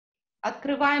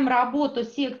Открываем работу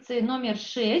секции номер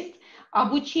 6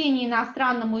 «Обучение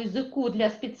иностранному языку для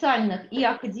специальных и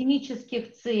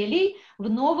академических целей в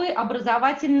новой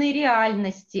образовательной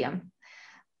реальности».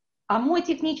 А мой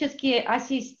технический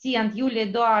ассистент Юлия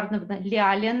Эдуардовна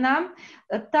Лялина.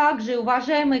 Также,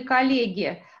 уважаемые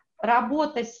коллеги,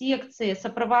 работа секции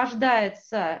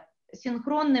сопровождается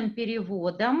синхронным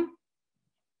переводом.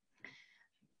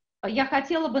 Я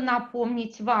хотела бы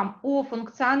напомнить вам о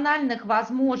функциональных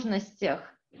возможностях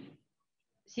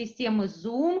системы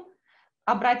Zoom.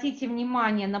 Обратите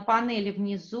внимание, на панели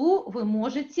внизу вы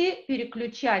можете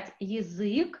переключать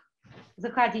язык,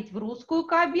 заходить в русскую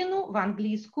кабину, в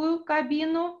английскую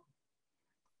кабину.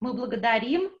 Мы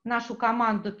благодарим нашу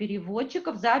команду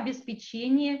переводчиков за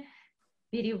обеспечение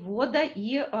перевода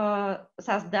и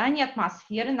создание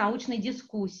атмосферы научной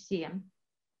дискуссии.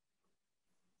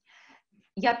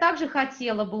 Я также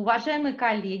хотела бы, уважаемые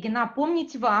коллеги,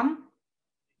 напомнить вам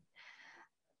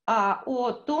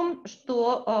о том,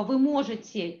 что вы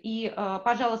можете, и,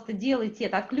 пожалуйста, делайте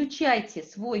это, отключайте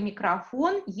свой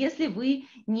микрофон, если вы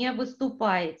не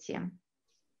выступаете.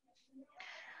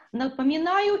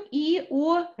 Напоминаю и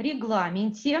о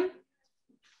регламенте.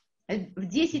 В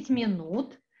 10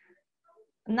 минут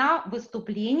на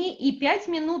выступление и 5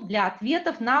 минут для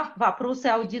ответов на вопросы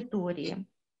аудитории.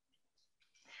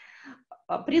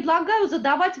 Предлагаю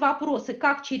задавать вопросы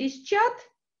как через чат,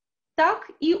 так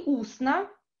и устно.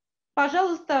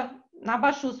 Пожалуйста, на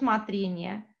ваше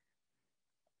усмотрение.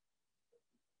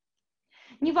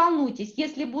 Не волнуйтесь,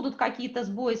 если будут какие-то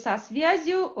сбои со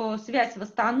связью, связь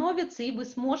восстановится, и вы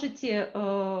сможете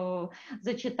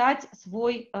зачитать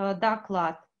свой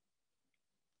доклад.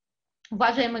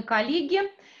 Уважаемые коллеги,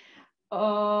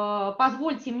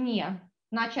 позвольте мне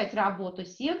начать работу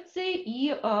секции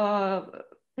и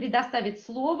предоставить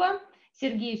слово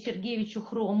Сергею Сергеевичу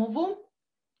Хромову.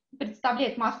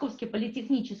 Представляет Московский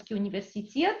политехнический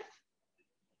университет.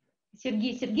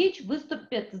 Сергей Сергеевич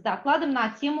выступит с докладом на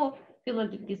тему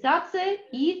 «Филологизация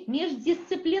и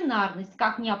междисциплинарность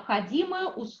как необходимое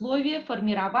условие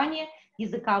формирования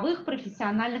языковых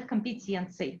профессиональных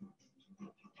компетенций».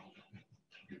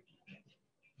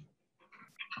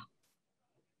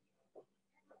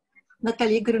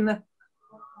 Наталья Игоревна,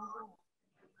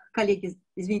 коллеги,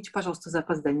 извините, пожалуйста, за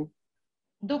опоздание.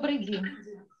 Добрый день.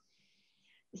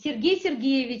 Сергей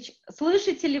Сергеевич,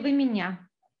 слышите ли вы меня?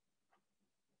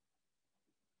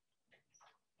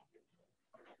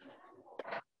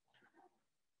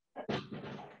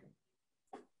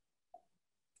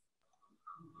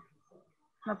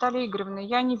 Наталья Игоревна,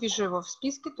 я не вижу его в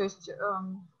списке, то есть,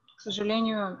 к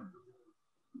сожалению,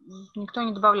 никто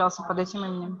не добавлялся под этим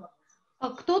именем.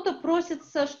 Кто-то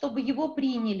просится, чтобы его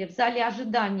приняли в зале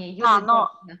ожидания. Но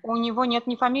у него нет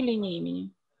ни фамилии, ни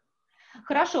имени.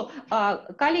 Хорошо.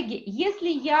 Коллеги, если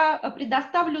я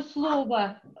предоставлю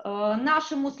слово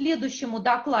нашему следующему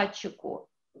докладчику,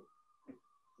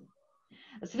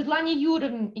 Светлане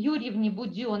Юрьевне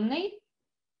Буденной.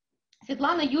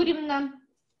 Светлана Юрьевна,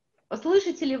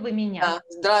 слышите ли вы меня? Да,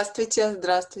 здравствуйте,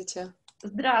 здравствуйте.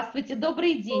 Здравствуйте,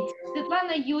 добрый день.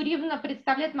 Светлана Юрьевна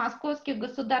представляет Московский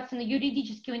государственный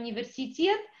юридический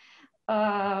университет,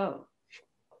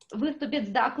 выступит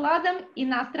с докладом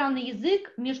 «Иностранный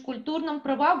язык в межкультурном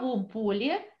правовом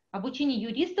поле. Обучение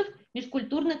юристов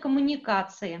межкультурной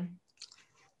коммуникации».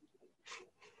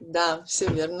 Да, все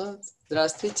верно.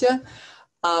 Здравствуйте.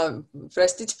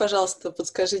 Простите, пожалуйста,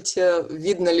 подскажите,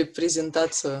 видно ли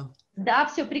презентацию? Да,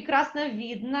 все прекрасно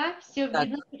видно. Все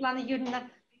видно, Светлана Юрьевна.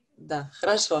 Да,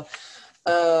 хорошо.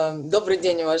 Добрый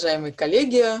день, уважаемые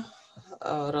коллеги.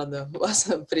 Рада вас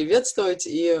приветствовать.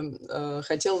 И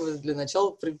хотела бы для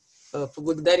начала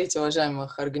поблагодарить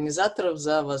уважаемых организаторов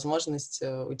за возможность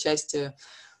участия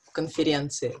в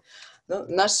конференции.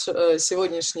 Наш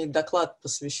сегодняшний доклад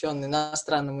посвящен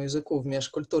иностранному языку в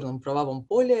межкультурном правовом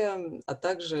поле, а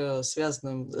также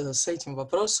связанным с этим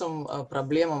вопросом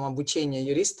проблемам обучения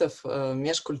юристов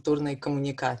межкультурной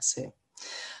коммуникации.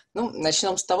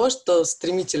 Начнем с того, что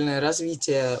стремительное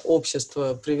развитие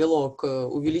общества привело к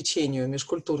увеличению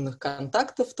межкультурных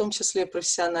контактов, в том числе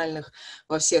профессиональных,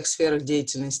 во всех сферах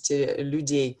деятельности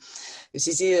людей, в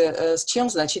связи с чем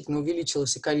значительно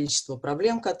увеличилось и количество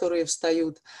проблем, которые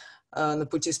встают на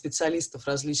пути специалистов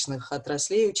различных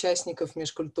отраслей, участников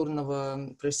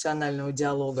межкультурного профессионального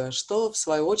диалога, что, в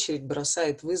свою очередь,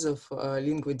 бросает вызов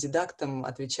лингводидактам,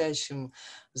 отвечающим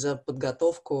за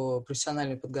подготовку,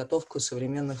 профессиональную подготовку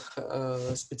современных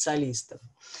специалистов.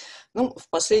 В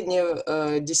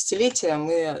последние десятилетия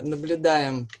мы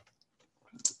наблюдаем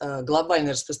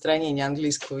глобальное распространение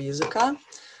английского языка,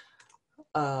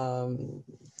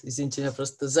 Извините, у меня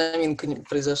просто заминка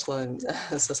произошла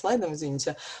со слайдом,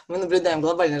 извините. Мы наблюдаем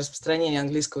глобальное распространение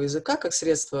английского языка как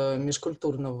средство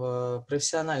межкультурного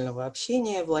профессионального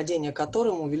общения, владение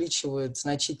которым увеличивает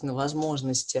значительно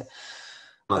возможности.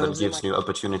 That gives new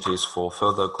opportunities for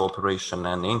further cooperation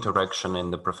and interaction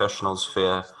in the professional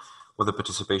sphere with the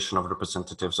participation of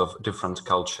representatives of different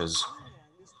cultures.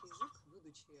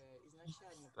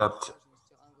 That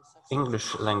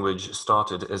English language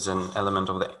started as an element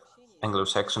of the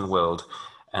Anglo-Saxon world,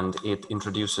 and it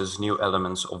introduces new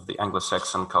elements of the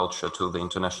Anglo-Saxon culture to the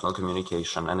international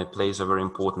communication, and it plays a very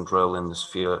important role in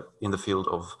the field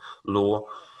of law,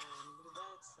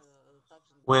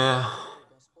 where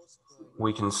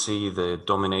we can see the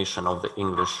domination of the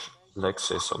English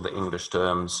lexis, of the English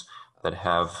terms that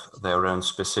have their own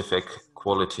specific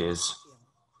qualities.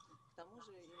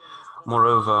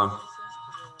 Moreover,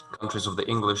 countries of the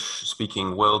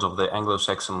English-speaking world, of the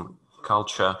Anglo-Saxon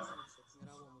culture,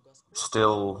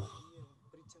 still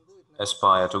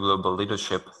aspire to global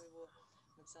leadership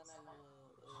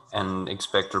and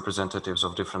expect representatives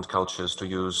of different cultures to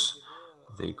use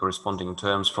the corresponding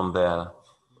terms from their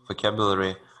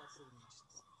vocabulary.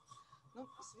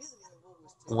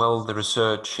 Well, the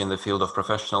research in the field of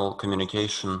professional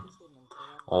communication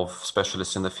of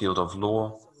specialists in the field of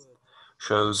law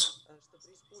shows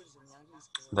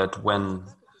that when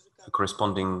the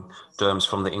corresponding terms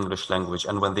from the English language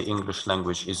and when the English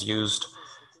language is used,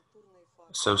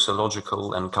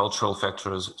 sociological and cultural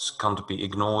factors can't be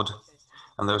ignored,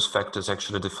 and those factors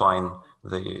actually define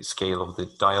the scale of the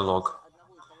dialogue.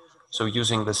 So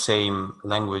using the same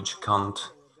language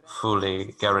can't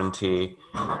fully guarantee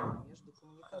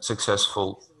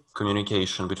successful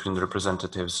communication between the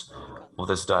representatives of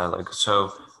this dialogue.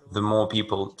 So the more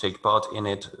people take part in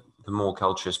it, the more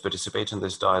cultures participate in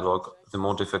this dialogue, the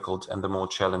more difficult and the more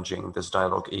challenging this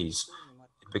dialogue is.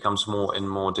 It becomes more and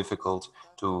more difficult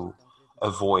to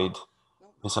avoid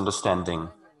misunderstanding.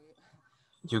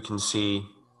 You can see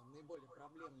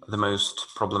the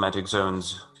most problematic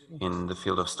zones in the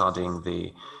field of studying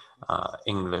the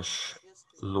English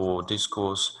law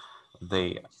discourse.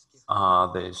 They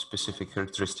are the specific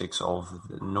characteristics of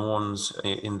the norms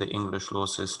in the English law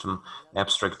system,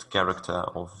 abstract character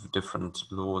of different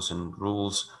laws and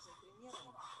rules.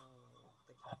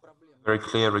 A very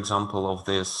clear example of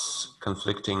this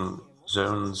conflicting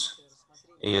zones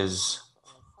is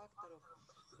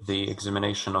the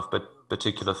examination of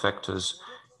particular factors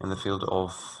in the field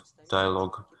of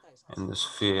dialogue in the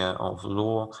sphere of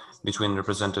law between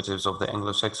representatives of the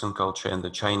Anglo-Saxon culture and the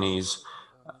Chinese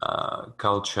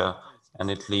culture, and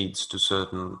it leads to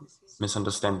certain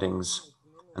misunderstandings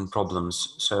and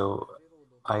problems. So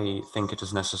I think it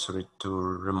is necessary to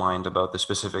remind about the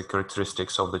specific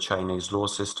characteristics of the Chinese law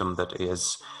system that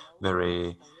is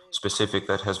very specific,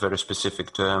 that has very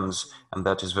specific terms, and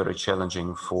that is very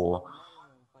challenging for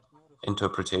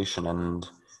interpretation and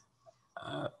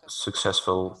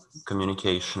successful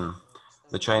communication.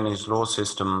 The Chinese law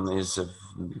system is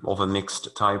of a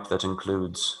mixed type that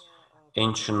includes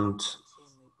ancient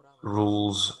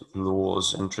rules,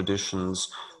 laws, and traditions,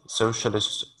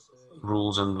 socialist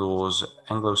rules and laws,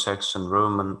 Anglo-Saxon,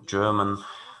 Roman, German,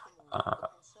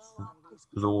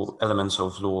 law, elements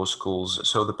of law schools.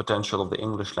 So the potential of the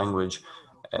English language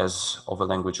as of a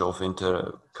language of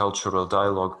intercultural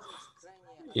dialogue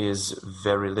is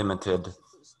very limited,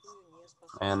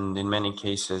 and in many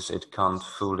cases it can't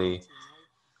fully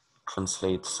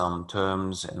translate some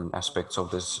terms and aspects of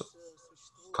this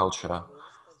culture.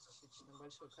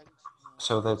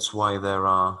 So that's why there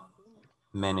are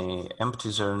many empty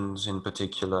zones in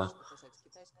particular.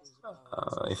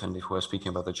 If we're speaking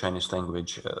about the Chinese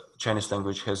language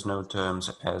has no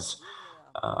terms as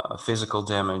physical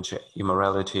damage,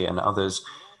 immorality, and others,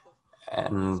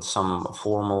 and some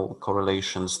formal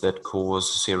correlations that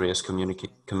cause serious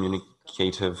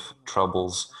communicative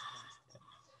troubles.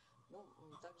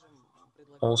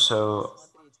 Also,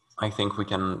 I think we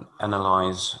can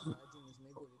analyze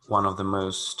one of the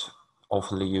most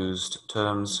often used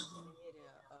terms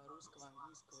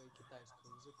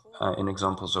in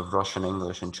examples of Russian,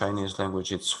 English, and Chinese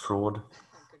language. It's fraud.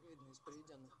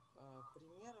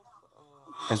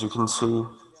 As you can see,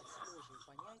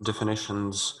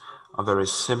 definitions are very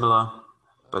similar,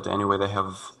 but anyway,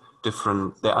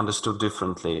 they're understood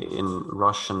differently. In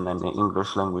Russian and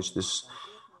English language, this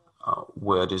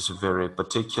word is very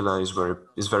particular,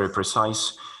 is very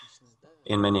precise.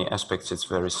 In many aspects, it's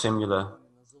very similar.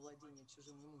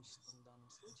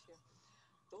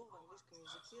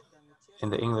 In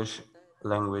the English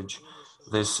language,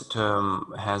 this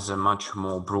term has a much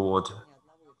more broad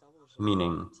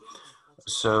meaning.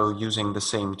 So using the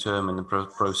same term in the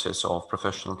process of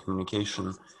professional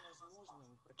communication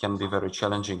can be very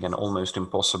challenging and almost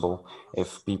impossible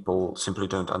if people simply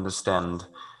don't understand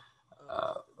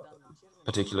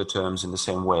particular terms in the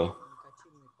same way.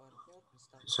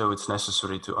 So it's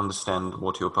necessary to understand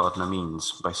what your partner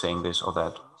means by saying this or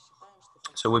that.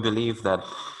 So we believe that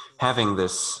having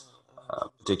this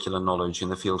particular knowledge in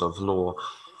the field of law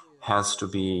has to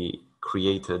be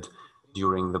created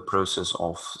during the process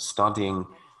of studying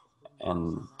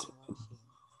and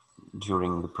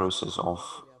during the process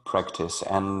of practice,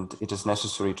 and it is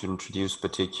necessary to introduce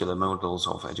particular models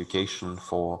of education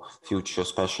for future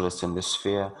specialists in this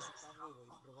sphere,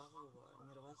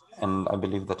 and I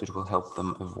believe that it will help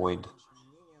them avoid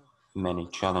many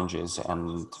challenges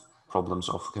and problems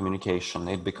of communication.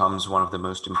 It becomes one of the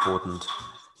most important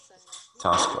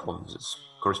tasks of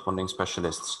corresponding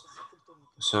specialists.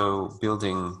 So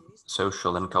building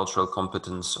social and cultural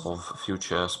competence of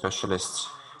future specialists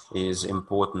is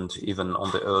important even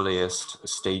on the earliest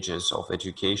stages of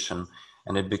education,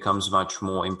 and it becomes much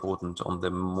more important on the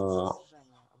more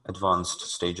advanced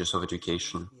stages of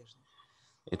education.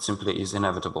 It simply is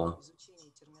inevitable.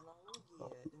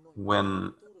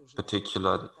 When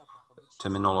particular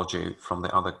terminology from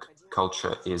the other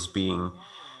culture is being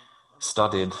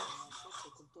studied,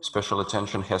 special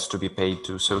attention has to be paid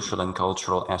to social and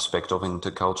cultural aspect of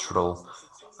intercultural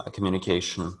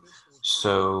communication.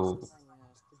 So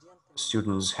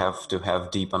students have to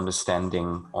have deep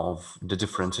understanding of the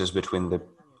differences between the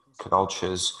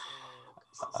cultures,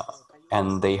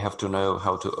 and they have to know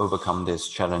how to overcome these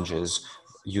challenges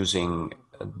using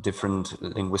different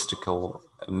linguistical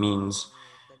means,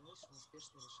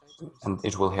 and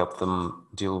it will help them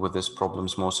deal with these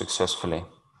problems more successfully.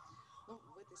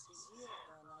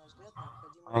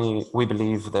 We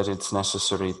believe that it's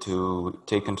necessary to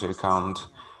take into account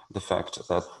the fact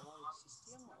that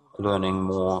learning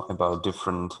more about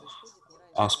different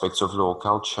aspects of law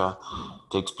culture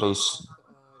takes place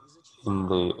on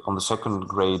the second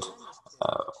grade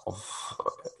of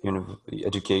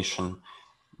education,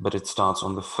 but it starts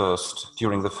on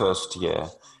during the first year.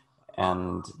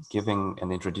 And giving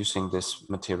and introducing this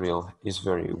material is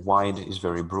very wide, is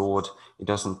very broad. It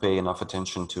doesn't pay enough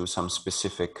attention to some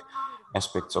specific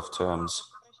aspects of terms.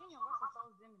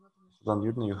 Then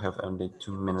you have only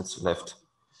 2 minutes left.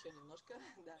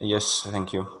 Yes,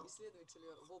 thank you.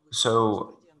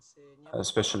 So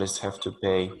specialists have to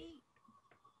pay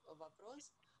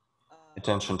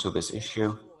attention to this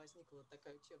issue.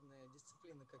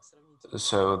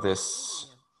 So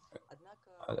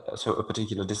a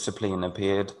particular discipline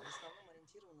appeared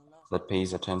that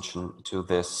pays attention to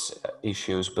these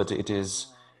issues, but it is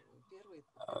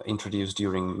introduced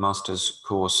during master's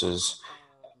courses,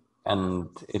 and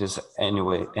it is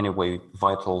anyway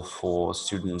vital for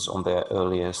students on their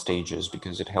earlier stages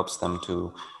because it helps them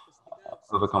to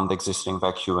overcome the existing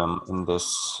vacuum in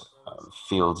this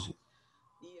field.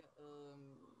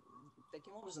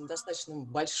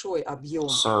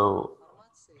 So,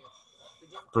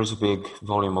 pretty big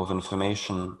volume of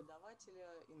information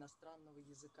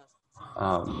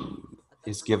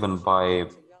is given by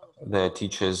their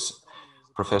teachers,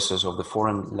 professors of the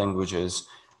foreign languages,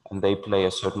 and they play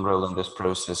a certain role in this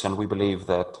process. And we believe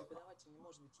that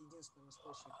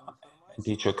a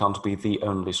teacher can't be the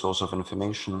only source of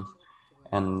information.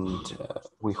 And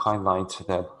we highlight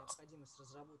that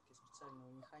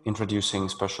introducing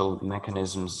special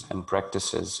mechanisms and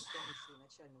practices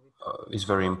is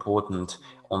very important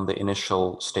on the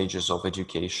initial stages of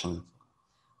education.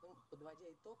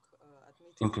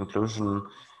 In conclusion,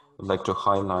 I'd like to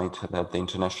highlight that the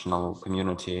international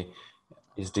community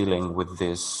is dealing with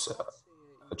these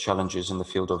challenges in the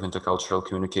field of intercultural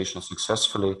communication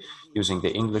successfully using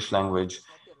the English language,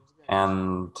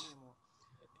 and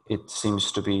it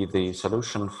seems to be the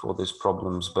solution for these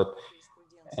problems. But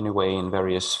anyway, in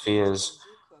various spheres,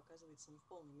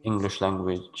 English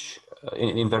language,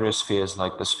 in various spheres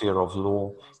like the sphere of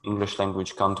law, English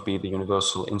language can't be the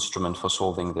universal instrument for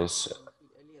solving these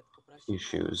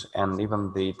issues. And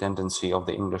even the tendency of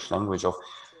the English language,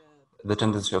 the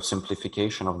tendency of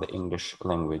simplification of the English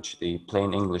language, the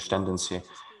plain English tendency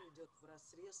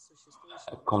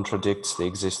contradicts the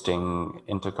existing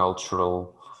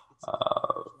intercultural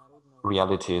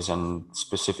realities and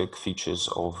specific features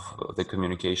of the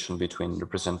communication between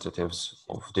representatives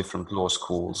of different law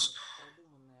schools.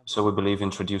 So we believe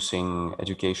introducing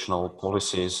educational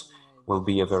policies will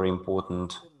be a very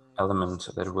important element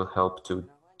that will help to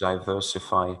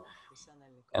diversify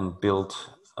and build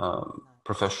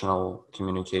professional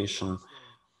communication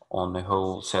on a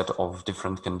whole set of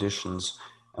different conditions,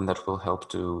 and that will help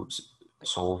to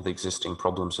solve the existing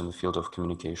problems in the field of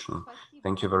communication.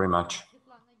 Thank you very much.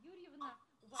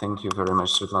 Thank you very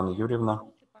much, Svetlana Yurievna.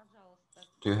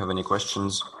 Do you have any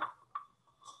questions?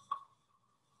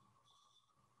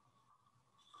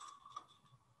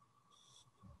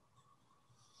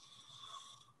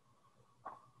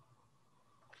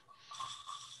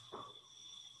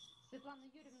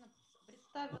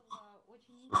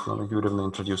 Svetlana Yurievna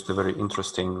introduced a very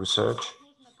interesting research,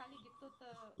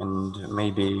 and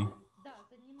maybe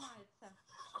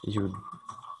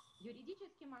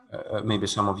maybe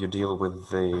some of you deal with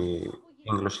the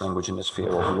English language in the sphere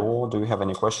of law. Do you have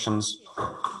any questions?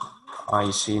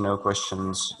 I see no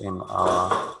questions in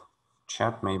our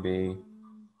chat. Maybe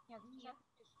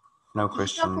no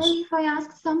questions. Is it okay if I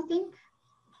ask something?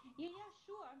 Yeah,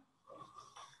 sure.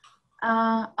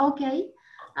 Okay.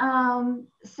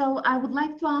 So I would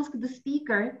like to ask the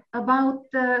speaker about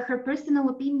her personal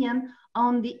opinion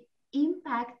on the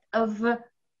impact of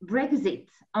Brexit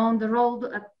on the role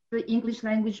that the English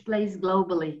language plays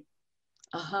globally.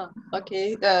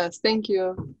 Okay, thank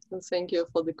you. Thank you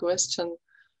for the question.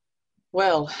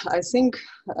 Well, I think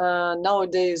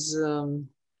nowadays,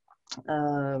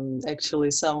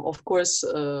 actually, some, of course,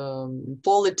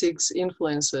 politics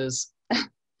influences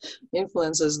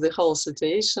the whole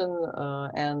situation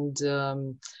and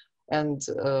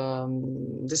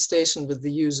the situation with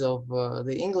the use of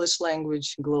the English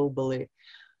language globally.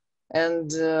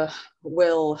 And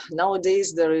well,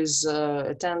 nowadays there is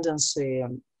a tendency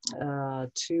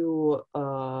to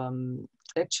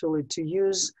actually to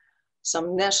use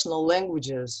some national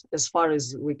languages, as far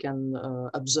as we can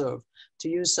observe, to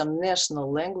use some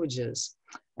national languages.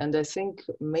 And I think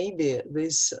maybe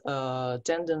this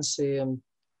tendency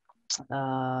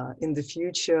in the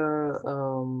future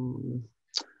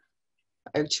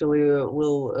actually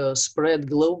will spread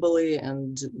globally,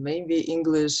 and maybe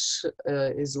English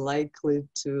is likely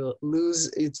to lose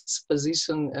its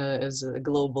position as a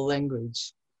global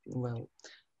language. Well,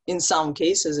 in some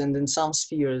cases and in some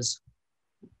spheres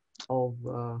of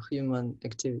human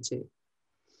activity.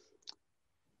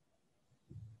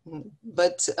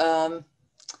 But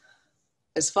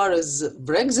as far as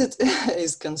Brexit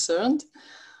is concerned,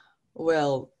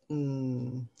 well,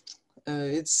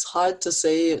 it's hard to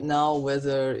say now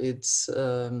whether it's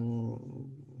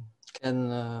can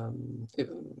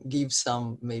give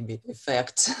some maybe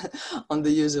effect on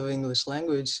the use of English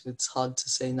language. It's hard to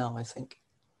say now, I think.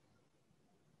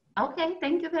 Okay,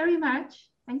 thank you very much.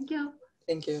 Thank you.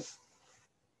 Thank you.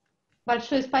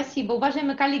 Большое спасибо.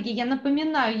 Уважаемые коллеги, я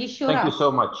напоминаю еще раз. Thank you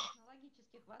so much.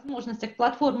 Возможностях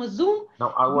платформы Zoom.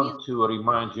 Now, I want to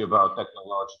remind you about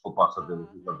technological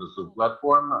possibilities of the Zoom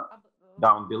platform.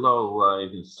 Down below, you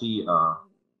can see a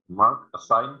mark, a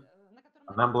sign,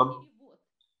 an emblem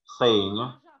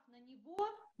saying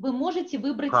Вы можете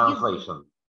выбрать translation.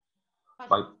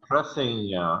 By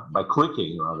pressing, by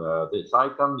clicking on this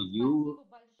icon, you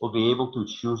will be able to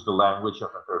choose the language of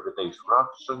interpretation,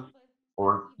 Russian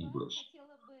or English.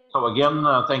 So again,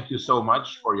 thank you so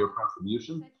much for your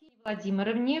contribution.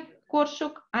 Владимировне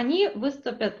Коршук. Они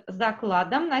выступят с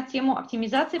докладом на тему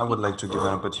оптимизации. I would like to give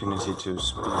an opportunity to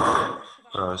speak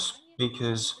for our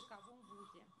speakers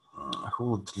who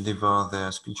will deliver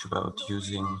their speech about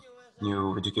using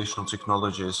new educational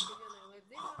technologies.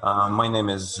 My name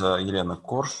is Elena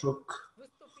Korshuk,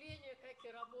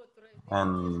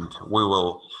 and we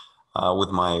will, with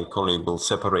my colleague, will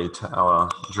separate our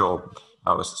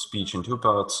speech in two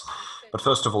parts. But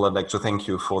first of all, I'd like to thank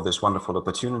you for this wonderful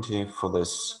opportunity, for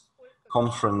this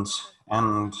conference,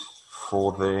 and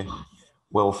for the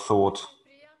well-thought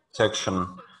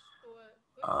section.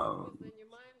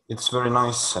 It's very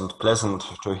nice and pleasant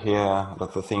to hear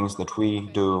that the things that we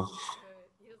do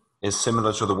is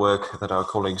similar to the work that our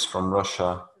colleagues from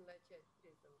Russia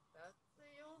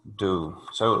do.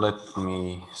 So let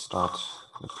me start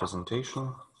the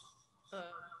presentation.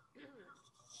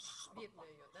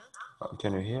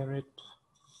 Can you hear it?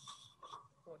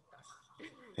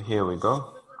 Here we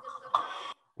go.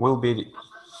 We'll be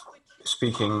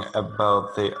speaking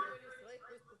about the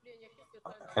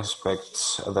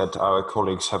aspects that our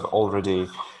colleagues have already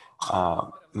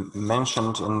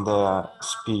mentioned in their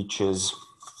speeches.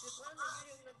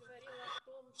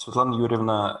 Svetlana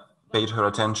Yurievna paid her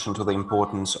attention to the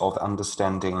importance of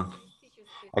understanding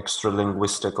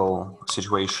extra-linguistical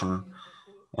situation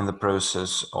in the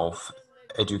process of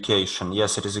education.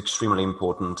 Yes, it is extremely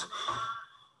important.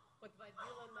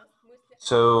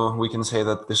 So we can say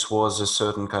that this was a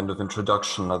certain kind of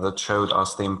introduction that showed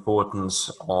us the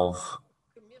importance of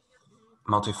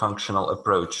multifunctional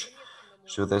approach,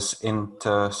 to this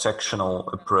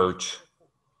intersectional approach.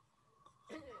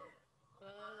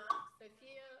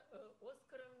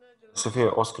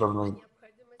 Sofia Oskarovna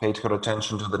paid her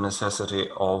attention to the necessity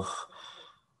of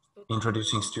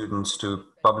introducing students to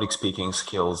public speaking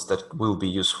skills that will be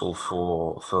useful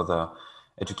for further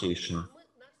education.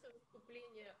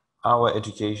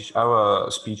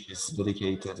 Our speech is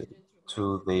dedicated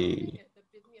to the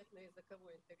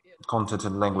content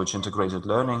and language integrated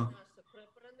learning.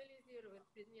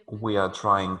 We are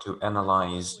trying to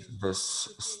analyze this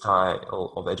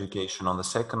style of education on the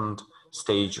second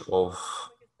stage of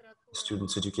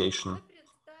students' education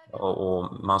or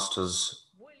master's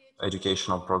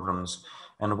educational programs,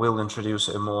 and we'll introduce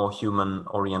a more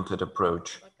human-oriented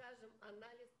approach.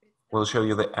 We'll show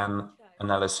you the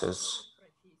analysis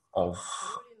of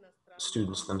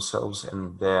students themselves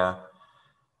and their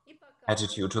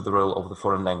attitude to the role of the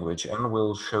foreign language, and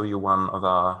we'll show you one of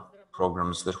our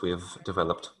programs that we've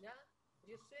developed.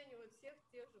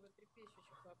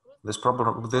 This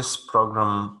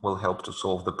program will help to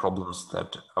solve the problems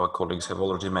that our colleagues have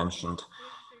already mentioned.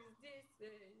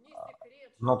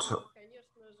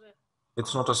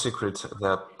 It's not a secret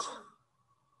that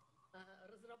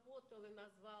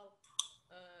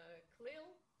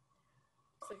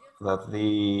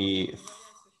the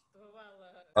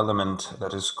element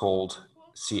that is called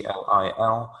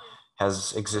CLIL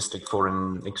has existed for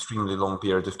an extremely long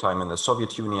period of time in the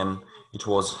Soviet Union. It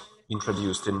was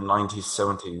introduced in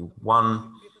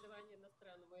 1971.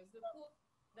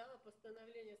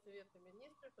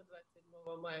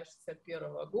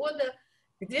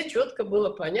 It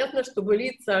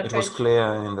was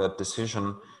clear in that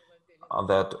decision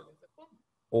that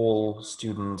all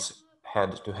students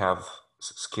had to have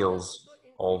skills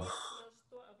of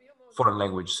foreign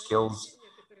language skills.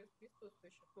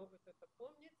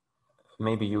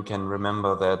 Maybe you can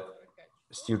remember that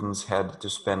students had to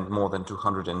spend more than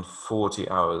 240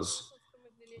 hours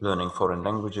learning foreign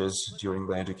languages during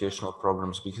their educational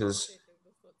programs because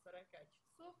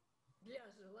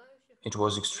it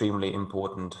was extremely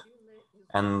important,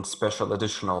 and special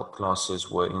additional classes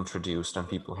were introduced and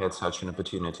people had such an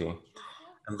opportunity.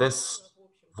 And this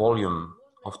volume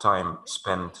of time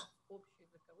spent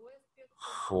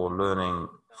for learning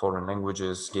foreign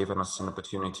languages gave us an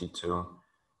opportunity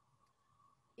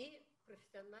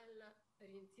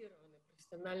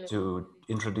to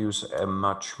introduce a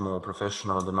much more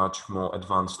professional and a much more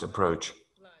advanced approach.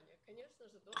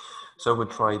 So we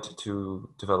tried to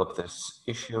develop this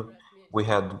issue. We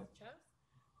had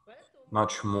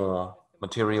much more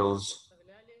materials.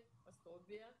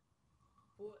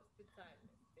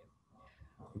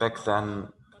 Back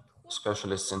then,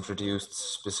 specialists introduced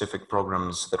specific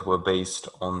programs that were based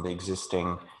on the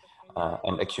existing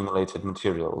and accumulated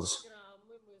materials.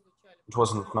 It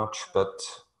wasn't much, but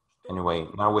anyway,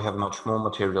 now we have much more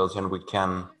materials and we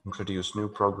can introduce new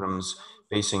programs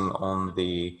basing on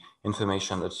the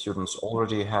information that students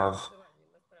already have.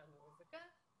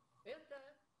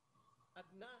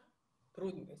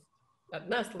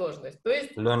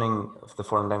 Learning of the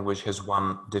foreign language has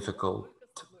one difficult.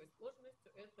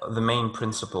 The main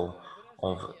principle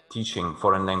of teaching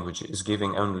foreign language is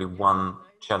giving only one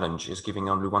challenge, is giving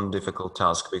only one difficult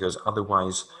task, because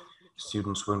otherwise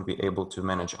students won't be able to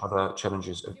manage other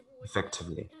challenges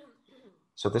effectively.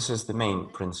 So this is the main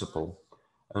principle.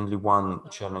 Only one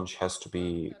challenge has to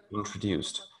be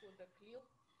introduced.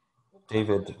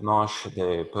 David Marsh,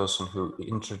 the person who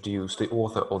introduced, the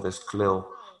author of this CLIL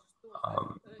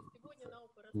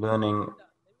learning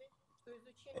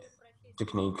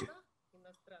technique,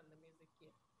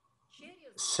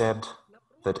 said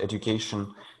that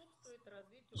education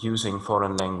using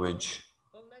foreign language,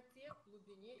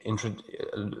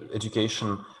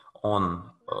 education on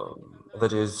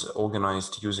that is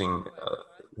organized using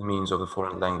the means of the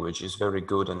foreign language is very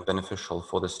good and beneficial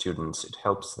for the students. It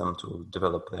helps them to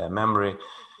develop their memory,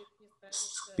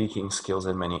 speaking skills,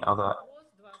 and many other.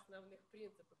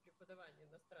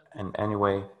 And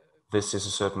anyway, this is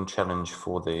a certain challenge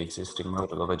for the existing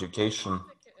model of education,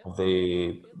 of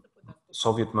the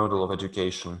Soviet model of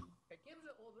education.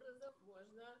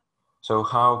 So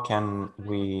how can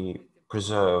we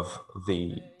preserve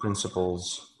the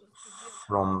principles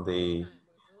from the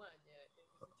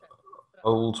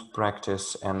old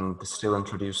practice and still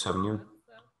introduce some new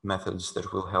methods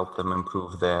that will help them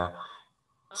improve their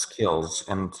skills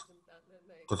and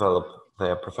develop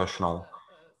their professional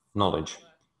knowledge?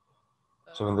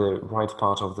 So in the right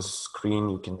part of the screen,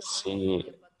 you can see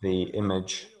the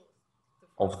image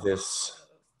of this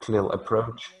CLIL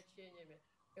approach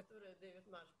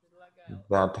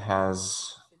that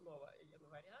has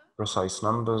precise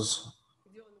numbers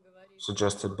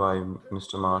suggested by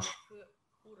Mr. Marsh.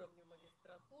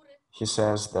 He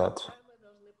says that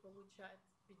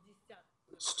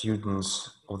students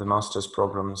of the master's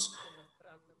programs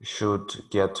should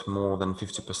get more than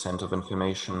 50% of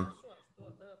information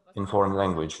in foreign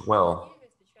language. Well,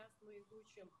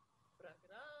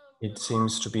 it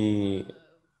seems to be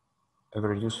a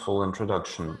very useful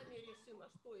introduction.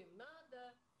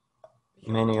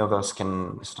 Many of us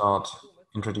can start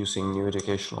introducing new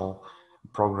educational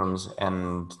programs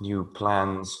and new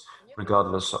plans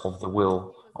regardless of the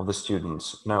will of the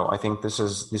students. No, I think this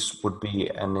would be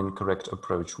an incorrect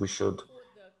approach. We should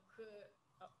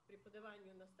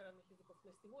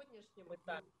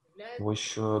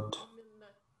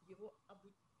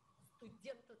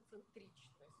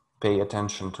pay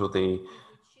attention to the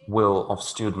will of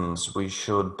students. We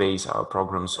should base our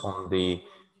programs on the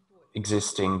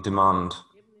existing demand.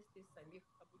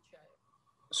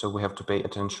 So we have to pay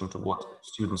attention to what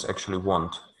students actually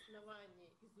want.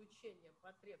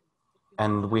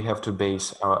 And we have to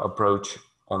base our approach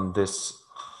on this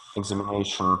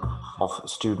examination of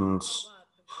students'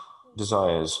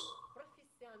 desires.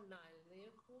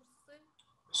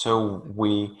 So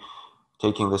we,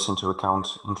 taking this into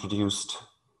account, introduced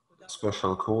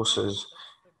special courses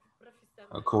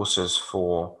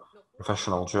for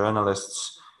professional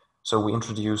journalists. So we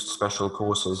introduced special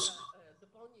courses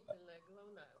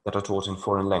that are taught in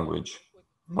foreign language.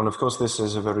 Well, of course, this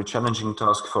is a very challenging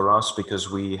task for us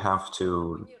because we have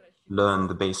to learn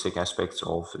the basic aspects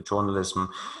of journalism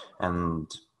and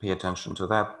pay attention to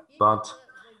that, but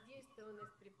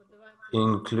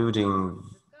including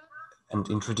and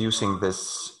introducing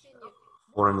this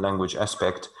foreign language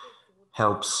aspect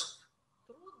helps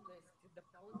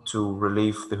to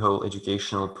relieve the whole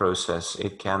educational process.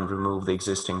 It can remove the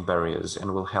existing barriers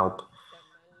and will help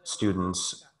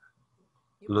students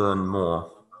learn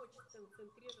more.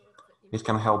 It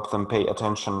can help them pay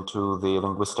attention to the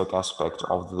linguistic aspect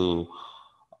of the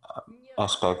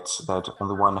aspects that, on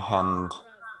the one hand,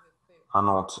 are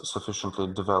not sufficiently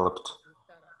developed,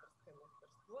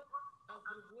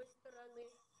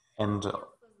 and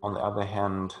on the other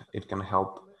hand, it can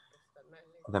help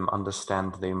them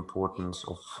understand the importance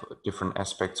of different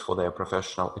aspects for their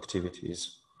professional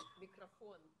activities.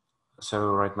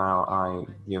 So right now I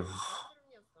give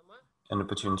an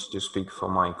opportunity to speak for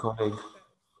my colleague,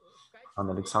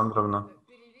 Anna Alexandrovna.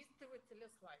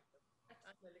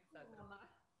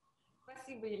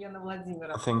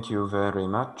 Thank you very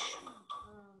much.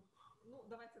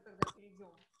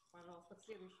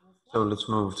 So let's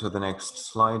move to the next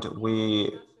slide.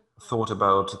 We thought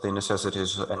about the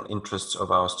necessities and interests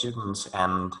of our students,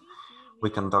 and we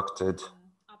conducted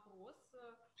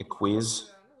a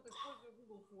quiz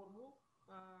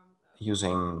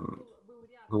using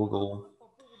Google.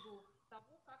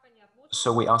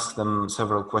 So we asked them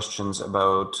several questions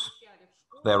about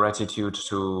their attitude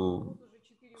to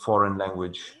foreign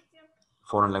language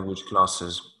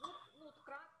classes.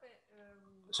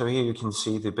 So here you can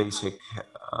see the basic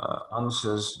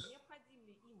answers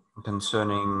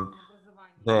concerning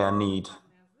their need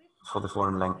for the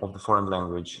foreign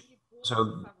language.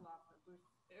 So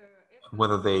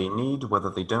whether they need, whether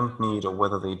they don't need, or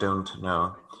whether they don't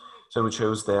know. So we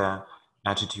chose their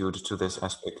attitude to this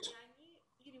aspect.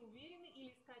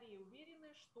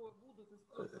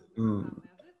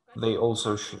 They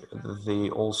also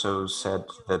said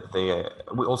that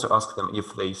we also asked them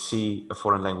if they see a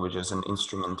foreign language as an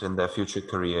instrument in their future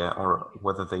career or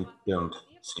whether they don't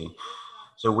see.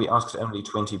 So we asked only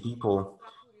 20 people,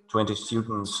 20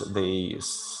 students. They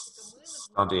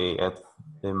study at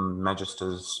the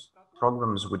master's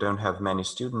programs. We don't have many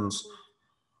students.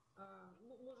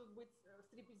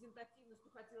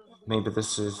 Maybe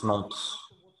this is not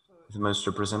the most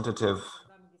representative.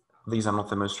 These are not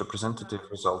the most representative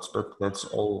results, but that's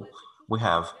all we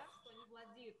have.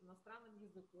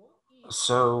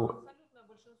 So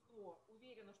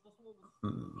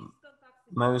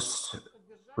most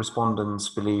respondents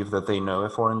believe that they know a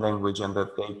foreign language and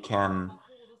that they can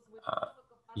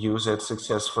use it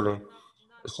successfully.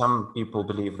 Some people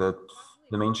believe that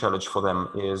the main challenge for them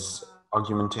is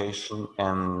argumentation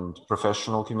and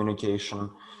professional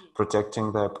communication,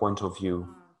 protecting their point of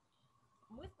view.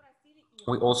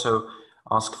 We also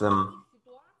asked them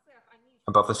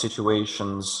about the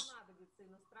situations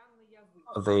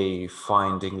they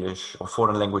find English or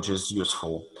foreign languages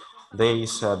useful. They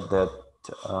said that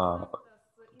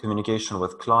communication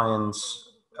with clients,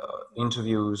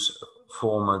 interviews,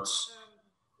 formats,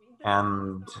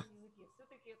 and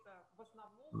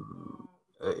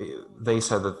they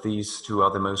said that these two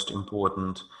are the most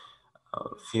important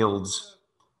fields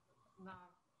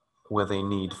where they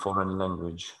need foreign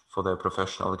language for their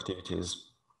professional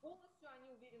activities.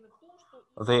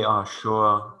 They are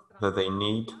sure that they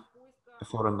need a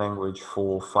foreign language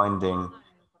for finding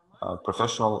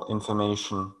professional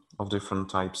information of different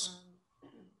types.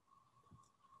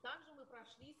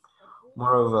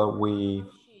 Moreover, we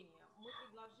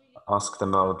asked them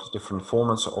about different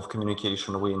formats of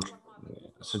communication. We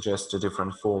suggested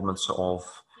different formats of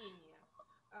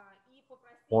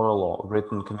oral or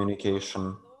written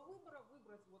communication,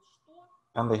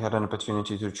 and they had an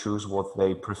opportunity to choose what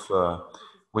they prefer,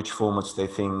 which formats they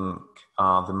think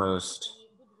are the most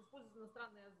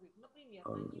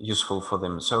useful for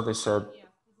them. So they said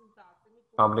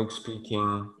public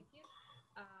speaking,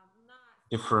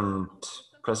 different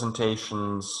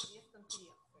presentations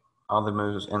are the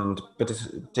most, and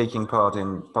taking part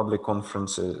in public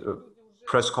conferences,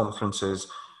 press conferences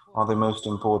are the most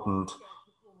important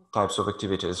types of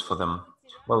activities for them.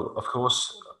 Well, of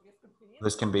course,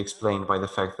 this can be explained by the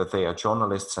fact that they are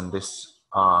journalists, and these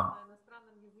are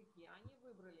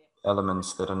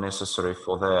elements that are necessary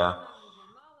for their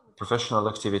professional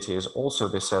activities. Also,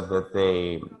 they said that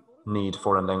they need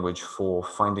foreign language for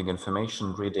finding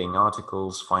information, reading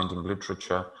articles, finding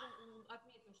literature.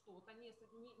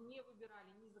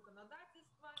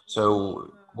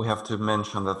 So we have to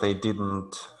mention that they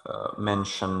didn't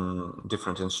mention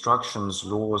different instructions,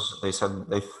 laws. They said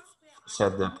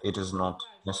that it is not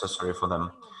necessary for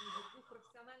them.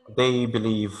 They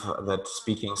believe that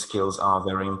speaking skills are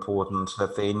very important,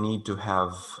 that they need to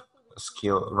have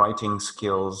writing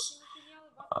skills,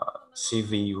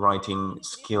 CV writing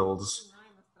skills,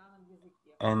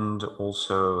 and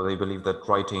also they believe that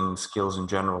writing skills in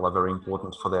general are very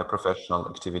important for their professional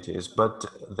activities, but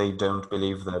they don't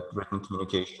believe that written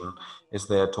communication is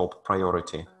their top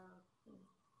priority.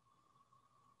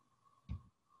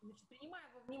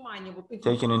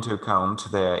 Taking into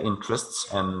account their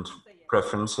interests and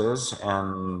preferences,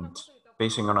 and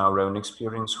basing on our own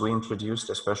experience, we introduced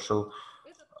a special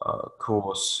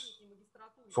course,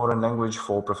 foreign language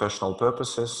for professional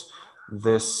purposes.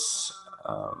 This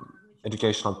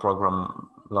educational program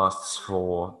lasts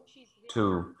for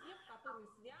 2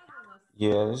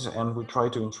 years, and we try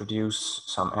to introduce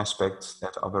some aspects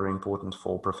that are very important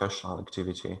for professional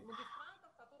activity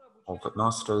of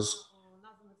masters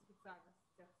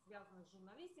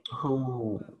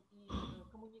who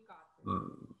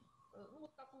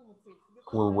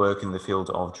will work in the field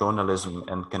of journalism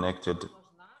and connected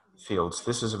fields.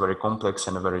 This is a very complex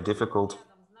and a very difficult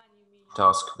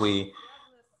task. We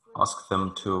ask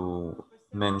them to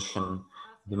mention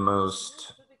the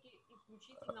most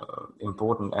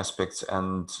important aspects,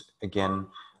 and again,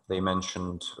 they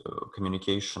mentioned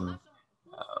communication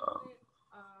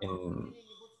in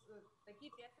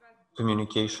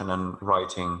communication and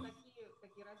writing.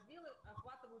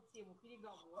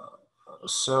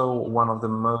 So one of the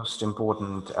most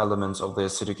important elements of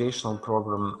this educational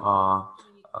program are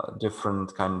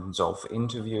different kinds of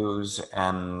interviews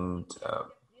and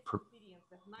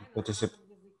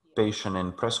participation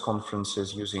in press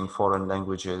conferences using foreign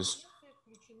languages.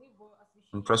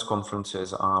 And press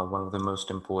conferences are one of the most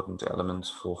important elements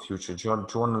for future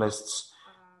journalists.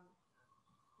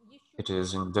 It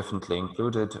is definitely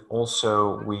included.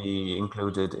 Also, we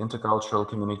included intercultural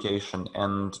communication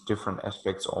and different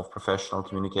aspects of professional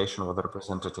communication with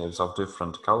representatives of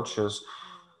different cultures.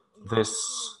 This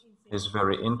is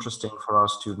very interesting for our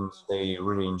students. They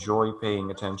really enjoy paying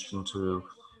attention to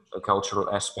cultural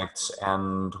aspects,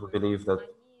 and we believe that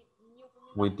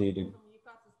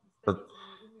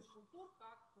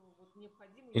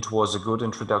it was a good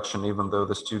introduction, even though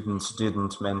the students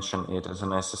didn't mention it as a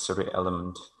necessary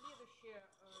element.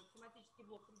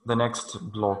 The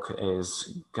next block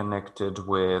is connected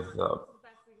with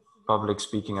public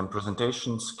speaking and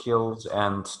presentation skills,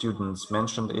 and students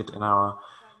mentioned it in our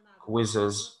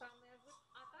quizzes,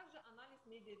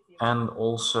 and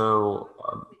also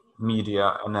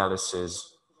media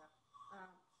analysis.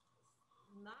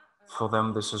 For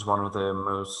them, this is one of the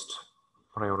most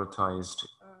prioritized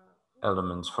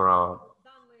elements for our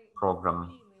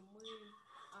program.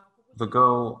 The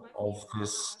goal of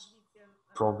this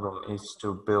program is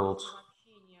to build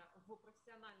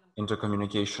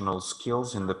intercommunicational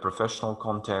skills in the professional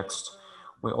context.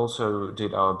 We also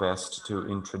did our best to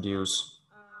introduce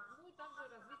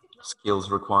skills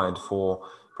required for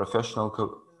professional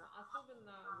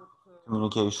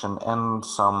communication and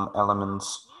some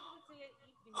elements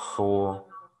for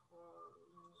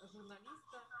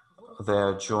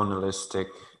their journalistic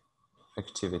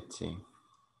activity.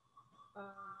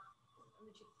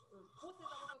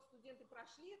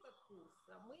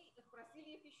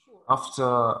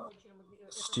 After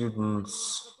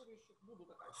students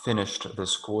finished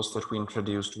this course that we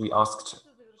introduced, we asked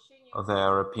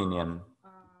their opinion.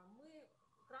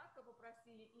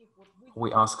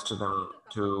 we asked them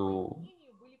to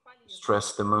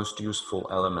stress the most useful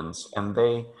elements, and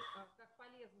they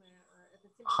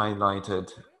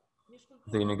highlighted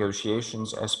the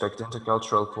negotiations aspect,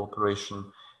 intercultural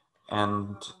cooperation,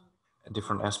 and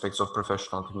different aspects of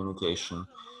professional communication.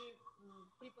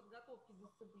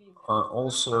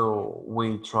 Also,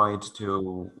 we tried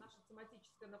to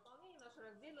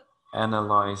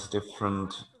analyze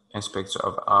different aspects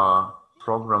of our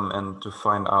program and to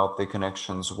find out the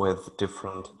connections with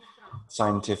different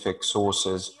scientific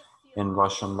sources in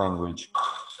Russian language.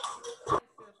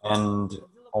 And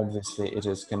obviously it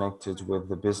is connected with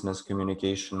the business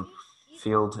communication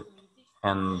field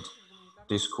and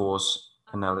discourse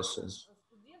analysis.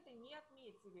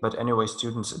 But anyway,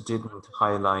 students didn't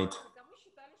highlight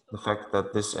the fact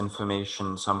that this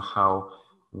information somehow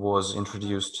was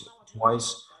introduced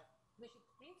twice.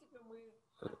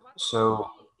 So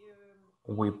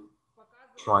we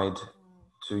tried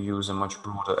to use a much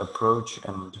broader approach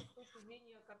and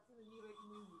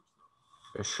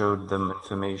showed them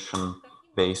information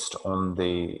based on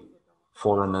the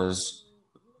foreigners'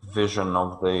 vision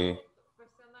of the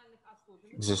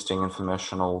existing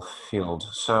informational field.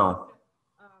 So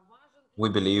we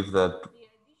believe that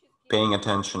paying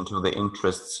attention to the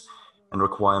interests and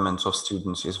requirements of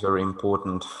students is very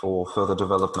important for further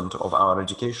development of our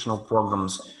educational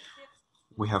programs.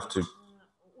 We have to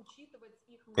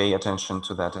pay attention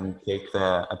to that and take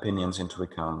their opinions into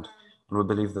account. And we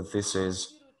believe that this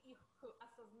is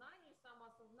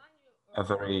a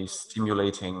very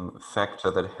stimulating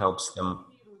factor that helps them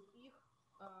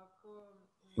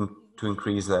to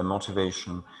increase their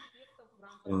motivation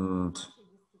and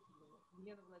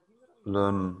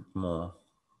learn more.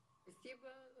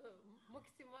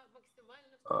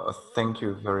 Thank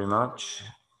you very much.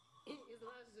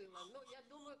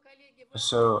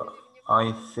 So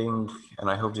I think, and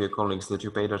I hope, dear colleagues, that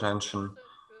you paid attention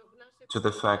to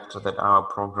the fact that our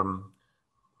program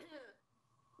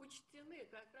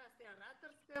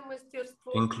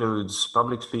includes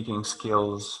public speaking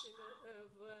skills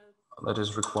that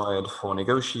is required for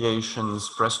negotiations,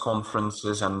 press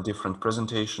conferences, and different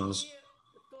presentations.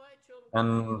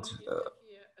 And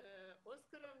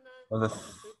the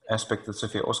aspect that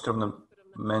Sofia Oskarovna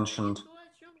mentioned,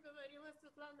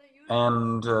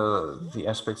 and the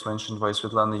aspects mentioned by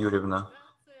Svetlana Yurievna.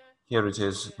 Here it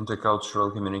is,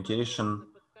 intercultural communication,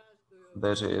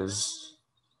 that is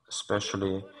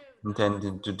especially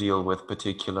intended to deal with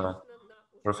particular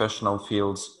professional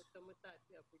fields,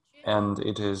 and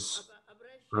it is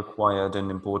required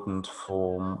and important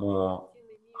for more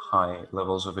high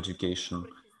levels of education.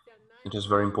 It is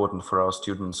very important for our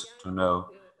students to know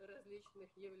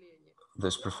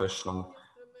this professional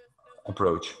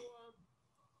approach.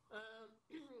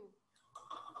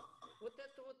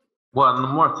 One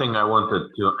more thing I wanted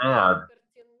to add.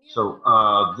 So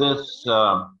this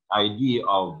idea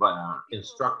of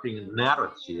instructing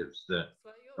narratives to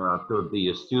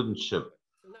the studentship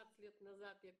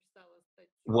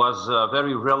was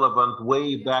very relevant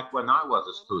way back when I was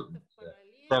a student.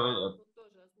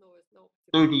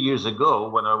 30 years ago,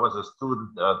 when I was a student,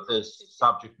 this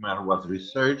subject matter was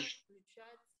researched,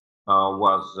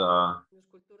 was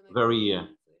very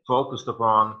focused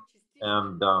upon,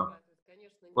 and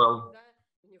well,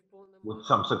 with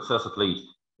some success at least.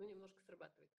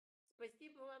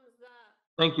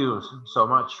 Thank you so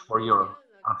much for your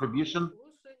contribution.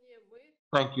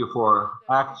 Thank you for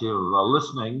active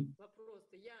listening.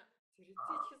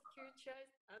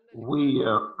 We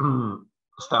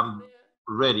stand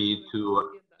ready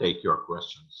to take your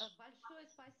questions.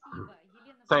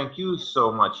 Thank you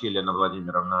so much, Elena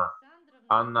Vladimirovna.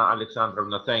 Anna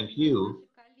Alexandrovna, thank you.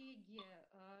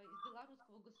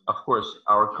 Of course,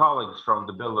 our colleagues from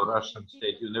the Belarusian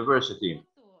State University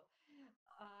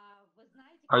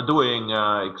are doing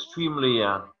extremely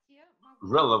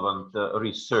relevant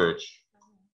research.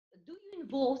 Do you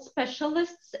involve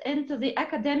specialists into the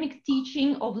academic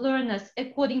teaching of learners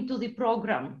according to the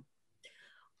program?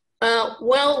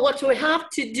 Well, what we have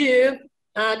to do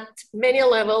at many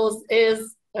levels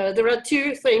is there are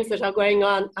two things that are going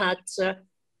on at the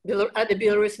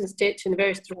Belarusian State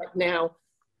University right now.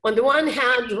 On the one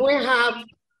hand, we have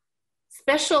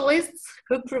specialists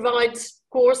who provide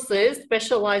courses,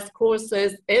 specialized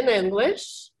courses in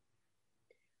English.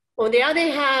 On the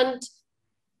other hand,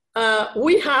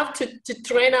 we have to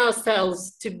train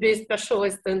ourselves to be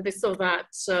specialists in this or that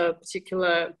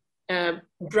particular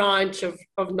branch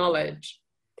of knowledge.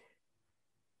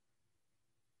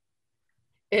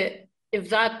 If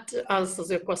that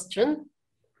answers your question.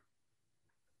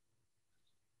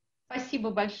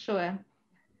 Спасибо большое.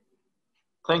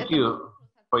 Thank you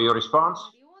for your response.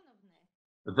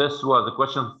 This was a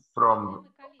question from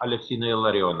Alexina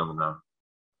Illarionovna.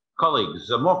 Colleagues,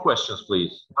 more questions,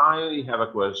 please. I have a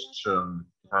question,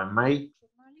 if I may.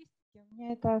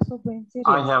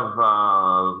 I have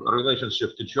a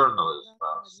relationship to journalism,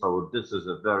 so this is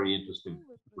a very interesting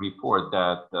report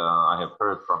that I have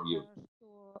heard from you.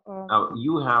 Now,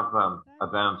 you have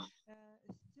advanced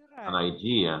an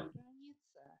idea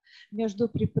that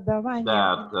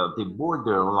the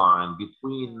borderline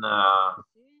between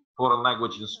foreign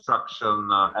language instruction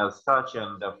as such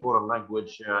and foreign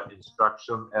language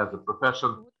instruction as a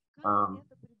profession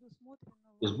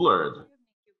is blurred.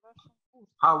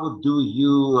 How do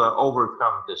you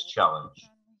overcome this challenge?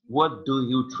 What do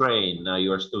you train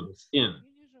your students in?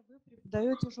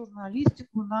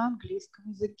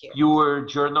 Pure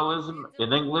journalism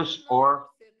in English or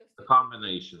a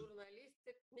combination?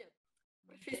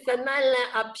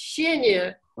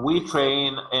 We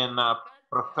train in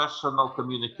professional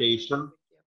communication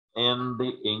in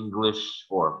the English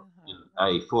or in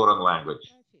a foreign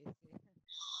language.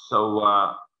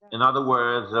 So, in other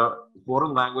words,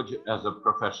 foreign language as a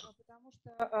profession,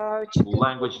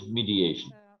 language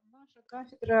mediation.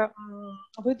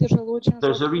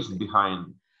 There's a reason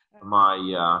behind my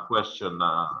question.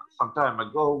 Some time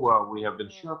ago, we have been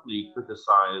sharply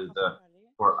criticized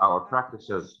for our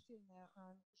practices.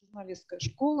 We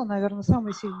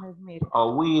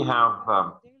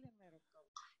have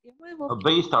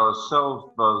based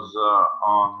ourselves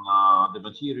on the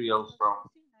materials from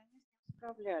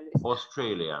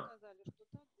Australia.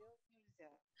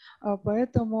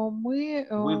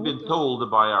 We've been told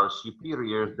by our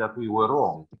superiors that we were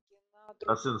wrong,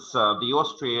 since the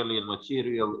Australian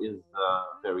material is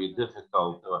very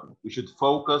difficult. We should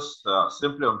focus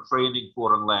simply on training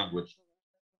foreign language.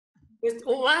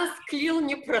 У вас клил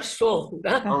не прошел,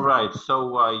 да? All right, so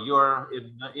your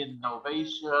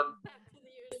innovation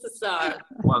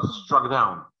was struck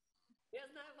down.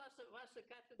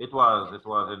 It was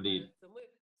indeed.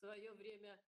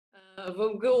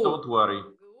 Don't worry.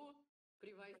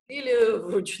 Привозили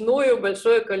вручную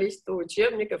большое количество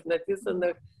учебников,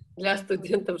 написанных для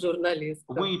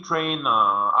студентов-журналистов. We train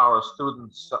our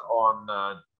students on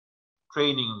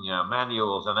training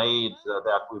manuals and aids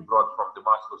that we brought from the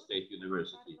Moscow State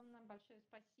University.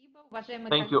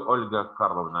 Thank you, Olga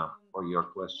Karlovna, for your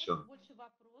question.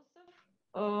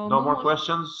 No more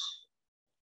questions?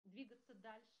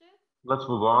 Let's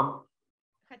move on.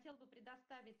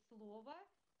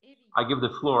 I give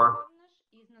the floor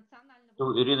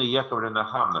to Irina Yakovlevna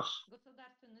Hamnash.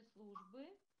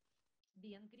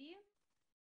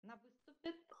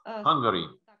 Hungary.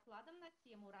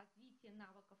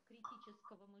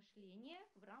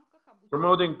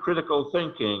 Promoting critical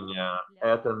thinking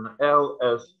at an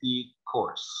LSP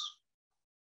course.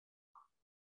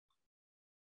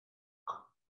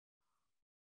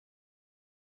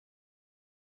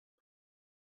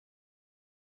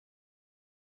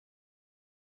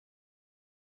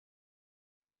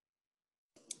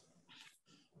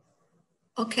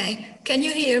 Okay, can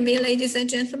you hear me, ladies and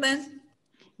gentlemen?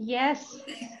 Yes.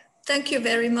 Thank you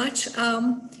very much.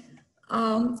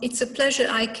 It's a pleasure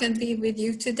I can be with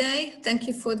you today. Thank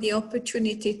you for the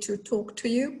opportunity to talk to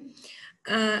you.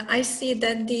 I see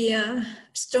that the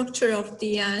structure of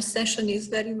the session is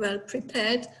very well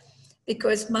prepared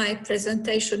because my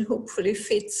presentation hopefully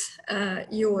fits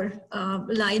your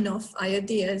line of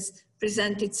ideas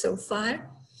presented so far.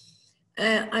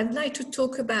 I'd like to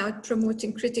talk about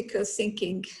promoting critical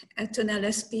thinking at an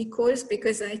LSP course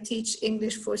because I teach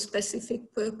English for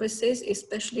specific purposes,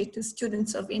 especially to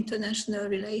students of international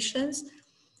relations,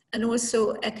 and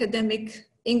also academic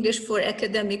English for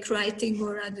academic writing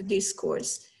or other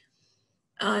discourse.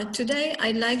 Today,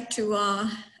 I'd like to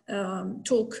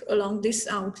talk along this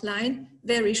outline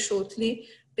very shortly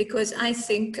because I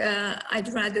think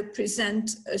I'd rather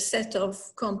present a set of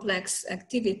complex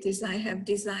activities I have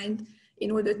designed in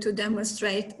order to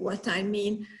demonstrate what I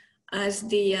mean, as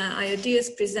the ideas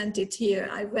presented here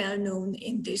are well known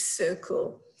in this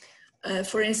circle.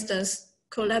 For instance,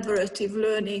 collaborative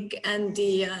learning and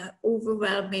the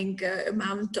overwhelming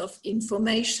amount of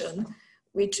information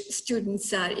which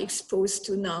students are exposed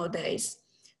to nowadays.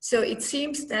 So it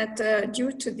seems that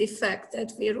due to the fact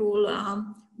that we're all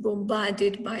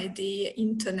bombarded by the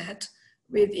internet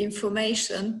with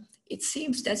information, it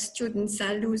seems that students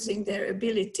are losing their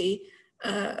ability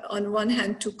on one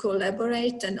hand to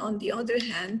collaborate and on the other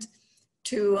hand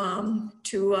to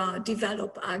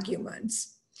develop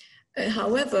arguments.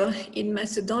 However, in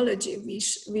methodology, we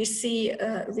see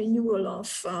a renewal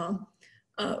of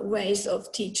ways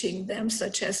of teaching them,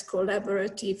 such as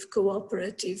collaborative,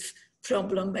 cooperative,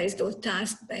 problem-based or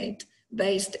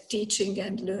task-based teaching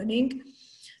and learning.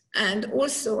 And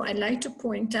also I'd like to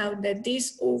point out that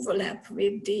these overlap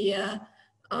with the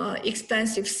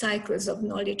expansive cycles of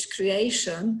knowledge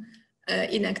creation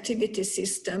in activity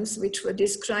systems, which were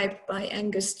described by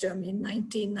Engelstrom in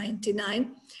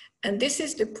 1999. And this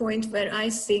is the point where I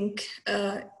think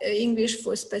English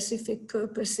for specific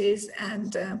purposes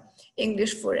and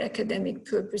English for academic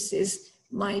purposes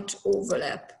might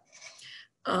overlap.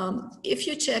 If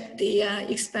you check the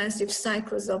expansive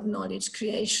cycles of knowledge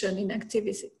creation in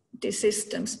activity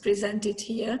systems presented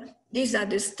here, these are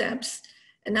the steps.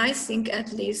 And I think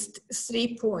at least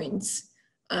 3 points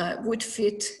would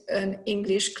fit an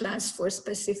English class for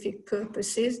specific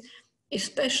purposes,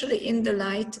 especially in the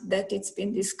light that it's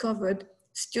been discovered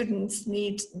students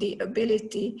need the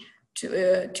ability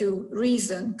to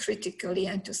reason critically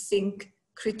and to think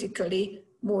critically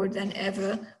more than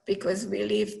ever, because we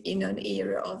live in an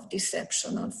era of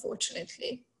deception,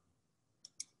 unfortunately.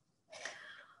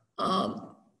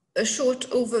 A short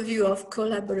overview of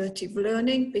collaborative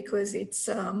learning, because it's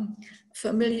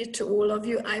familiar to all of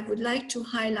you. I would like to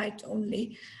highlight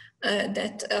only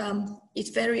that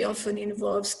it very often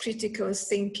involves critical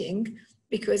thinking,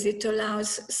 because it allows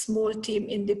small team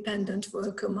independent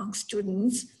work among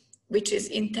students, which is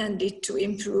intended to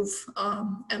improve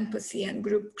empathy and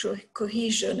group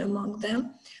cohesion among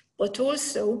them, but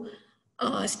also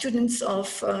students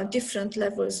of different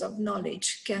levels of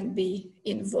knowledge can be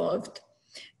involved.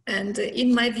 And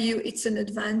in my view, it's an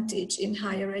advantage in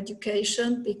higher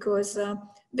education, because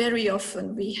very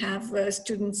often we have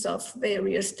students of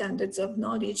various standards of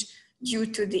knowledge due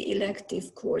to the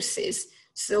elective courses.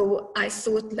 So I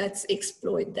thought, let's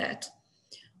exploit that.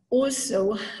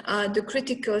 Also, the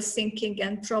critical thinking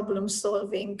and problem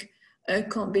solving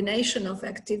combination of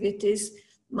activities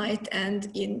might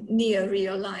end in near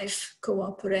real life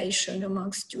cooperation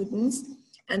among students.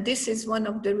 And this is one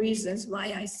of the reasons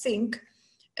why I think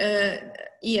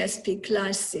ESP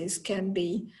classes can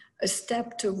be a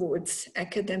step towards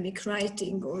academic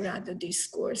writing, or rather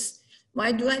discourse.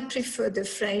 Why do I prefer the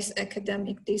phrase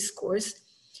academic discourse?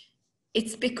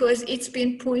 It's because it's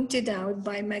been pointed out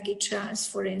by Maggie Charles,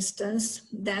 for instance,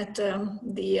 that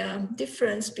the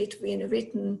difference between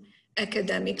written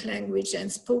academic language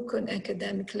and spoken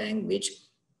academic language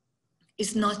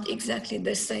is not exactly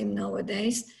the same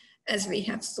nowadays as we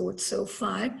have thought so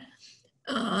far.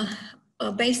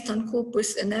 Based on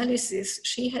corpus analysis,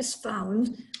 she has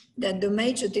found that the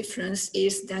major difference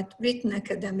is that written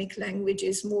academic language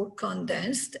is more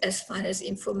condensed as far as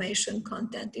information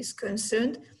content is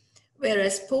concerned,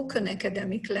 whereas spoken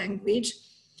academic language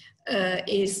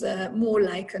is more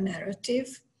like a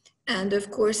narrative. And of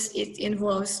course, it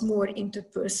involves more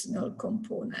interpersonal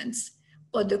components.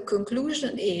 But the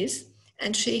conclusion is,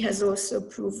 and she has also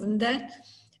proven that,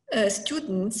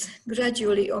 students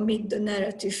gradually omit the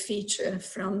narrative feature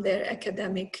from their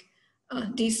academic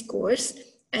discourse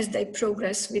as they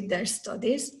progress with their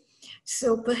studies.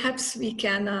 So perhaps we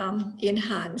can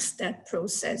enhance that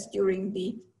process during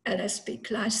the LSP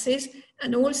classes.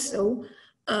 And also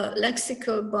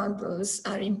lexical bundles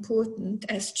are important,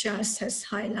 as Charles has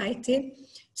highlighted.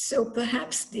 So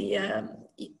perhaps the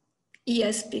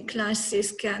ESP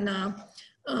classes can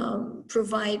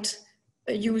provide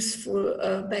a useful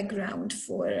background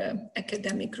for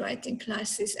academic writing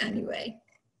classes anyway.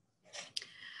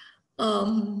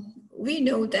 We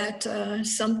know that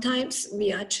sometimes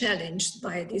we are challenged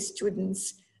by the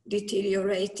students'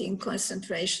 deteriorating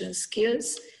concentration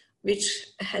skills, which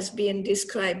has been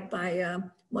described by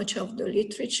much of the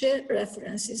literature.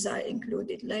 References are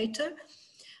included later.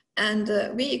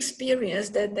 And we experience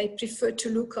that they prefer to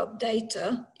look up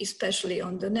data, especially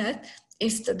on the net,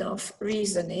 instead of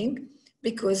reasoning,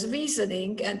 because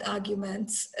reasoning and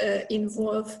arguments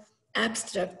involve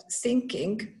abstract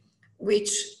thinking,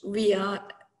 which we are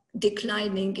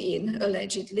declining in,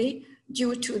 allegedly,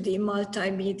 due to the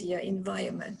multimedia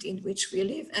environment in which we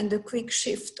live and the quick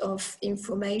shift of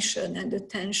information and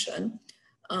attention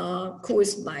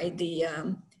caused by the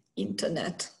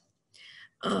internet.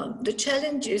 The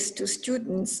challenges to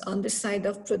students on the side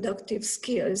of productive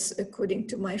skills, according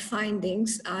to my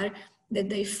findings, are that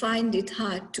they find it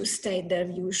hard to state their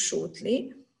views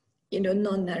shortly in a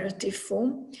non-narrative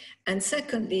form. And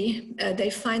secondly, they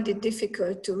find it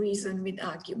difficult to reason with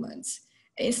arguments.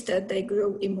 Instead, they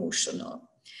grow emotional.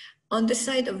 On the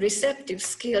side of receptive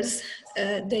skills,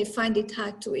 they find it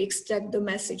hard to extract the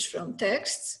message from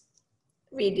texts,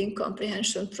 reading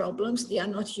comprehension problems. They are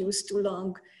not used to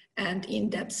long and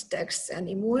in-depth texts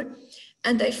anymore.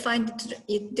 And they find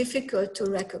it difficult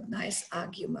to recognize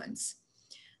arguments.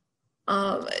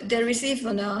 There is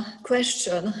even a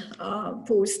question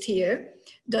posed here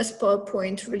does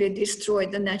PowerPoint really destroy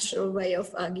the natural way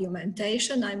of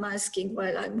argumentation? I'm asking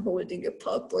while I'm holding a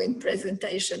PowerPoint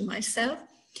presentation myself.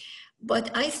 But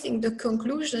I think the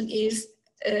conclusion is,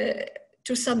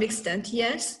 to some extent,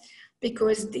 yes,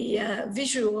 because the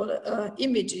visual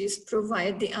images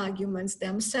provide the arguments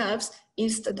themselves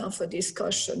instead of a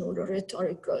discussion or a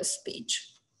rhetorical speech.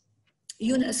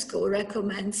 UNESCO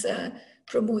recommends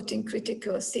promoting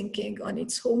critical thinking on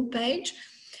its homepage,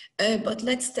 but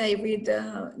let's stay with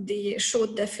the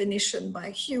short definition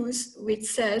by Hughes, which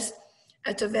says,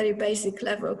 at a very basic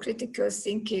level, critical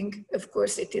thinking, of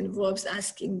course, it involves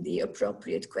asking the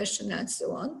appropriate question and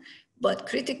so on. But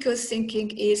critical thinking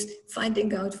is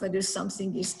finding out whether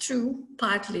something is true,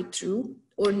 partly true,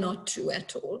 or not true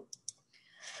at all.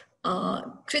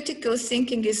 Critical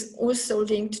thinking is also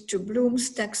linked to Bloom's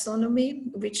taxonomy,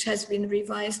 which has been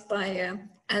revised by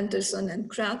Anderson and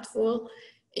Krathwohl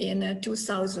in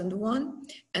 2001.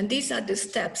 And these are the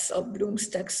steps of Bloom's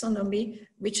taxonomy,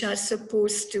 which are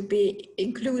supposed to be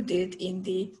included in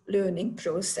the learning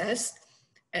process.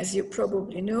 As you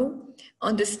probably know,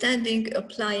 understanding,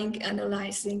 applying,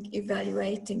 analyzing,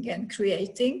 evaluating, and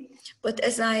creating. But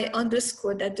as I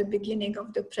underscored at the beginning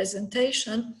of the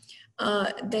presentation,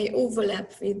 they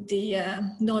overlap with the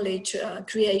knowledge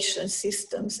creation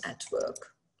systems at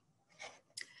work.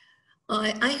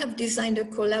 I have designed a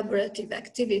collaborative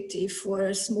activity for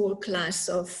a small class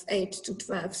of 8 to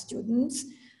 12 students.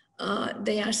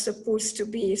 They are supposed to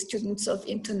be students of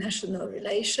international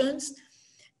relations,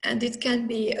 and it can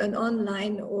be an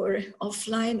online or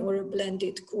offline or a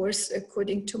blended course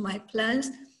according to my plans.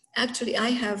 Actually,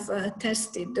 I have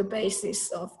tested the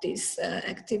basis of this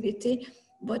activity,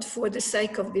 but for the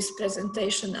sake of this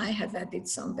presentation, I have added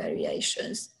some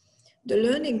variations. The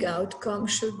learning outcome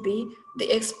should be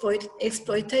the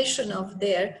exploitation of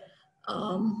their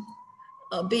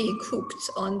being hooked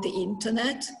on the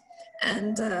internet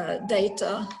and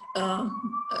data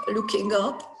looking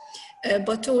up,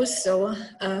 but also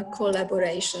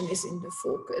collaboration is in the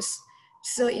focus.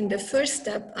 So in the first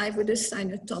step, I would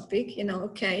assign a topic, in our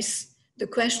case, the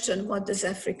question, what does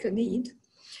Africa need?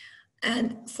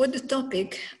 And for the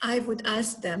topic, I would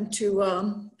ask them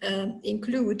to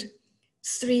include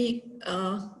 3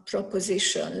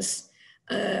 propositions.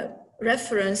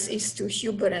 Reference is to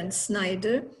Huber and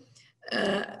Snyder.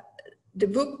 The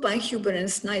book by Huber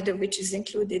and Snyder, which is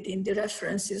included in the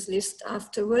references list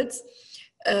afterwards,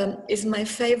 is my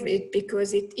favorite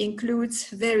because it includes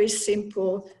very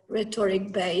simple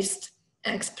rhetoric-based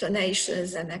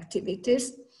explanations and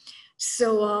activities.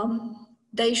 So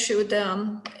they should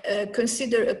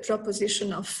consider a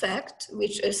proposition of fact,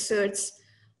 which asserts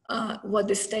what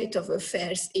the state of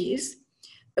affairs is,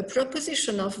 a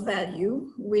proposition of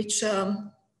value, which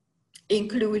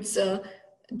includes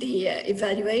the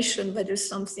evaluation whether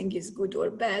something is good or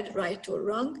bad, right or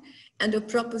wrong, and a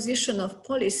proposition of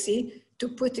policy, to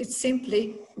put it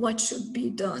simply, what should be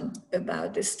done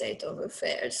about the state of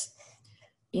affairs.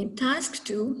 In task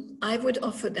 2, I would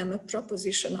offer them a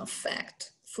proposition of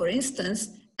fact. For instance,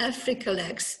 Africa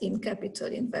lacks in capital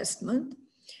investment,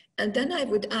 and then I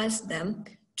would ask them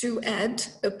to add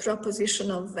a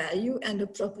proposition of value and a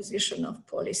proposition of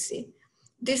policy.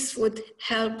 This would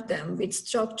help them with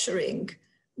structuring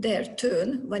their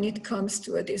turn when it comes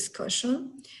to a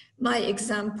discussion. My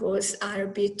examples are a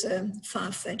bit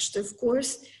far-fetched, of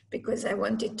course, because I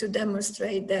wanted to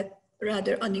demonstrate that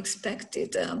rather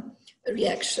unexpected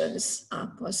reactions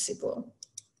are possible.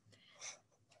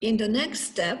 In the next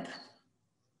step,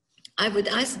 I would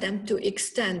ask them to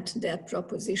extend their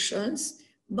propositions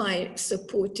by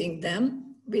supporting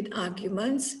them with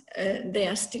arguments. They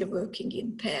are still working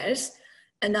in pairs,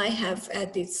 and I have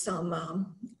added some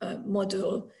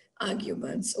model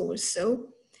arguments also.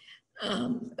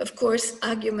 Of course,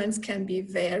 arguments can be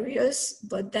various,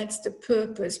 but that's the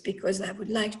purpose, because I would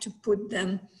like to put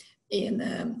them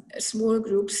in small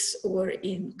groups or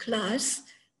in class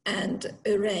and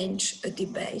arrange a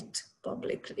debate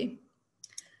publicly.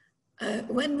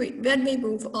 When we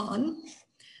move on,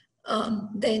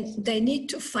 they need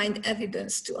to find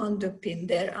evidence to underpin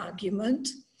their argument.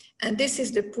 And this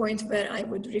is the point where I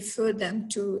would refer them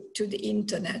to the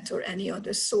internet or any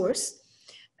other source.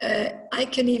 I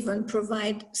can even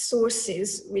provide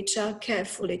sources which are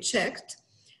carefully checked.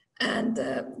 And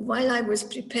while I was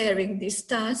preparing this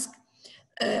task,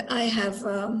 I have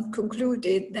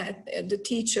concluded that the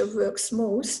teacher works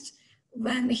most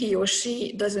when he or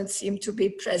she doesn't seem to be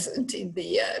present in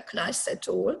the class at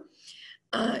all.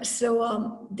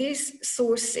 So these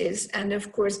sources, and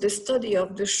of course the study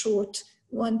of the short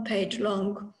 1-page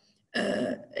long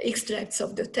extracts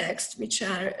of the text, which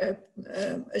are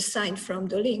assigned from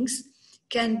the links,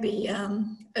 can be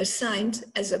assigned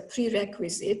as a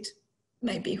prerequisite,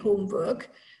 maybe homework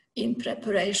in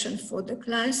preparation for the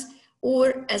class,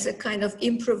 or as a kind of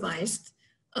improvised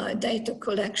data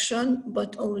collection,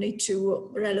 but only to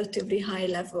relatively high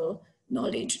level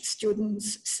knowledge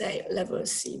students, say level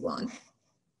C1.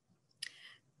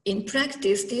 In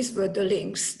practice, these were the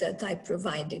links that I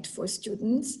provided for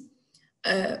students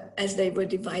as they were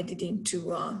divided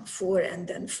into 4 and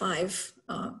then 5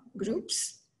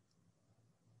 groups.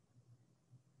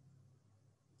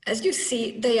 As you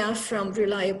see, they are from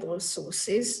reliable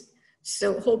sources.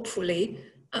 So hopefully,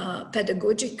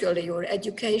 pedagogically or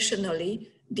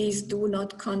educationally, these do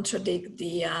not contradict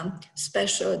the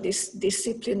special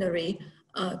disciplinary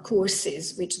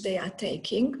courses which they are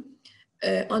taking.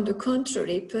 On the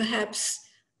contrary, perhaps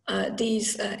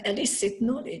these elicit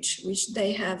knowledge which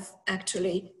they have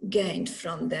actually gained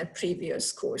from their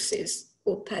previous courses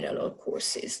or parallel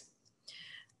courses.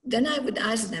 Then I would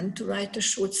ask them to write a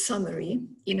short summary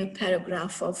in a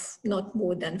paragraph of not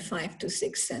more than 5 to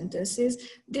 6 sentences.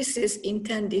 This is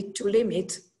intended to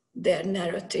limit their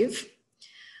narrative.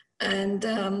 And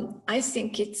I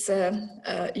think it's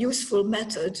a useful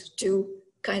method to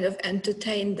kind of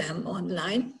entertain them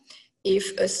online.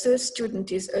 If a third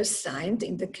student is assigned,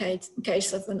 in the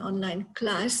case of an online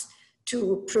class,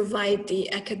 to provide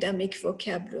the academic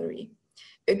vocabulary.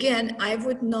 Again, I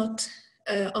would not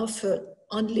offer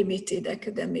unlimited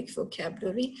academic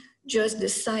vocabulary, just the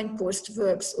signpost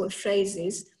verbs or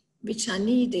phrases which are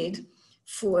needed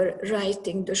for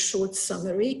writing the short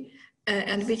summary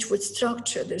and which would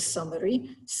structure the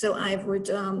summary. So I would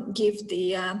give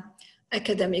the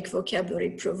academic vocabulary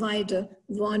provider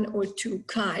 1 or 2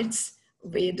 cards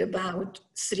with about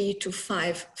 3 to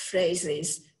 5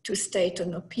 phrases to state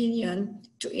an opinion,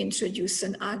 to introduce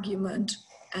an argument,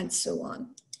 and so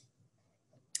on.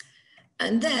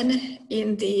 And then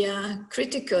in the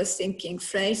critical thinking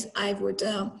phrase, I would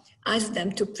ask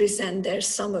them to present their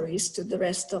summaries to the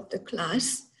rest of the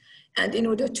class. And in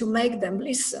order to make them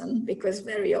listen, because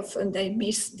very often they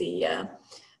miss the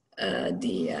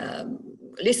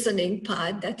listening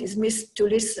part, that is to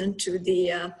listen to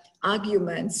the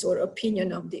arguments or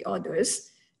opinion of the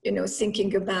others, you know,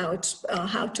 thinking about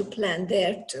how to plan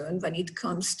their turn when it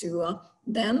comes to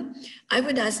them. I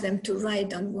would ask them to write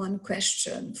down 1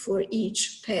 question for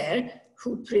each pair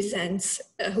who present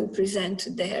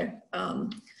their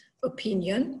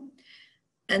opinion.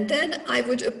 And then I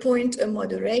would appoint a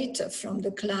moderator from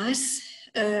the class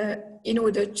in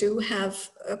order to have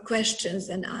a questions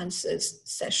and answers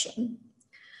session.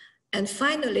 And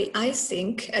finally, I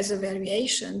think as a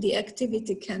variation, the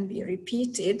activity can be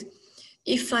repeated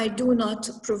if I do not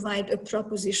provide a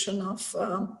proposition of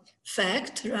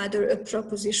fact, rather a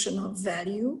proposition of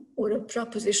value or a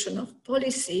proposition of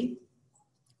policy.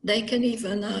 They can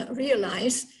even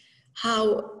realize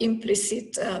how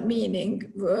implicit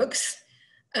meaning works,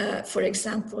 for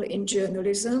example, in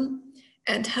journalism,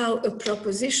 and how a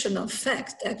proposition of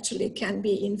fact actually can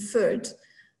be inferred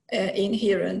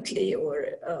inherently or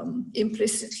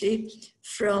implicitly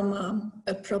from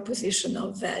a proposition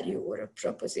of value or a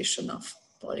proposition of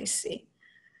policy.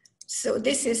 So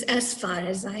this is as far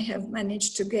as I have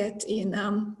managed to get in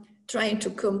trying to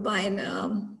combine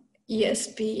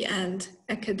ESP and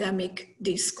academic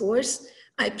discourse.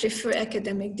 I prefer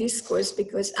academic discourse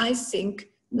because I think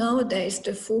nowadays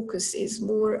the focus is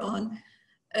more on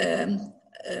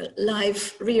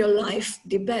real life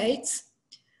debates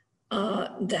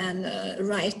than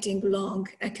writing long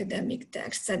academic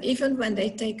texts. And even when they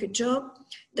take a job,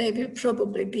 they will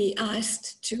probably be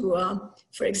asked to,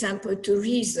 for example, to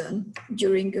reason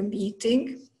during a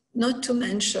meeting, not to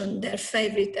mention their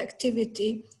favorite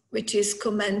activity, which is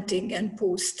commenting and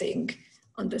posting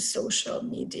on the social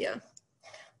media.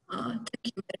 Thank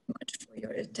you very much for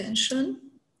your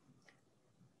attention.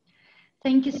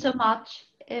 Thank you so much,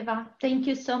 Eva. Thank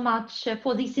you so much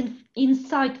for this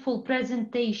insightful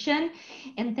presentation,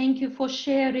 and thank you for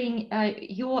sharing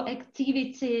your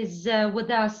activities with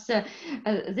us.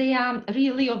 They are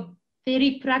really of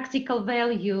very practical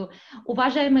value.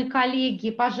 Уважаемые коллеги,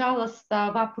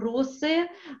 пожалуйста, вопросы.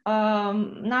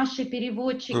 Наши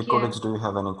переводчики... Colleagues, do you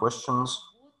have any questions?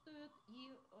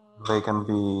 They can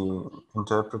be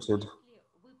interpreted.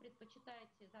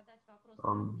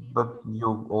 But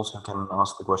you also can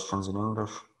ask the questions in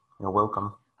English. You're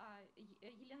welcome.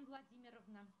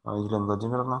 Елена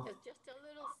Владимировна. Just a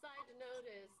little side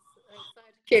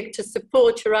notice, to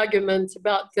support your argument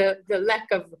about the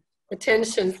lack of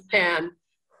attention span.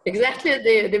 Exactly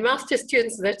the master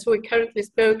students that we currently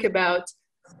spoke about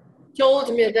told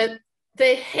me that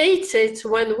they hate it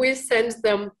when we send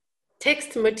them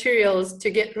text materials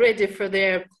to get ready for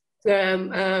their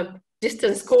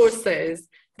distance courses,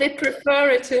 they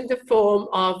prefer it in the form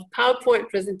of PowerPoint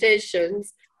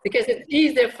presentations because it's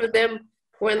easier for them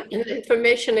when the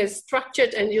information is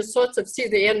structured and you sort of see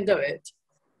the end of it.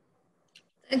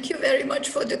 Thank you very much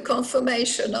for the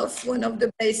confirmation of one of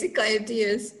the basic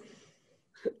ideas.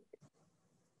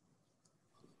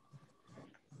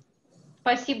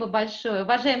 Спасибо большое.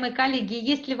 Уважаемые коллеги,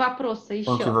 есть ли вопросы еще?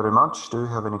 Thank you very much. Do you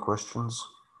have any questions?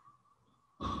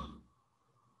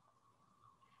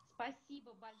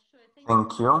 Спасибо большое.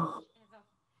 Thank you.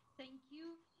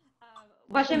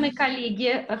 Уважаемые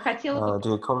коллеги, хотела бы...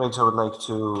 Dear colleagues, I would like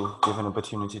to give an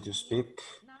opportunity to speak.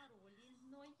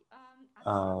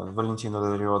 Valentina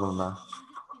Larionovna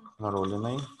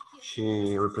Naroliной.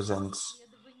 She represents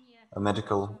a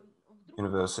medical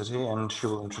university, and she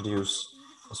will introduce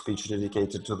a speech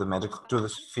dedicated to the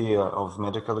sphere of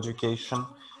medical education.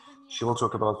 She will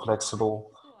talk about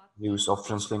flexible use of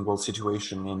translingual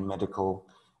situation in medical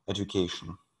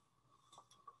education.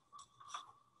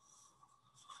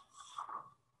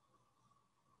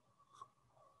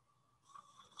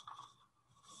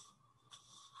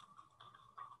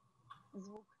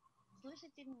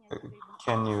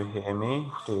 Can you hear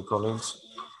me, dear colleagues?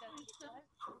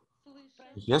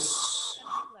 Yes.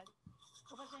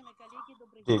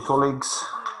 Dear colleagues,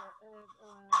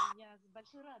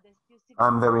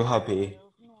 I'm very happy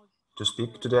to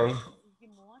speak today.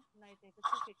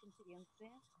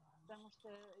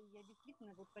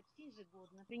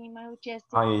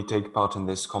 I take part in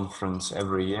this conference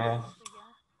every year.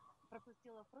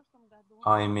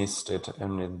 I missed it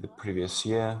only the previous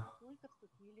year,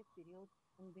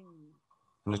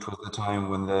 and it was the time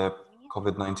when the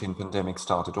COVID-19 pandemic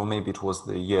started, or maybe it was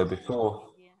the year before,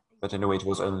 but anyway, it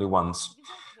was only once.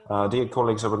 Dear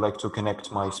colleagues, I would like to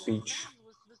connect my speech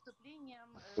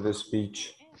with a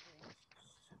speech,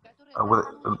 with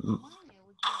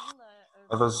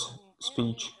Eva's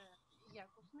speech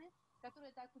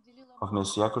of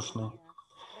Ms. Yakushny.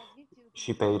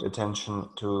 She paid attention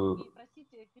to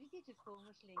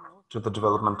the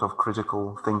development of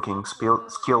critical thinking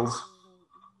skills,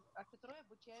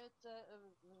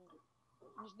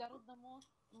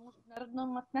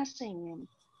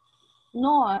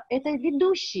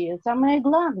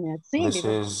 This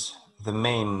is the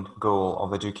main goal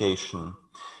of education.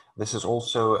 This is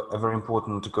also a very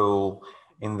important goal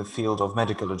in the field of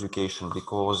medical education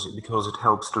because it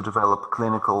helps to develop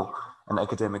clinical and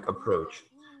academic approach.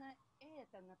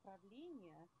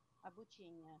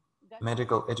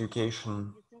 Medical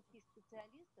education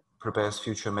prepares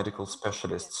future medical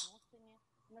specialists.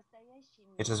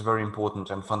 It is a very important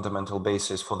and fundamental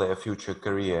basis for their future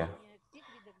career,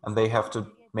 and they have to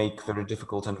make very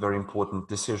difficult and very important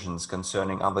decisions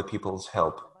concerning other people's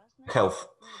health.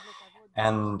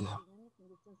 And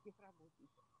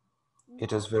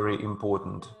it is very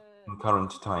important in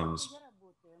current times.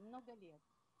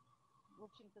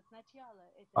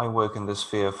 I work in this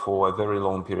sphere for a very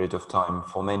long period of time,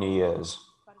 for many years.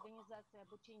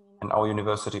 And our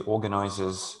university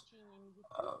organizes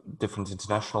different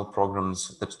international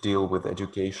programs that deal with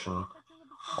education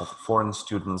of foreign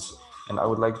students. And I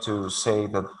would like to say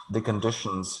that the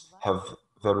conditions have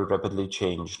very rapidly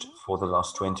changed for the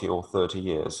last 20 or 30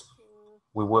 years.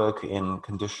 We work in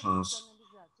conditions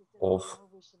of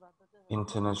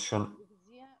international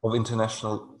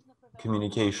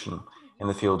communication in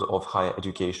the field of higher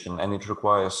education, and it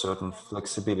requires certain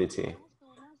flexibility.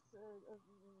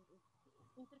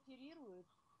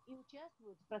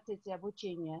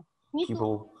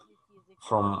 People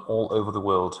from all over the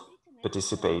world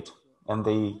participate, and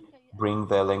they bring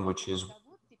their languages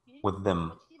with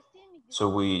them. So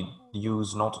we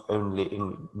use not only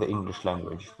the English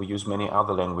language, we use many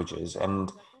other languages,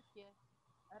 and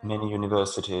many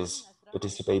universities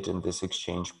participate in this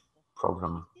exchange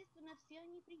program.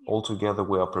 Altogether,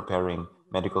 we are preparing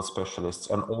medical specialists,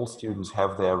 and all students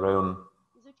have their own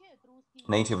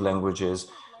native languages.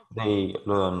 They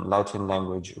learn Latin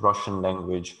language, Russian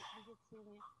language,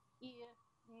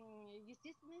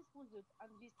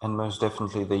 and most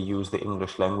definitely they use the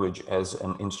English language as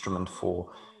an instrument for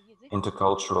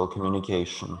intercultural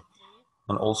communication.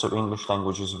 And also English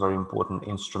language is a very important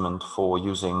instrument for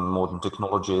using modern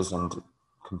technologies and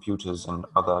computers and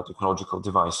other technological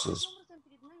devices.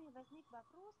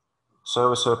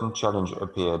 So a certain challenge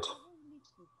appeared.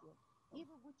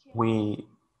 We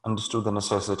understood the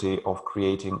necessity of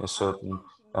creating a certain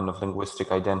kind of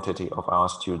linguistic identity of our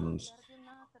students.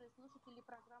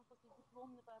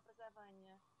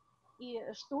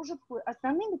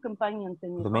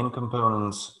 The main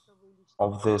components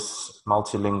of this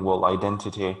multilingual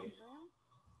identity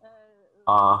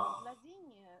are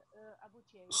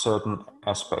certain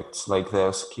aspects, like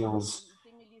their skills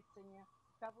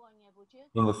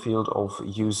in the field of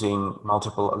using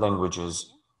multiple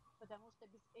languages.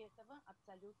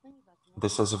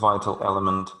 This is a vital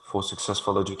element for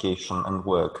successful education and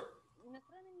work.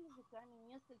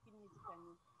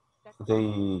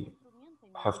 They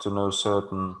have to know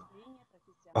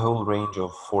a whole range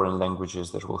of foreign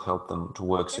languages that will help them to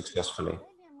work successfully.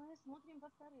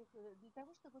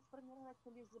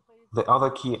 The other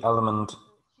key element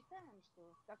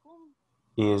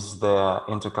is their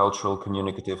intercultural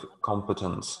communicative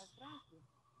competence.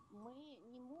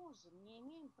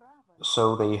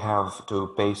 So they have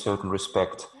to pay certain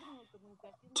respect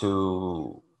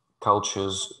to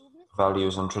cultures,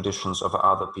 values, and traditions of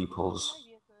other peoples.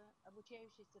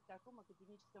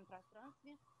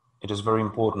 It is very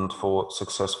important for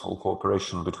successful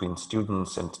cooperation between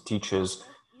students and teachers.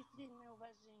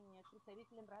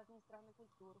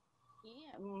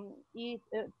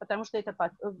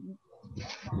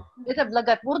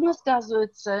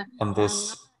 And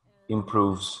this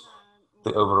improves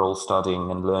the overall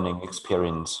studying and learning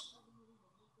experience.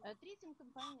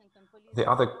 The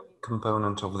other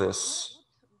component of this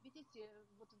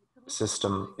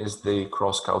system is the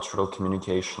cross-cultural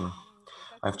communication.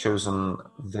 I've chosen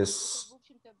this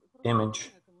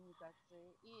image.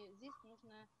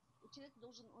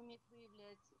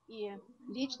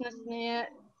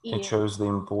 It shows the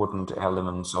important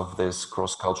elements of this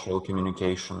cross-cultural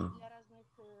communication,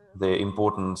 the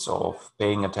importance of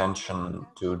paying attention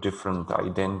to different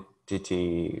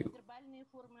identity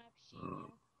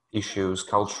issues,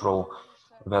 cultural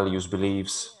values,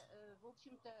 beliefs.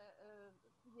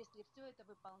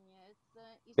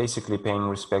 Basically, paying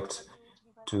respect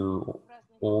to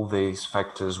all these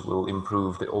factors will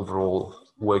improve the overall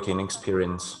working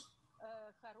experience.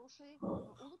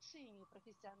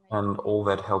 And all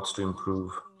that helps to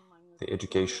improve the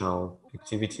educational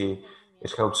activity.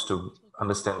 It helps to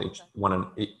understand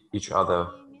each other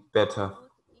better.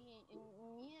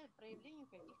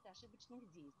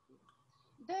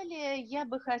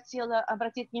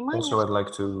 Also, I'd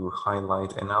like to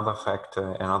highlight another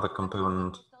factor, another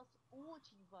component.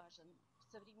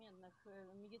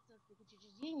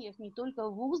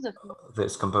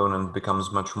 This component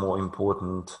becomes much more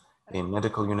important in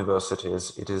medical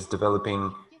universities. It is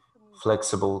developing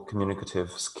flexible communicative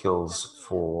skills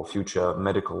for future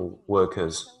medical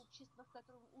workers.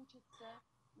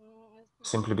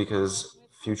 Simply because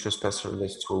future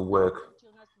specialists will work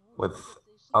with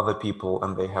other people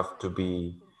and they have to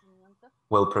be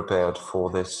well prepared for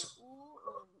this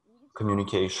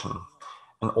communication.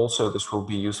 And also this will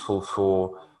be useful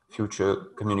for future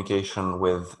communication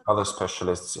with other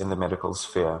specialists in the medical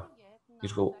sphere.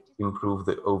 It will improve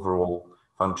the overall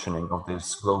functioning of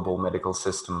this global medical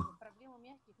system.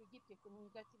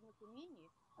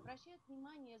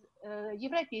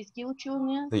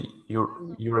 The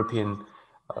European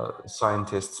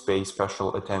scientists pay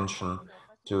special attention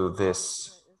to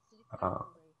this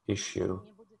issue.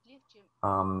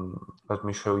 Let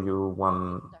me show you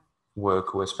one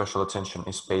work where special attention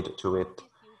is paid to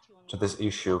this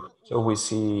issue. So we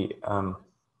see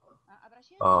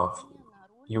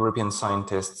European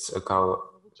scientists,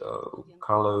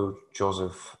 Carlo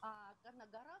Joseph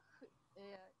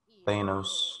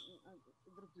Benos,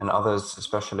 and others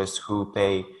specialists who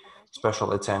pay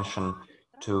special attention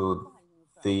to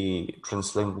the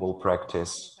translingual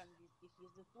practice,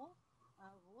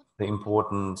 the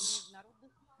importance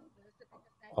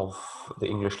of the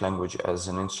English language as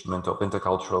an instrument of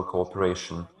intercultural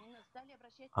cooperation.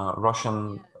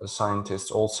 Russian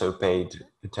scientists also paid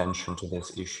attention to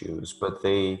these issues, but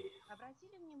they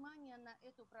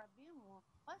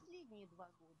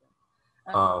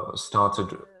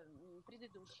started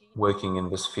working in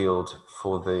this field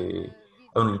for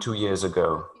only 2 years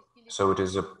ago. So it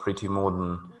is a pretty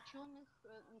modern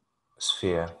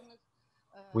sphere.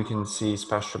 We can see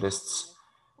specialists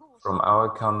from our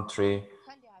country,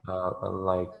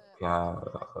 like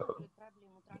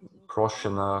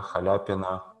Proshina,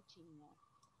 Khalyapina,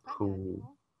 who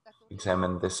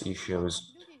examine these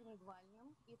issues.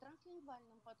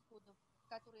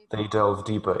 They delve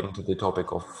deeper into the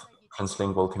topic of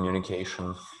translingual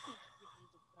communication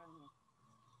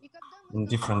in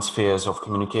different spheres of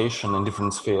communication, in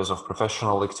different spheres of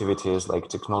professional activities like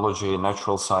technology,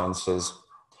 natural sciences.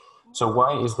 So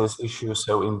why is this issue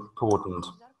so important?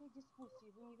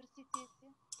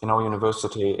 In our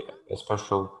university, a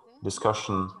special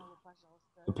discussion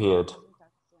appeared.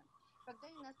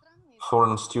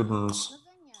 Foreign students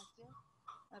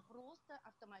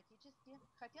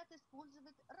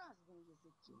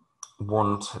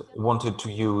wanted to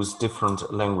use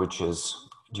different languages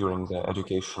during their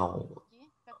educational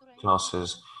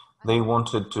classes. They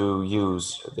wanted to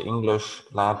use the English,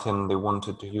 Latin, they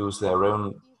wanted to use their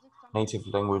own native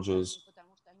languages,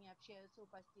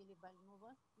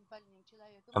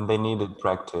 and they needed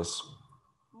practice.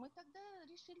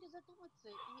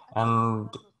 And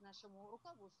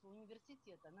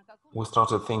we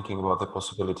started thinking about the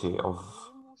possibility of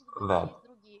that.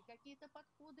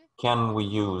 Can we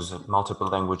use multiple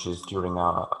languages during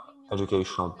our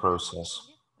educational process?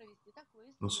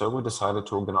 And so we decided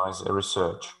to organize a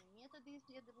research.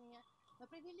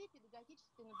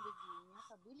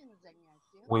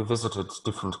 We visited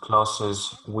different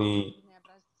classes, we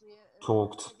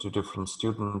talked to different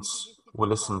students, we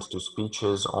listened to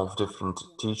speeches of different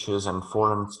teachers and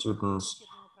foreign students.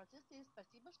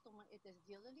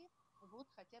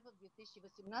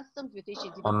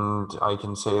 And I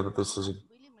can say that this is a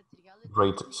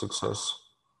great success.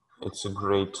 It's a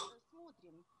great,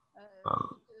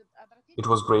 it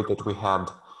was great that we had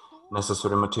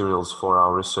necessary materials for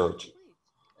our research.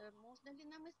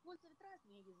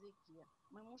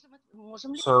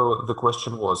 So the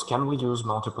question was, can we use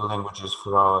multiple languages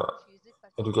for our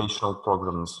educational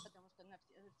programs?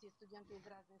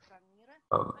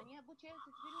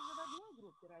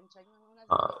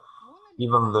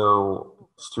 Even though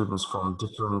students from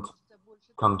different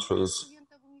countries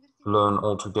learn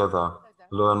all together,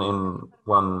 learn in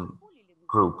one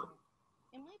group.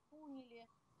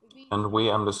 And we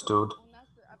understood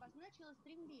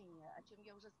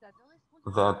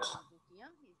that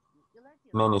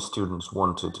many students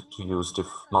wanted to use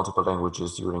multiple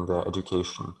languages during their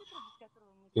education.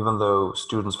 Even though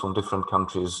students from different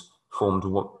countries formed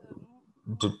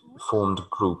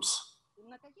groups.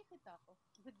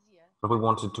 But we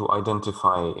wanted to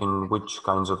identify in which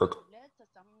kinds of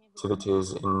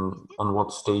activities, on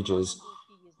what stages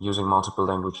using multiple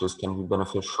languages can be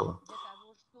beneficial.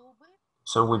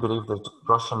 So we believe that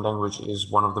Russian language is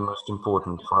one of the most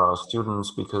important for our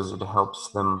students because it helps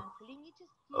them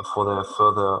for their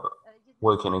further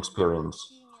working experience.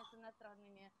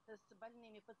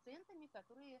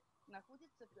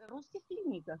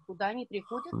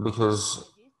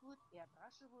 Because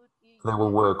they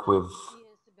will work with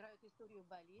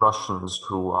Russians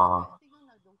who are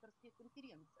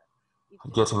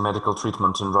getting medical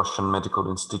treatment in Russian medical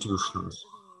institutions.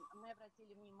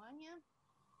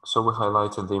 So we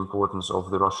highlighted the importance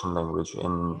of the Russian language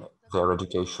in their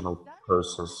educational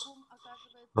process.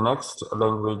 The next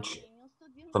language,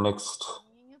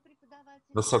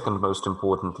 the second most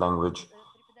important language,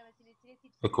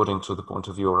 according to the point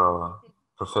of view of our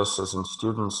professors and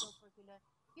students,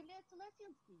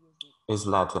 is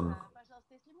Latin.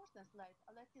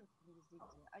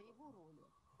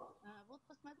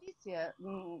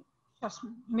 Сейчас,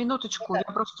 минуточку, я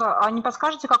просто... А не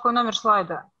подскажете, какой номер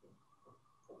слайда?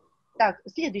 Так,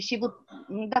 следующий, вот,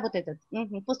 да, вот этот,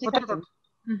 после вот картинки.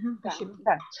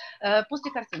 Да,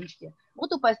 после картиночки.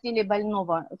 Вот у постели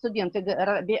больного студенты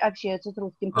общаются с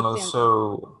русским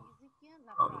пациентом.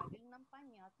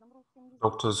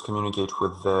 Doctors communicate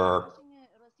with their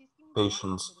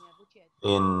patients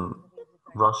in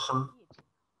Russian,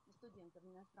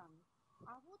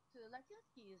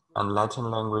 and Latin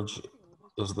language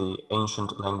is the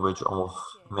ancient language of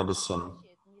medicine.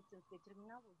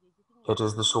 It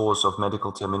is the source of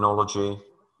medical terminology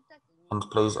and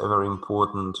plays a very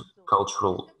important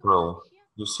cultural role.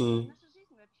 You see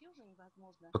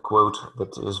a quote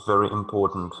that is very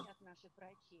important.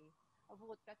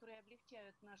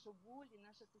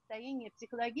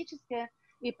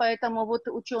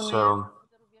 So,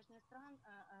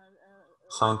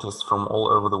 scientists from all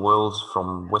over the world,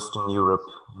 from Western Europe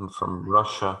and from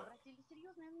Russia,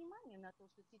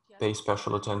 pay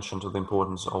special attention to the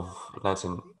importance of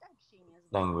Latin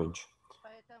language.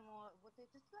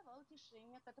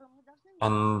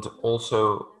 And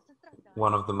also,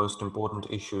 one of the most important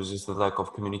issues is the lack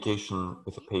of communication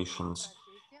with the patients,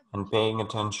 and paying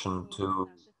attention to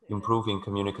improving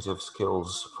communicative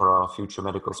skills for our future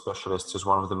medical specialists is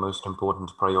one of the most important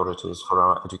priorities for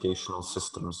our educational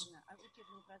systems.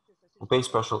 We pay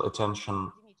special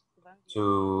attention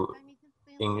to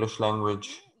English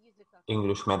language,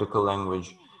 English medical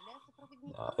language.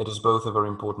 It is both a very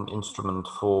important instrument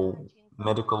for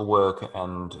medical work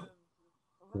and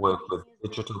work with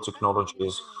digital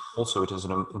technologies. Also, it is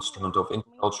an instrument of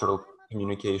intercultural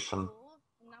communication.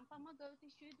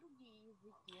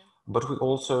 But we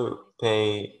also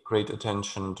pay great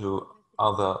attention to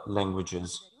other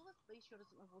languages.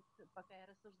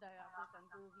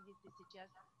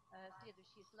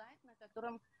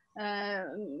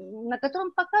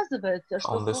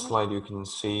 On this slide, you can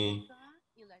see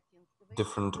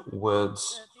different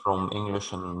words from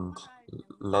English and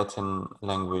Latin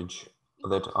language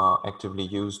that are actively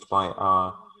used by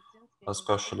our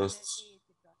specialists.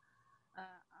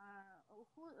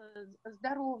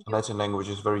 Latin language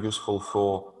is very useful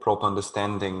for proper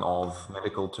understanding of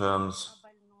medical terms.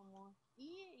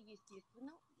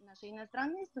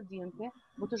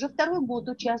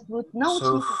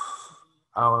 So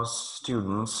our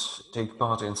students take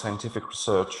part in scientific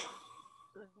research,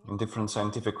 in different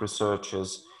scientific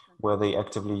researches where they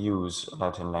actively use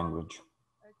Latin language.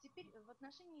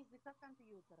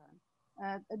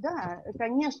 Да,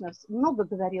 конечно, много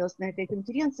говорилось на этой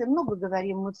конференции, много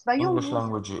говорим мы в своем English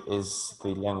language is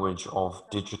the language of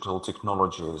digital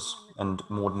technologies and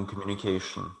modern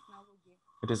communication.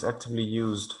 It is actively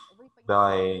used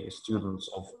by students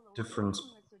of different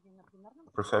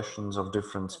professions, of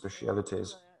different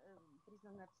specialities.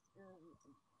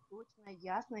 Точно,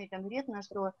 ясно и конкретно,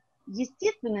 что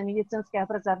естественно медицинское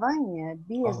образование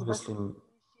без Obviously,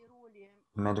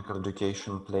 medical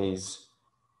education plays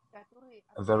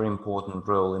a very important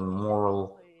role in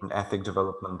moral and ethic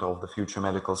development of the future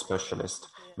medical specialist.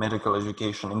 Medical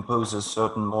education imposes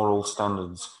certain moral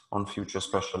standards on future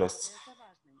specialists,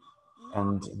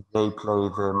 and they play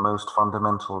the most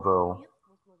fundamental role.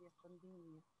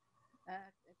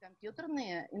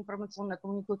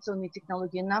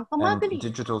 And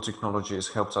digital technologies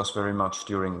helped us very much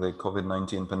during the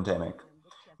COVID-19 pandemic.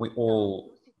 We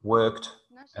all worked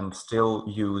and still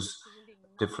use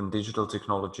different digital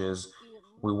technologies.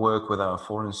 We work with our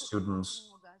foreign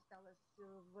students.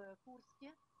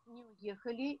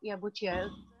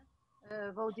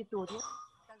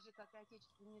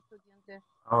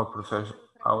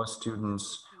 Our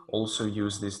students also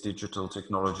use these digital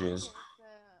technologies.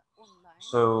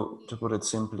 So, to put it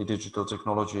simply, digital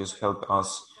technologies help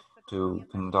us to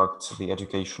conduct the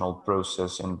educational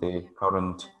process in the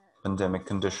current pandemic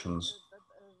conditions.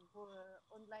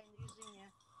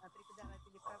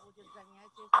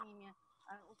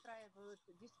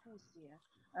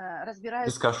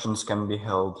 Discussions can be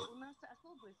held.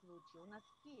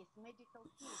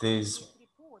 These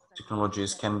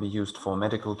technologies can be used for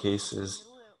medical cases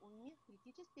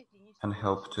and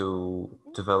help to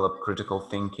develop critical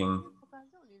thinking.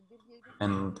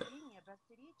 And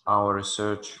our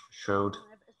research showed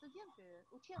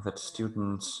that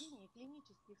students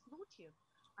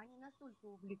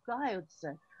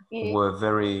were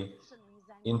very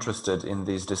interested in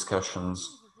these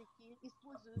discussions.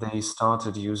 They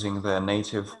started using their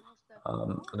native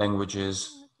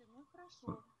languages.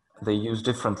 They use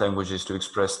different languages to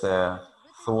express their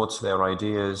thoughts, their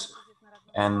ideas,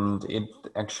 and it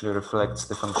actually reflects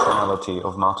the functionality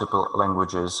of multiple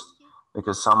languages,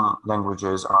 because some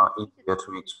languages are easier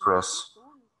to express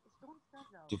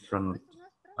different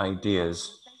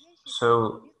ideas.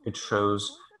 So it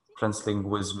shows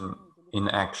translinguism in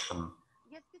action.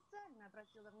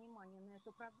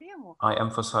 I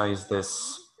emphasize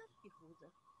this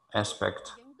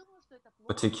aspect,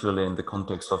 particularly in the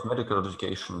context of medical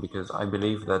education, because I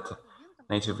believe that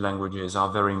native languages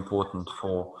are very important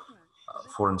for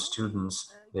foreign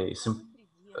students. They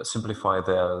simplify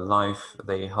their life,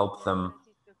 they help them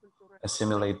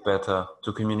assimilate better,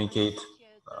 to communicate.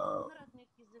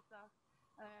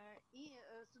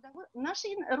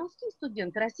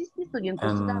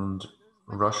 And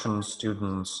Russian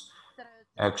students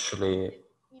actually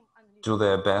do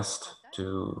their best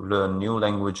to learn new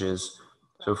languages,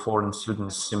 so foreign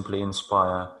students simply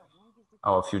inspire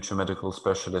our future medical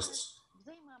specialists.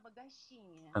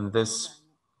 And this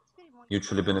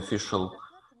mutually beneficial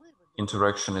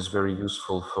interaction is very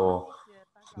useful for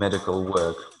medical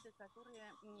work.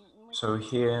 So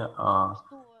here are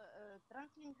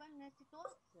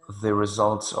the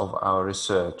results of our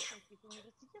research.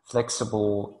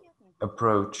 Flexible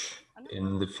approach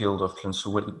in the field of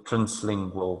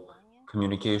translingual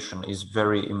communication is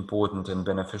very important and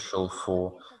beneficial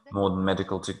for modern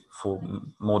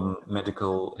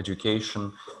medical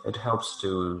education. It helps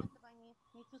to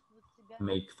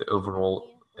make the overall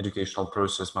educational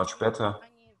process much better.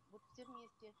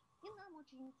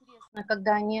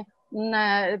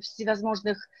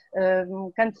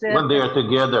 When they are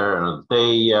together,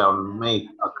 they make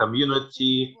a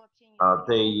community,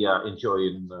 they enjoy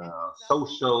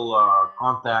social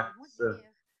contacts,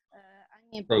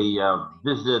 they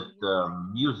visit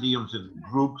museums in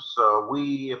groups.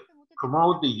 We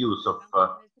promote the use of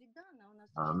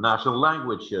national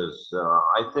languages.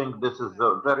 I think this is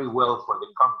very well for the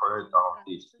comfort of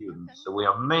the students. We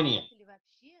have many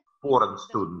foreign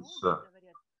students,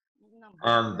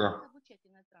 and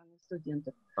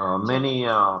студентов. Many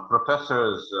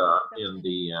professors in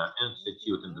the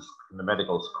institute, in the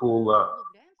medical school,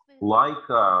 like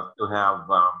to have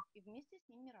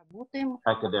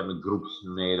academic groups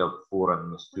made of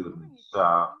foreign students.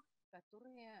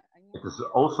 It is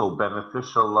also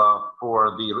beneficial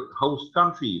for the host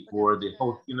country, for the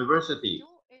host university.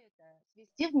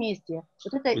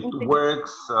 It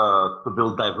works to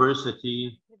build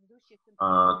diversity,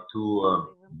 to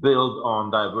build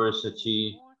on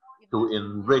diversity, to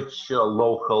enrich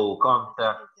local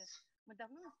contexts.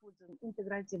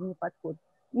 Интегративный подход.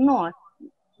 Но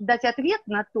дать ответ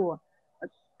на то,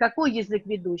 какой язык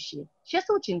ведущий, сейчас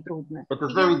очень трудно. It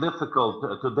is very difficult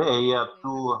today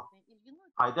to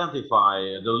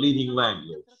identify the leading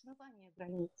language.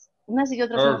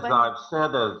 As I've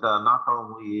said, not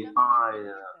only I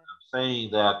am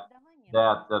saying that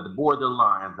the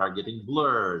borderlines are getting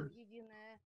blurred.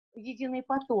 Единый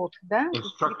поток, да?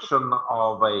 Instruction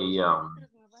of a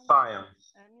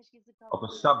science, of a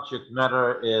subject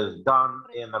matter is done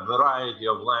in a variety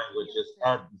of languages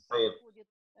at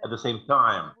the same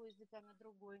time.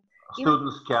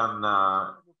 Students can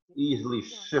easily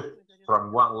shift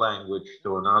from one language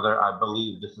to another. I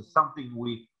believe this is something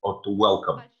we ought to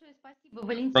welcome.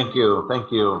 Thank you,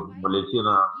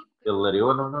 Valentina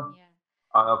Illarionovna.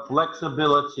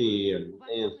 Flexibility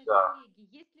is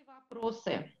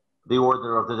the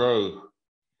order of the day.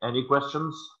 Any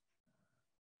questions?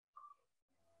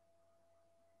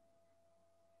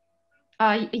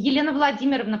 Елена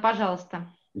Владимировна, пожалуйста.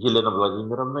 Елена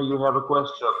Владимировна, you have a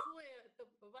question.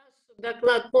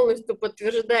 Доклад полностью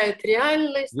подтверждает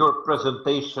реальность. Your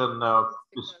presentation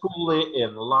is fully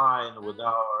in line with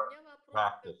our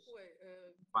practice.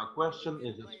 My question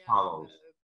is as follows.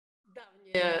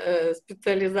 Давняя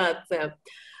специализация.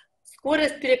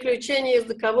 Скорость переключения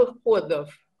языковых кодов.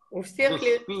 У всех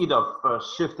The speed of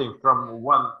shifting from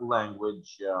one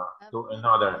language to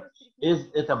another, is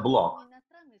it a block?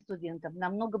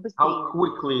 How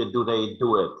quickly do they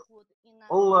do it?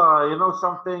 Well, you know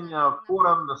something,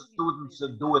 foreign students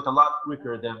do it a lot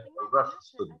quicker than Russian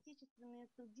students.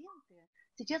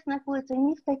 Сейчас находятся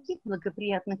не в таких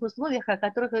благоприятных условиях, о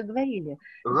которых вы говорили.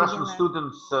 Russian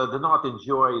students do not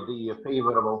enjoy the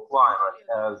favorable climate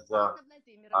as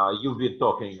you've been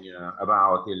talking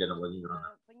about, Елена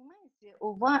Владимировна.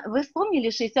 Вы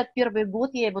вспомнили 61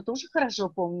 год, я его тоже хорошо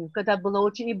помню, когда было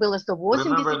очень, было 180.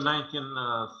 Remember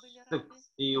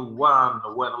 1961,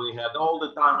 when we had all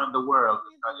the time in the world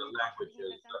to study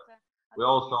languages. We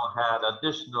also had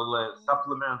additional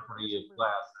supplementary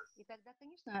classes.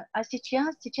 А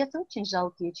сейчас очень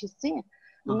жалкие часы.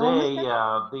 Today,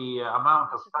 the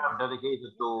amount of time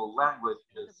dedicated to language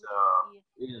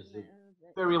is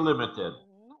very limited.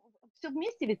 Все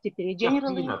вместе ведь теперь,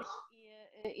 General English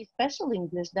и Special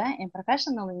English, да, и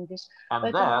Professional English.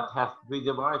 And that has to be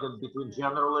divided between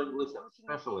General English and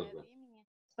Special English.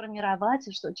 Сформировать,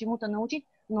 что чему-то научить,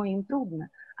 но им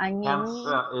трудно. Hence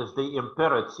is the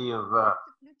imperative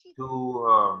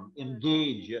to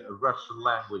engage Russian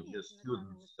language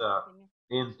students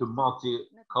into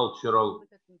multicultural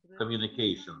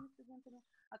communication.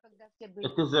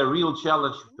 It is a real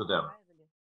challenge to them.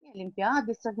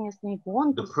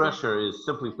 The pressure is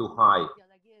simply too high.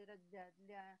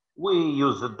 We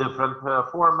use different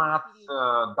formats,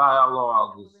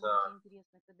 dialogues,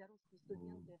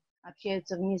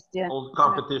 old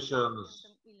competitions,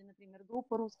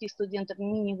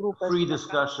 free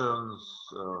discussions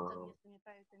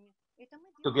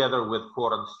together with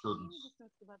foreign students.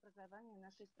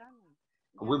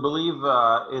 We believe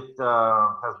it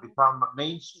has become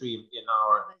mainstream in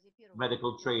our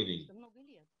medical training.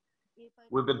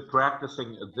 We've been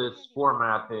practicing this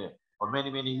format for many,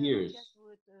 many years.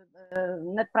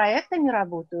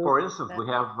 For instance, we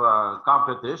have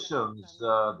competitions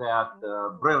that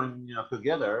bring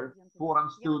together foreign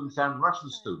students and Russian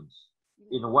students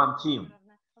in one team.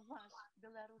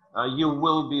 You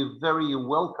will be very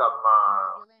welcome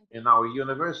in our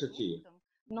university.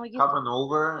 Come on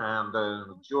over and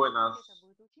join us.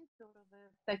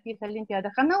 Таких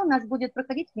олимпиадах. Она у нас будет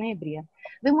проходить в ноябре.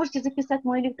 Вы можете записать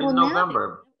мой электронный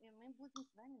адрес.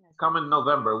 Come in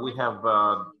November. We have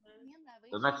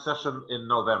the next session in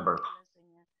November.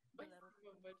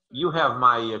 You have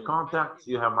my contacts.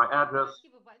 You have my address.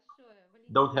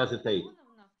 Don't hesitate.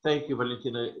 Thank you,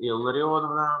 Valentina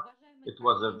Illarionovna. It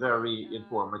was a very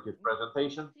informative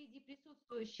presentation.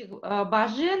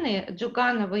 Бажены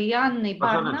Джуканова и Анны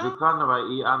Бажена Джуканова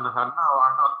и Anna Harnau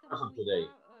are not present today.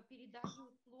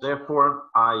 Therefore,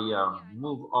 I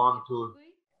move on to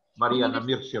Mariana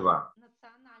Mircheva.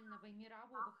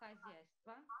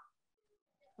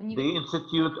 The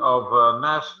Institute of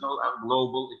National and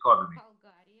Global Economy.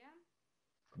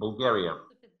 Bulgaria.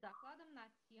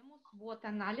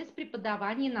 Анализ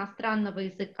преподавания иностранного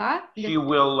языка. She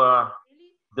will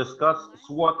discuss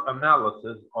SWOT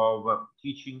analysis of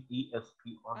teaching ESP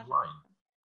online.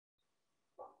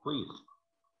 Please.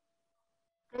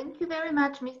 Thank you very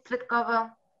much, Ms.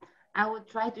 Tsvetkova. I will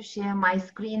try to share my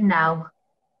screen now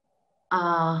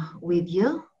with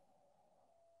you.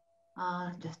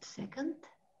 Just a second.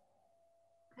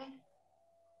 Okay.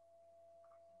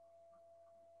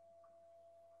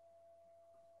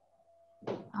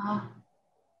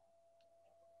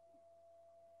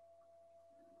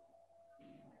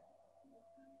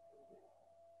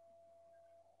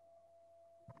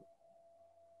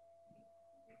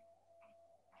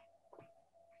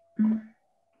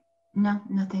 No,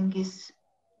 nothing is.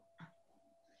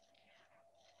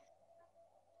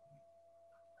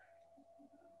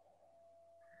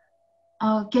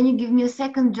 Can you give me a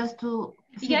second just to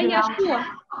figure out sure.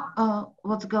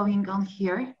 What's going on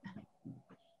here?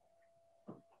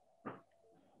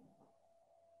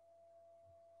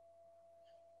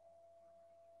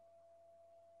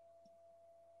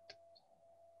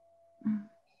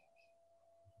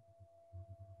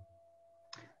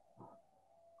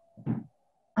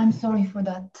 I'm sorry for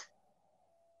that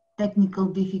technical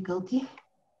difficulty.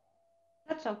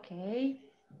 That's okay.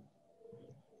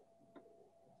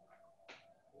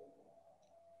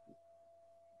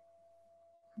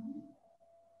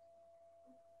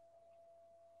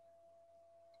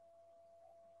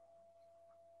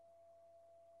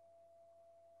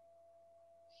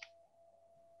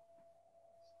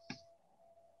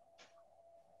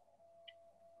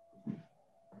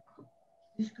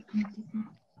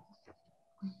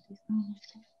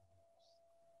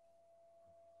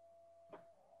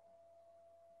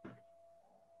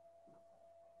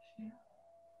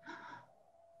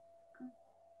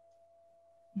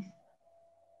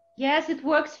 Yes, it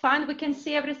works fine. We can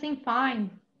see everything fine.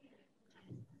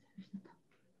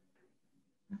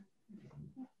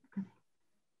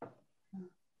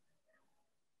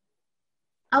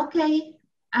 Okay,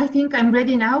 I think I'm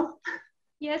ready now.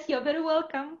 Yes, you're very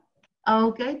welcome.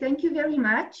 Okay, thank you very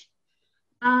much.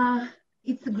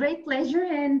 It's a great pleasure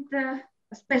and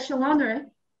a special honor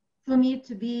for me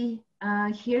to be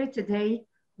here today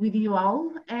with you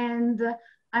all. And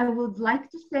I would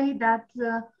like to say that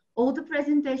all the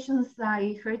presentations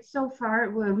I heard so far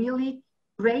were really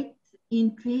great,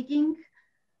 intriguing,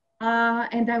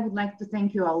 and I would like to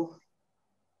thank you all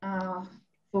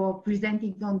for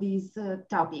presenting on these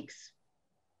topics.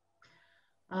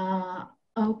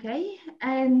 Okay,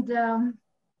 and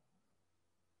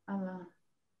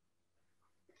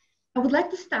I would like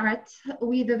to start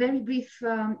with a very brief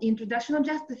introduction,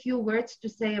 just a few words to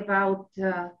say about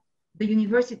the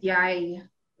university I've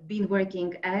been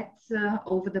working at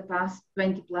over the past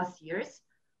 20 plus years.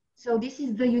 So this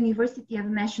is the University of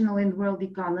National and World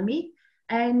Economy,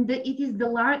 and it is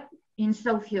the in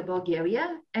Sofia,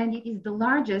 Bulgaria, and it is the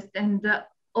largest and the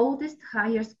oldest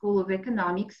higher school of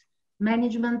economics,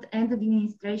 management and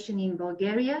administration in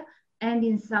Bulgaria and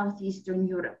in Southeastern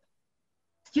Europe.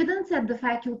 Students at the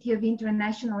Faculty of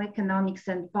International Economics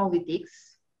and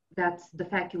Politics, that's the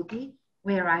faculty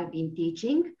where I've been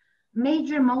teaching,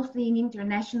 major mostly in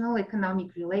international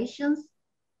economic relations,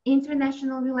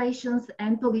 international relations,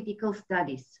 and political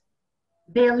studies.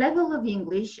 Their level of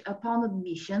English upon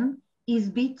admission is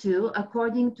B2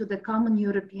 according to the Common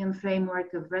European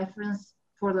Framework of Reference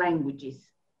for Languages.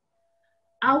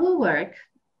 Our work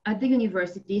at the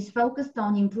university is focused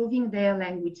on improving their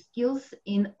language skills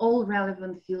in all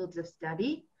relevant fields of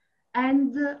study,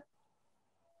 and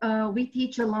we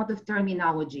teach a lot of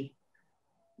terminology.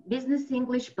 Business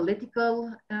English,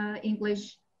 political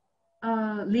English,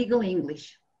 legal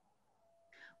English.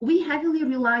 We heavily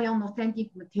rely on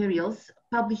authentic materials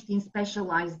published in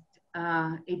specialized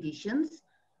editions,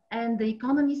 and the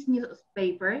Economist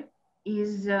newspaper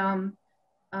is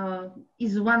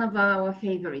one of our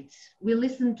favorites. We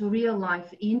listen to real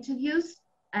life interviews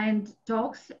and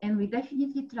talks, and we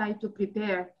definitely try to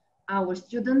prepare our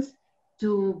students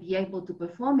to be able to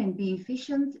perform and be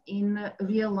efficient in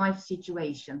real life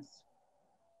situations.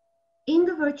 In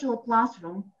the virtual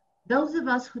classroom, those of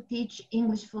us who teach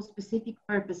English for specific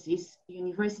purposes,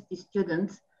 university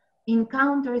students,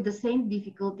 encounter the same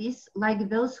difficulties like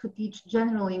those who teach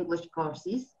general English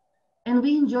courses, and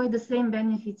we enjoy the same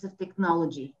benefits of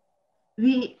technology.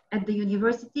 We at the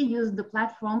university use the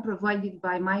platform provided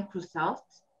by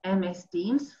Microsoft, MS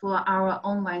Teams, for our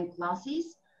online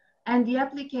classes, and the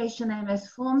application MS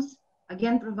Forms,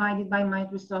 again provided by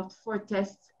Microsoft for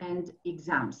tests and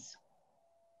exams.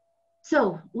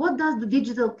 So what does the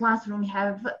digital classroom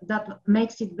have that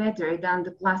makes it better than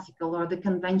the classical or the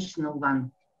conventional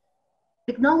one?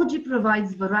 Technology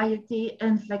provides variety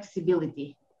and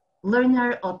flexibility,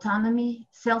 learner autonomy,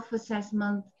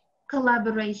 self-assessment,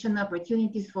 collaboration,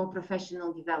 opportunities for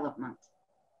professional development.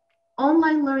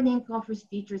 Online learning offers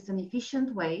teachers an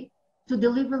efficient way to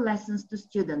deliver lessons to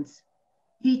students.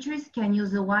 Teachers can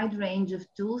use a wide range of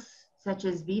tools such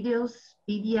as videos,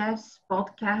 PDFs,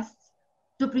 podcasts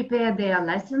to prepare their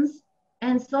lessons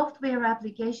and software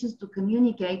applications to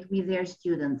communicate with their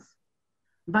students.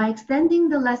 By extending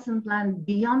the lesson plan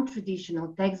beyond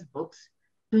traditional textbooks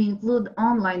to include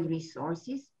online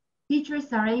resources,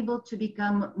 teachers are able to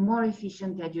become more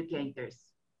efficient educators.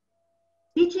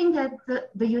 Teaching at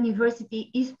the university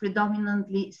is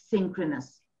predominantly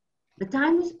synchronous. The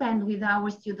time we spend with our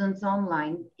students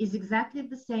online is exactly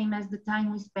the same as the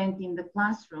time we spent in the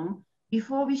classroom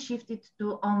before we shifted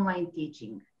to online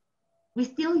teaching. We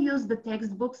still use the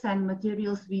textbooks and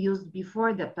materials we used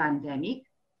before the pandemic,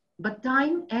 but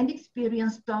time and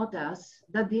experience taught us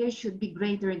that there should be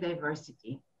greater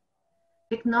diversity.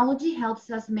 Technology helps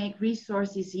us make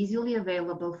resources easily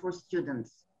available for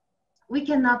students. We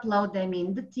can upload them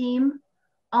in the team,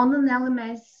 on an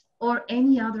LMS, or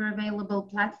any other available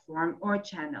platform or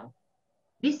channel.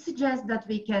 This suggests that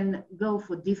we can go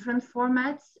for different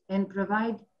formats and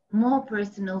provide more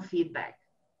personal feedback.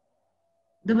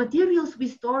 The materials we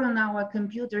store on our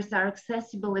computers are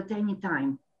accessible at any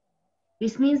time.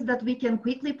 This means that we can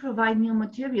quickly provide new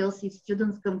materials if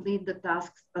students complete the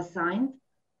tasks assigned,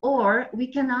 or we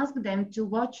can ask them to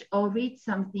watch or read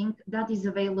something that is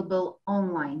available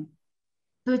online.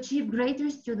 To achieve greater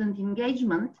student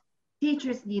engagement,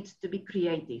 teachers need to be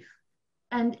creative.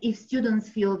 And if students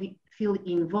feel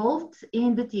involved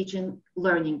in the teaching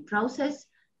learning process,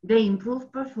 they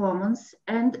improve performance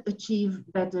and achieve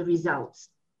better results.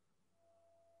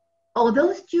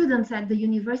 Although students at the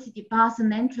university pass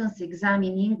an entrance exam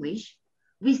in English,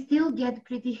 we still get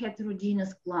pretty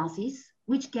heterogeneous classes,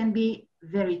 which can be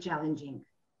very challenging.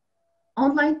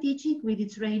 Online teaching with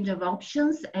its range of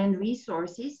options and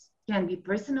resources can be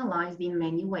personalized in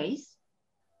many ways.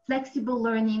 Flexible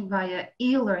learning via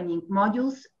e-learning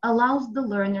modules allows the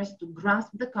learners to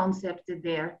grasp the concept at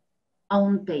their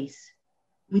own pace.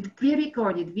 With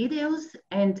pre-recorded videos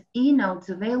and e-notes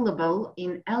available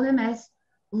in LMS,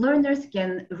 learners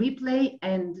can replay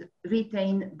and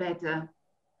retain better.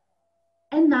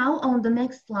 And now on the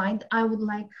next slide, I would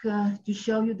like to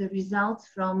show you the results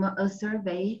from a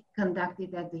survey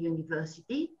conducted at the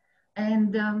university.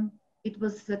 And it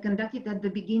was conducted at the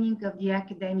beginning of the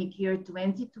academic year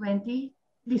 2020,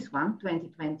 this one,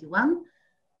 2021,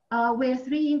 where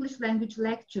 3 English language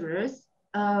lecturers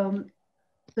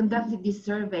conducted this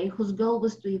survey whose goal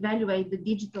was to evaluate the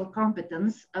digital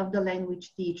competence of the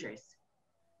language teachers.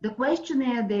 The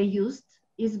questionnaire they used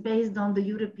is based on the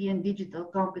European Digital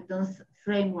Competence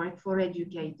Framework for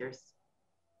Educators.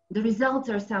 The results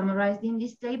are summarized in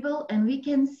this table, and we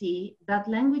can see that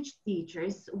language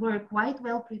teachers were quite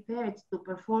well prepared to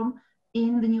perform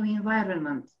in the new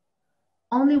environment.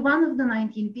 Only 1 of the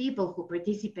 19 people who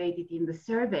participated in the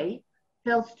survey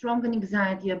felt strong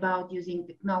anxiety about using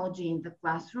technology in the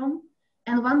classroom,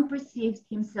 and 1 perceived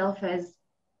himself as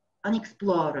an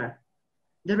explorer.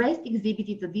 The rest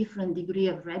exhibited a different degree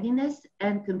of readiness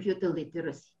and computer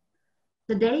literacy.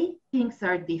 Today, things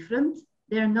are different.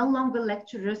 There are no longer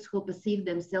lecturers who perceive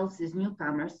themselves as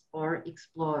newcomers or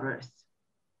explorers.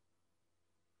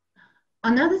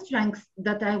 Another strength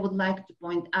that I would like to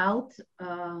point out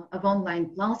of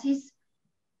online classes,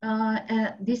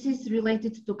 this is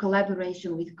related to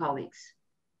collaboration with colleagues.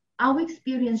 Our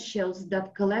experience shows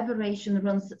that collaboration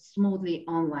runs smoothly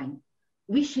online.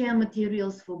 We share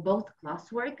materials for both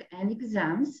classwork and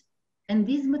exams, and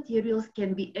these materials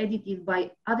can be edited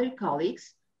by other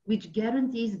colleagues, which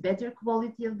guarantees better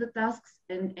quality of the tasks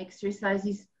and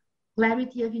exercises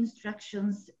clarity of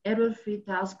instructions, error-free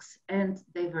tasks, and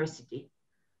diversity.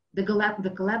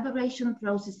 The collaboration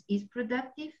process is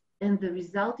productive, and the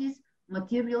result is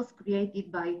materials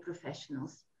created by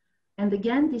professionals. And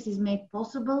again, this is made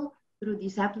possible through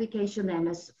this application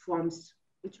MS Forms,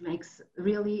 which makes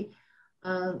really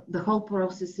the whole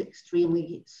process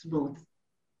extremely smooth.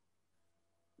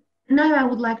 Now I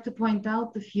would like to point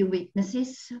out a few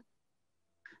weaknesses.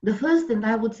 The first, and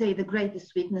I would say the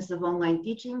greatest weakness of online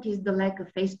teaching, is the lack of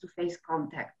face-to-face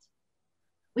contact.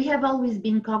 We have always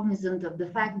been cognizant of the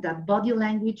fact that body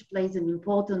language plays an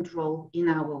important role in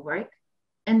our work,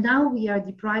 and now we are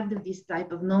deprived of this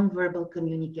type of nonverbal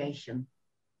communication.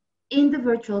 In the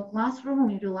virtual classroom,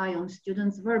 we rely on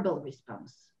students' verbal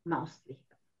response, mostly.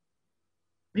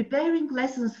 Preparing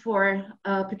lessons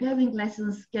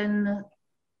can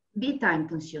be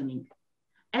time-consuming.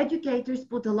 Educators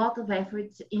put a lot of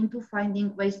effort into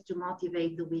finding ways to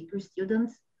motivate the weaker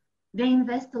students. They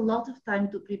invest a lot of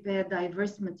time to prepare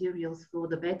diverse materials for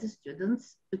the better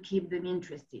students to keep them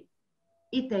interested.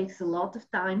 It takes a lot of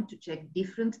time to check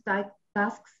different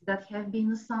tasks that have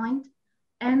been assigned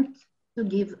and to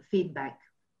give feedback.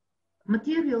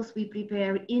 Materials we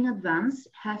prepare in advance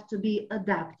have to be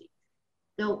adapted.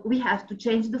 So we have to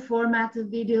change the format of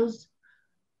videos,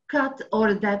 cut or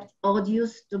adapt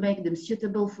audios to make them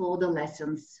suitable for the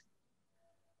lessons.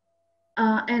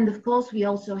 And of course, we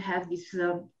also have this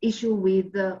issue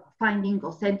with finding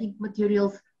authentic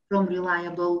materials from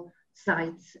reliable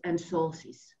sites and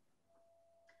sources.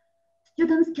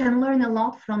 Students can learn a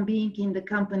lot from being in the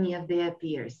company of their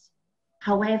peers.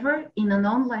 However, in an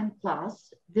online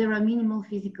class, there are minimal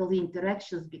physical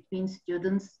interactions between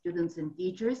students and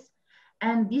teachers,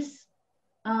 and this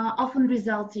often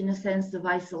results in a sense of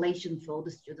isolation for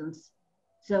the students.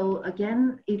 So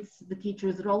again, it's the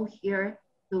teacher's role here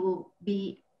to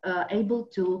be able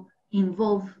to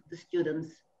involve the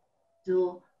students,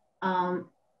 to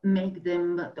make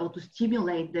them or to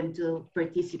stimulate them to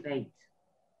participate.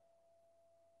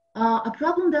 A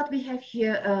problem that we have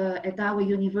here at our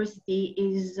university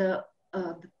is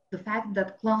the fact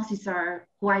that classes are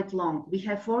quite long. We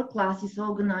have 4 classes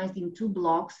organized in 2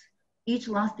 blocks, each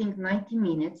lasting 90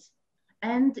 minutes,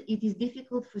 and it is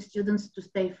difficult for students to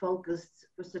stay focused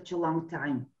for such a long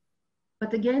time.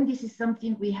 But again, this is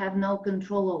something we have no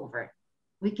control over.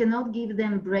 We cannot give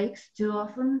them breaks too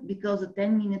often because a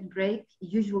 10-minute break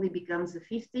usually becomes a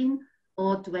 15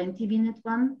 or 20-minute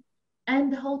one,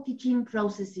 and the whole teaching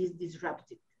process is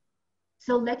disrupted.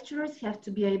 So lecturers have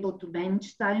to be able to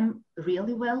manage time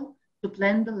really well, to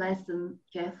plan the lesson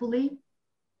carefully.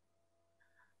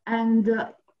 And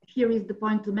here is the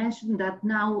point to mention that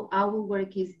now our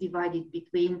work is divided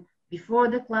between before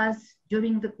the class,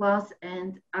 during the class,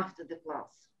 and after the class.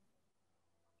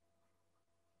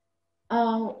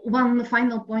 One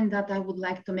final point that I would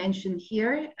like to mention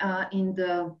here in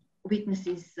the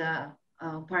weaknesses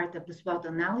part of the SWOT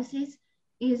analysis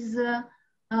is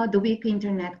the weak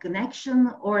internet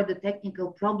connection or the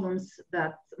technical problems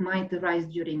that might arise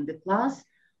during the class.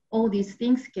 All these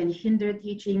things can hinder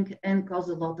teaching and cause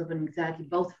a lot of anxiety,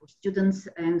 both for students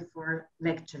and for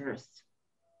lecturers.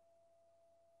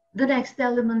 The next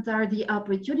element are the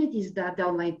opportunities that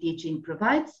online teaching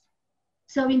provides.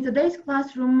 So in today's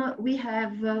classroom, we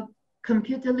have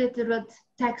computer literate,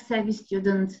 tech-savvy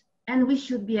students, and we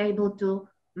should be able to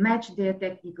match their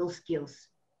technical skills.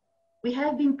 We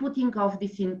have been putting off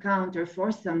this encounter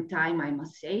for some time, I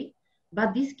must say,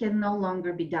 but this can no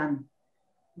longer be done.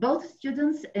 Both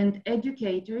students and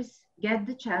educators get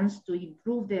the chance to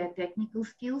improve their technical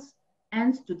skills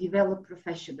and to develop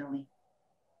professionally.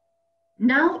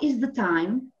 Now is the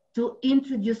time to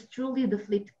introduce truly the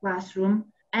flipped classroom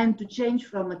and to change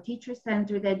from a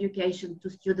teacher-centered education to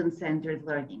student-centered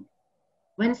learning.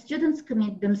 When students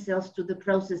commit themselves to the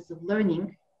process of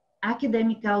learning,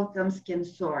 academic outcomes can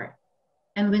soar.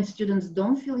 And when students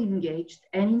don't feel engaged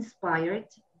and inspired,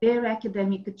 their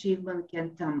academic achievement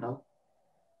can tumble.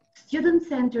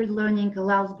 Student-centered learning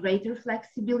allows greater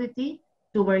flexibility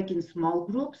to work in small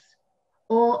groups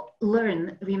or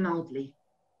learn remotely.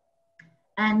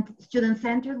 And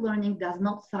student-centered learning does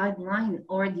not sideline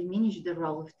or diminish the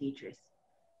role of teachers.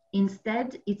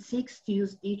 Instead, it seeks to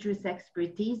use teachers'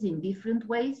 expertise in different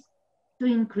ways to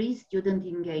increase student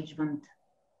engagement.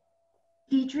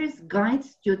 Teachers guide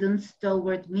students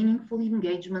toward meaningful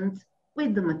engagement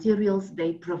with the materials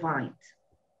they provide.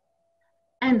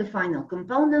 And the final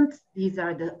component, these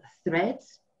are the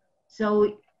threats.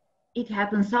 So it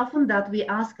happens often that we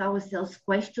ask ourselves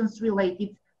questions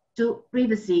related to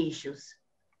privacy issues.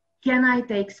 Can I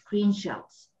take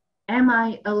screenshots? Am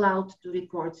I allowed to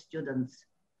record students?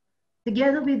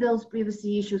 Together with those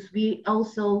privacy issues, we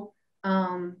also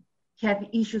have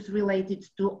issues related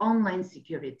to online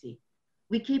security.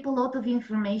 We keep a lot of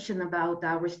information about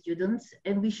our students,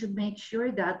 and we should make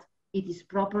sure that it is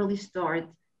properly stored.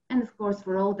 And of course,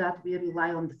 for all that, we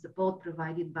rely on the support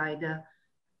provided by the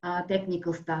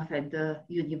technical staff at the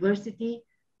university,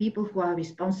 people who are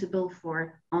responsible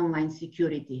for online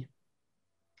security.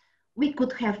 We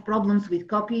could have problems with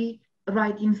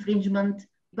copyright infringement,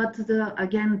 but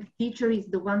again, the teacher is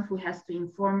the one who has to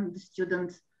inform the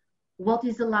students what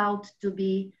is allowed to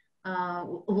be,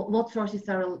 what sources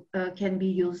can be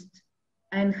used,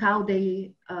 and how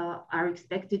they are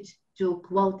expected to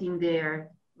quote in their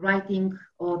writing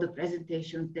or the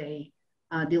presentations they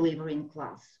deliver in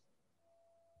class.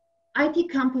 IT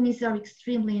companies are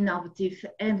extremely innovative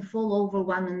and fall over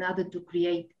one another to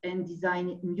create and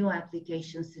design new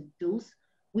applications and tools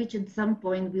which at some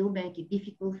point will make it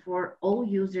difficult for all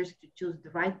users to choose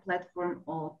the right platform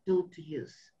or tool to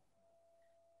use.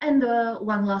 And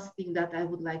one last thing that I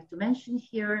would like to mention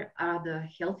here are the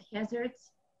health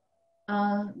hazards.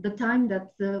 The time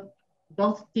that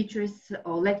both teachers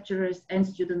or lecturers and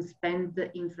students spend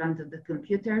in front of the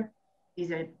computer.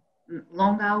 These are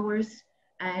long hours,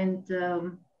 and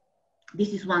this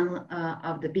is one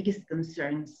of the biggest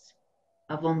concerns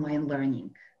of online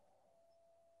learning.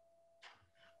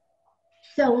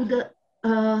 So the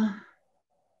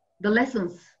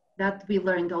lessons that we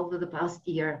learned over the past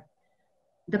year.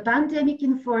 The pandemic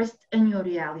enforced a new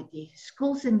reality.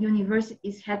 Schools and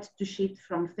universities had to shift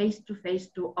from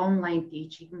face-to-face to online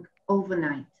teaching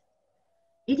overnight.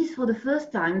 It is for the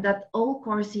first time that all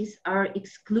courses are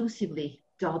exclusively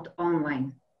taught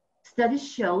online. Studies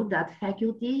show that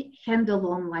faculty handle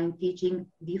online teaching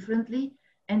differently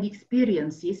and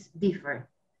experiences differ.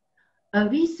 A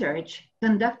research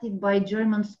conducted by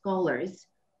German scholars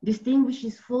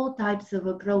distinguishes 4 types of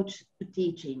approach to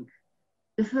teaching.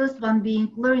 The first one being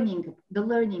the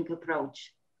learning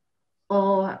approach,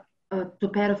 or to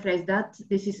paraphrase that,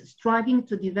 this is striving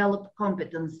to develop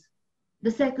competence. The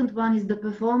second one is the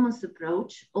performance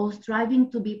approach, or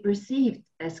striving to be perceived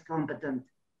as competent.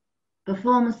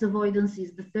 Performance avoidance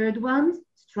is the third one,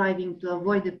 striving to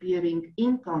avoid appearing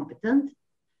incompetent.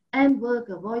 And work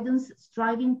avoidance,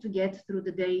 striving to get through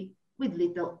the day with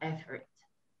little effort.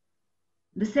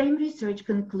 The same research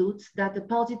concludes that a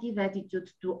positive attitude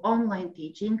to online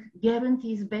teaching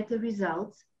guarantees better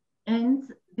results, and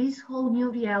this whole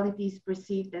new reality is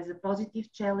perceived as a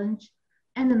positive challenge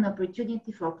and an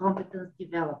opportunity for competence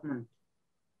development.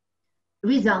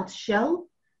 Results show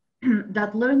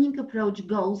that learning approach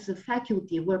goals of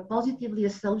faculty were positively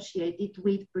associated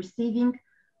with perceiving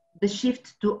the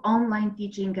shift to online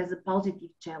teaching as a positive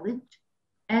challenge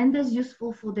and as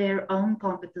useful for their own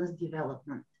competence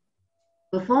development.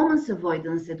 Performance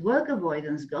avoidance and work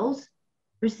avoidance goals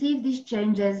perceive this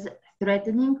change as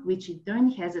threatening, which in turn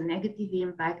has a negative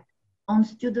impact on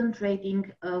student rating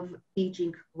of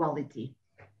teaching quality.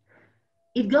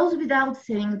 It goes without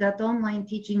saying that online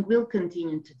teaching will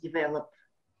continue to develop,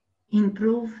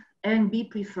 improve, and be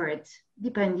preferred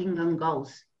depending on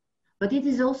goals. But it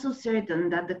is also certain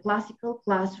that the classical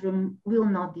classroom will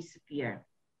not disappear.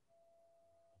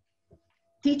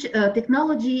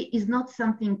 Technology is not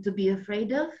something to be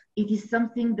afraid of. It is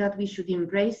something that we should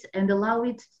embrace and allow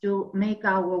it to make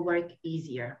our work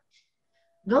easier.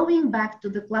 Going back to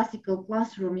the classical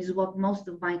classroom is what most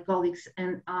of my colleagues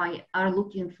and I are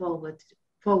looking forward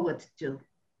to.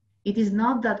 It is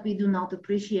not that we do not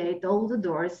appreciate all the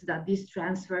doors that this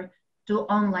transfer to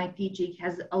online teaching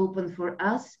has opened for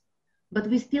us, but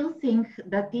we still think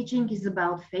that teaching is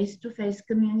about face-to-face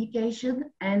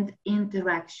communication and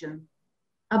interaction,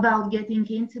 about getting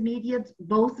intermediate,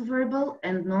 both verbal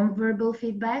and non-verbal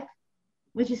feedback,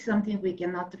 which is something we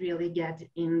cannot really get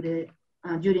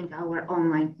during our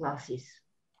online classes.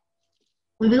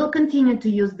 We will continue to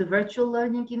use the virtual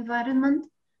learning environment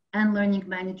and learning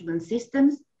management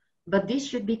systems, but this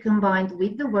should be combined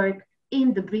with the work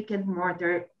in the brick and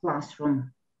mortar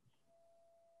classroom.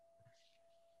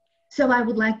 So I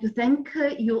would like to thank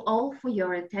you all for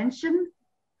your attention.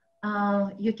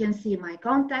 You can see my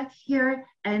contact here,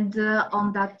 and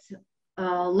on that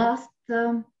last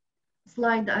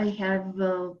slide I have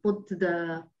put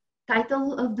the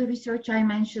title of the research I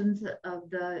mentioned of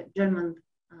the German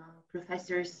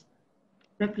professors,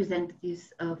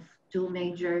 representatives of 2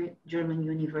 major German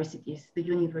universities, the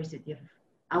University of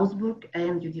Augsburg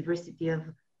and University of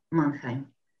Mannheim.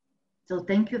 So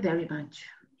thank you very much.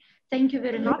 Thank you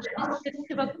very much.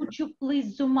 Tsvetkova, could you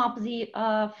please zoom up the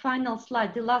final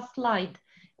slide, the last slide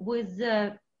with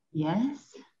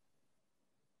yes,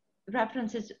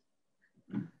 references?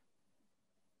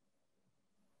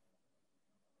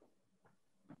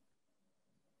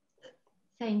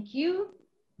 Thank you.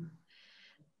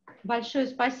 Большое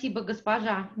спасибо,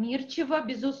 госпожа Мирчева.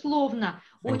 Безусловно.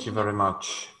 Thank you very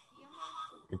much.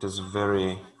 It is a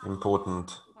very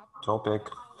important topic.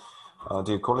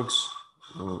 Dear colleagues,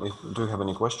 do you have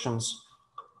any questions?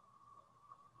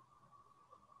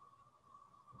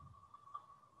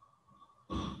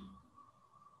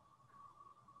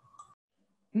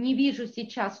 Не вижу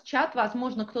сейчас чат.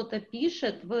 Возможно, кто-то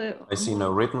пишет. I see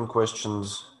no written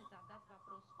questions.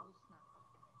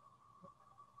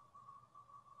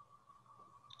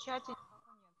 В чате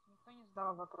никто не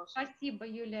задавал вопрос. Спасибо,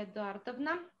 Юлия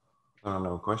Эдуардовна. There are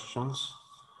no questions.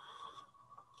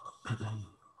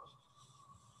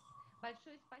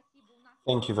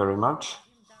 Thank you very much.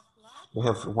 We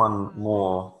have one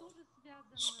more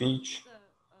speech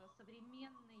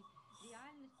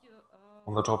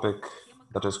on the topic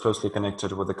that is closely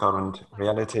connected with the current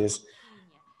realities.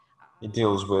 It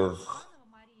deals with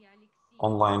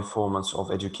online formats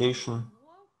of education.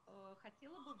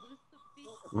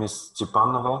 Ms.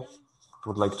 Stepanova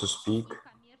would like to speak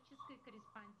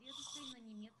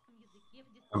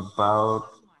about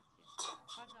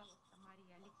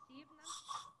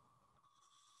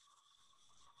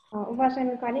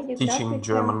Уважаемые коллеги, teaching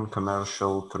German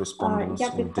commercial correspondence Я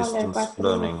in представляю distance класс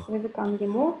learning. языка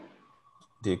МГИМО.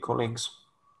 Dear colleagues,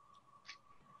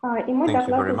 И мой thank you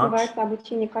доклад very much. называется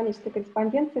 «Обучение количества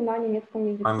корреспонденции на немецком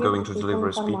языке I'm в going to дистанционном deliver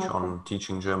a speech формате». on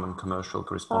teaching German commercial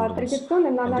correspondence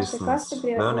Традиционно на in нашей distance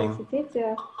кафедре в learning. университете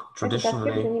этот аспект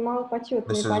Traditionally, занимал почетные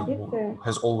позиции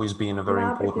has always been a very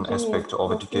на important протяжении aspect of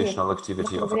 2 educational семестров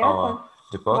activity of бакалавриата our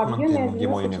в department объеме in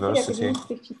MGIMO 94 University.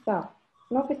 академических часа.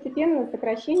 Но постепенно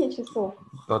сокращение часов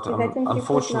But и затем переход на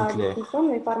unfortunately,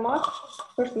 дистанционный формат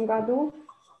в прошлом году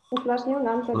усложнил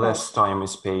нам задачу. less time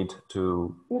is paid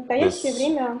to В настоящее this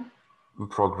время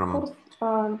program. курс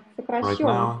Right сокращен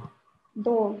now,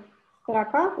 до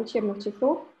 40 учебных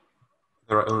часов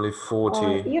there are only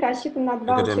 40 и рассчитан на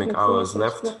 2 academic учебных hours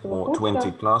семестра left, 4-го or 20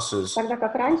 курса, classes, тогда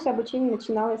как раньше обучение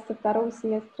начиналось со 2-го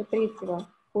семестра 3-го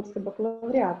курса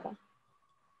бакалавриата.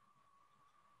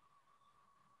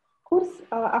 Курс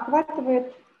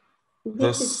охватывает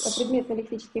 10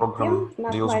 предметно-лексических тем. program На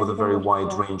deals with слайде a вы very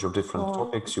wide можете range of different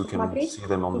topics. You can посмотреть see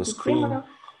them on the эти screen.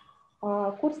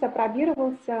 темы. Курс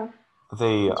апробировался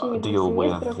They в течение 2 deal with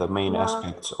семестров the main на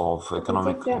aspects of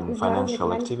economic факультете and международные financial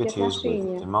экономические activities with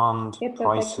отношения. demand, Это такие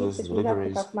prices, специализации,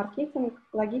 deliveries, как маркетинг,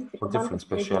 логистика, for different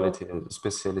банковское дело.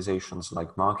 specializations like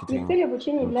И marketing цель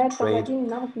обучения and является trade. овладение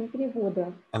навыками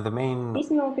перевода, And the main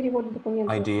письменного перевода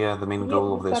документов idea, the main и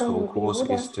goal of this whole двустороннего course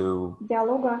перевода, is to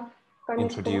диалога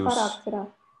коммерческого introduce характера,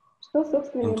 что,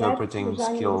 собственно, является interpreting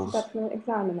содержанием skills государственного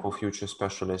экзамена. for future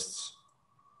specialists.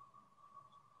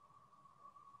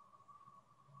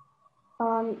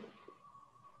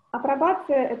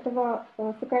 Апробация этого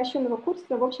сокращенного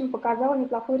курса, в общем, показала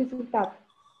неплохой результат.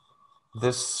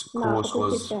 This На course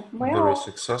was факультете very МЭО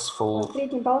successful.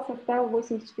 средний балл составил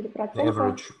The 84%.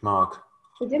 average mark of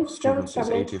Студенты в целом students is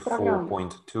справляются с программой.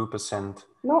 84.2%,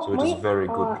 Но so it мы is very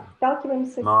good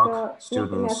сталкиваемся mark. с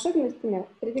некоторыми Students особенностями,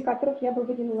 среди которых я бы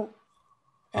выделила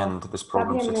end this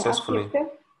program проблемные successfully.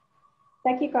 аспекты,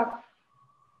 такие как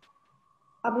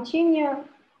обучение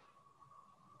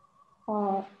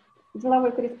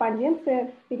деловой корреспонденции, I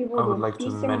would переводу like to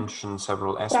писем. mention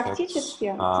several aspects Практически,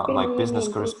 теперь like мы не business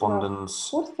имеем третьего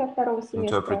correspondence, курса 2-го семестра, и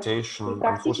interpretation.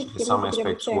 практически Unfortunately, мы some теперь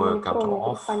aspects обучаем were cut электронную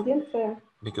off корреспонденцию.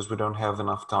 because we don't have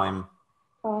enough time.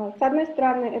 С одной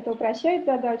стороны, это упрощает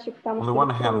задачи, потому On the что one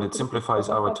hand, электронная it simplifies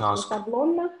our достаточно task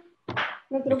шаблонно,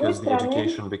 но с другой because the стороны,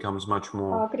 education becomes much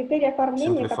more критерии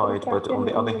оформления, которые simplified, but on характерны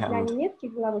the other именно для hand,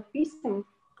 немецких деловых писем,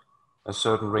 a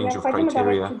certain range of необходимо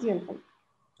давать criteria студентам.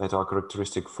 that are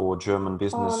characteristic for German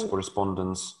business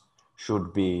correspondence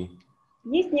should be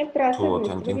Есть некоторые taught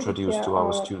особенности. and Вы introduced видите to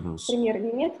our students. пример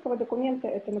немецкого документа,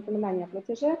 это напоминание о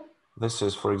платеже. This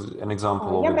is, for an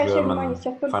example Я of a обращаю внимание German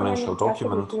сейчас только на financial некоторые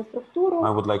document. особенности на структуру.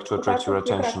 I would like to attract your Это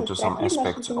attention to some отсутствие строки в нашем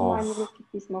aspects понимании в of русских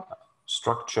письмах.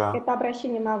 structure. Это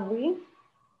обращение на «вы»,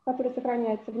 которое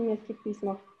сохраняется в немецких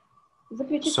письмах. So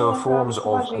Заключительная forms фраза с of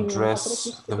уважением, которая address,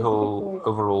 пишется the без whole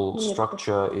запятой overall в немецких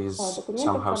structure is документах,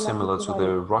 somehow согласно similar to the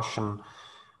эквиваленту. Russian,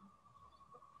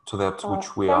 to that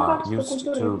which we Сам are факт, что used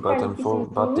культура to, написания писем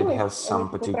but it has изменилась, some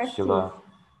если particular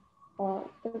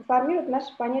попростить, трансформирует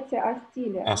наше понятие о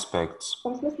стиле. aspects. В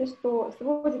том смысле, что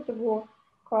сводит его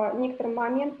к некоторым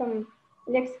моментам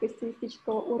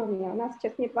лексико-стилистического уровня. У нас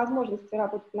сейчас нет возможности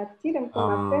работать над стилем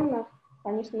полноценно.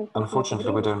 Конечно,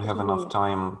 Unfortunately, we don't have enough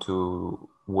time to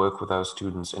work with our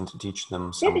students and to teach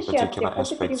them some particular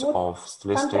aspects of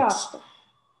stylistics.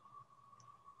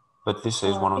 But this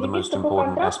is one of the most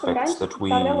important aspects that we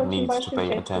need to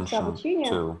pay attention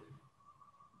to.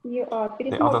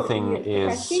 The other thing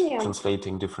is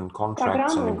translating different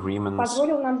contracts and agreements.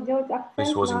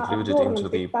 This was included into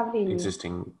the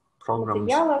existing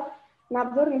programs.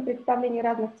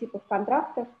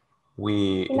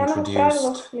 We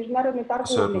introduced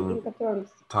certain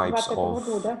types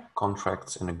of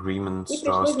contracts and agreements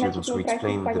to our students. We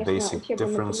explained the basic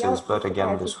differences, but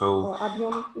again, this whole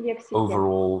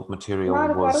overall material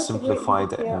was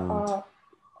simplified and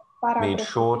made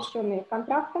short.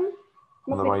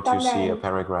 On the right, you see a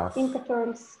paragraph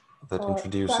that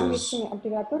introduces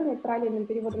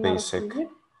the basic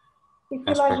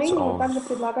aspects of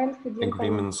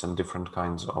agreements and different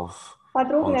kinds of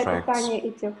contracts.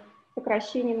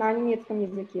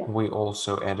 We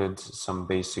also added some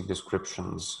basic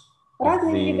descriptions of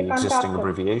the existing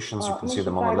abbreviations. You can see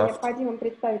them on the left.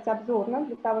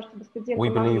 We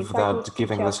believe that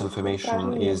giving this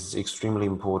information is extremely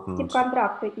important.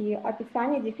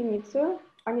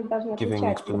 Giving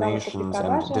explanations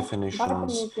and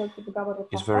definitions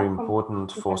is very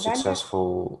important for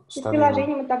successful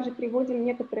studying.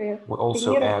 We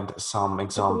also add some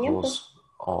examples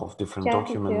of different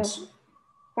documents,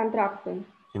 in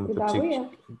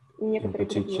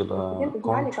particular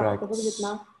contracts.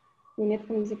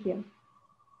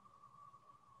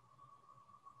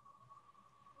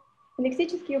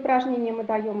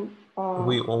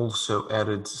 We also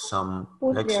added some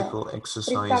lexical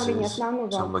exercises,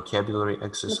 some vocabulary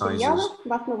exercises.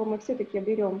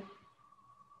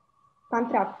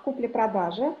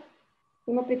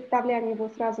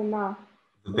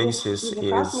 The basis is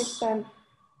a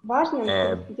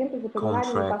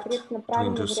contract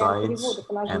between two sides,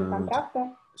 and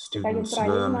students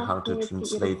learn how to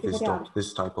translate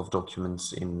this type of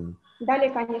documents in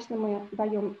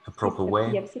a proper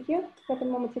way.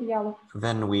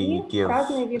 Then we give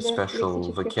a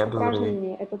special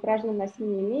vocabulary,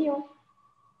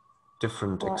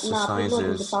 different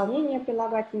exercises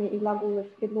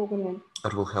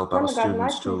that will help our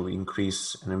students to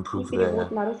increase and improve their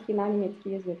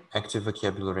active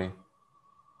vocabulary.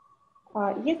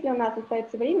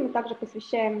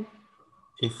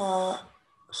 If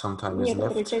some time is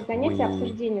left, we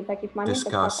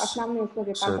discuss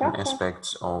certain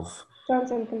aspects of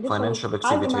financial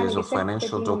activities or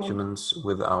financial documents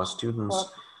with our students.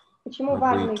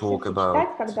 We talk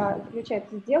about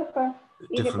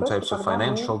different types of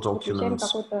financial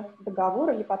documents.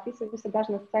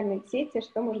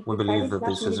 We believe that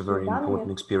this is a very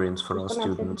important experience for our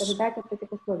students,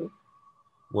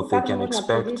 what they can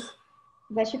expect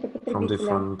from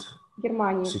different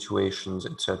situations,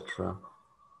 etc.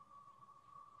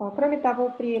 Кроме того,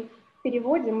 при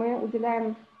переводе мы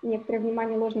уделяем некоторое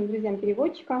внимание ложным друзьям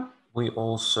переводчика. We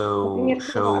also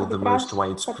show the most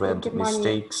widespread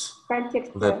mistakes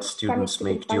that students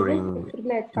make during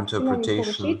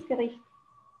interpretation.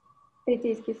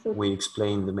 We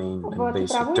explain the main and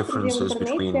basic differences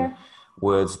between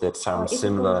words that sound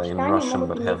similar in Russian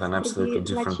but have an absolutely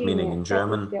different meaning in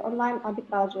German.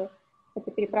 Это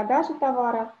перепродажа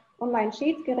товара,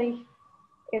 онлайн-шейдскерих,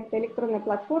 это электронная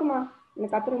платформа, на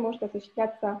которой может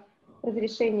осуществляться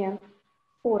разрешение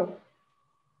споров.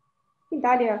 И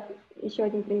далее еще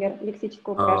один пример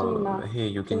лексического упражнения. Here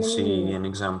you can see an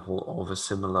example of a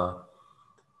similar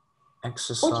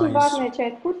exercise. Очень важная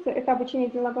часть курса – это обучение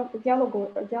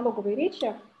диалоговой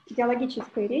речи,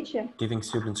 диалогической речи. Giving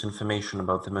students information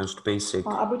about the most basic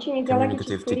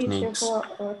communicative techniques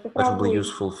that will be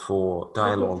useful for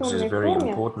dialogues is very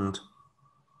important.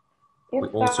 We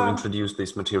also introduce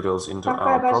these materials into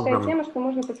our program.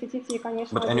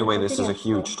 But anyway, this is a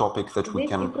huge topic that we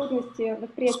can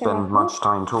spend much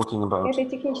time talking about. Это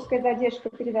техническая задержка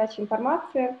передачи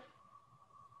информации.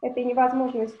 Это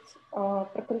невозможность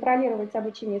проконтролировать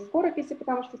обучение скорописи,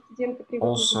 потому что студенты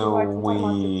привыкли забивать информацию.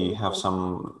 We have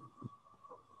some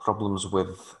problems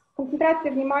with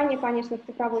концентрация внимания, конечно, в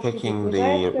цифровой среде checking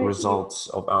the results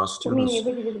of our students,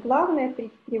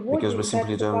 because we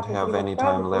simply don't have any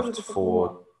time left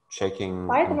for checking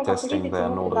and testing their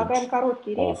knowledge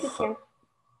of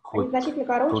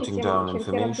putting down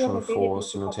information for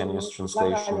simultaneous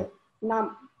translation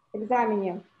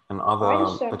and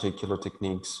other particular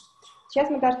techniques.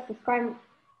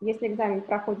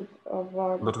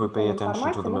 But we pay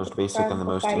attention to the most basic and the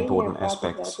most important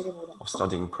aspects of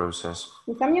studying process.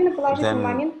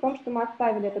 Then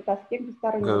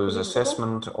goes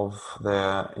assessment of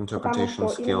their interpretation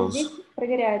skills.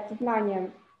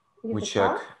 We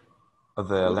check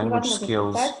their language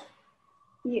skills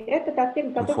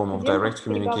in form of direct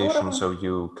communication, so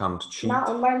you can't cheat.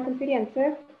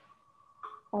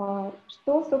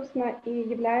 Что, собственно, и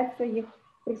является их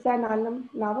профессиональным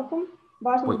навыком.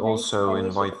 We also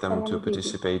invite them to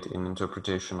participate in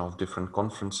interpretation of different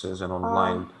conferences and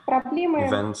online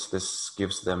events. This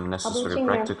gives them necessary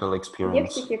practical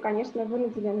experience.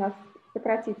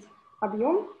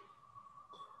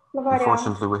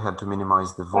 Unfortunately, we had to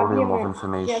minimize the volume of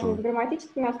information.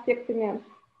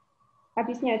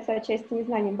 Объясняются отчасти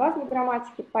незнанием базовой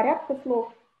грамматики, порядка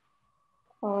слов.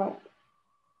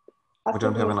 We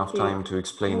don't have enough time to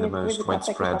explain the most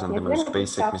widespread and the most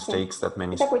basic mistakes that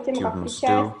many students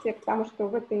do.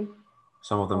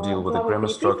 Some of them deal with the grammar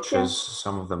structures,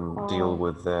 some of them deal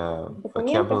with their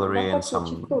vocabulary, and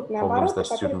some problems that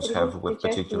students have with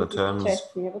particular terms.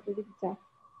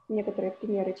 некоторые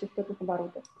примеры частотных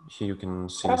оборотов. Here you can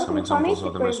see Работа some над examples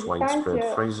of the фонетикой most в widespread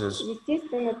дистанте, phrases.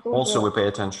 естественно, Also, we тоже pay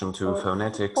attention to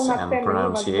phonetics and полноценно невозможно,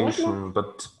 pronunciation,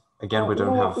 but again, we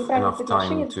don't но have неправильное enough time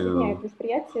произношение затрудняет to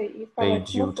восприятие и pay искажает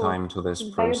due смысл, time to this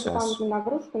и дает process. дополнительную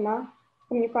нагрузку на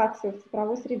коммуникацию в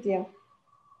цифровой среде.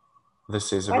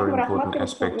 This is a very Поэтому important рассматривается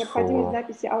aspect необходимость for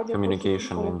записи аудиокурсов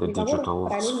communication in дистанционных the переговоров digital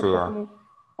параллельно к sphere. этому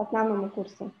основному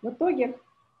курсу. В итоге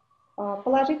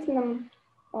положительным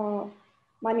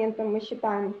моментом мы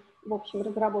считаем, в общем,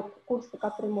 разработку курса,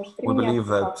 который может We believe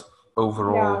применяться that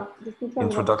overall для дистанционного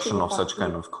introduction обучения, of such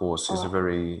kind of course is a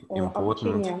very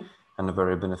important and a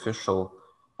very beneficial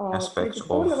aspect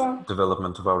of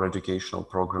development of our educational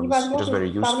programs. It is very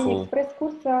useful.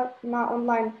 экспресс-курса на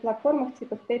онлайн-платформах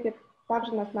типа Stepik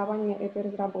также на основании этой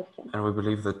разработки. And we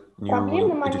believe that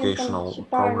new educational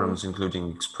programs, including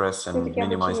express and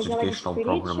minimized educational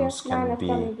programs, can be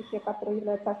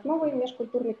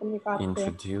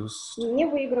introduced. Не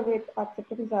выигрывает от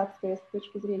цифровизации с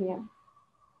точки зрения.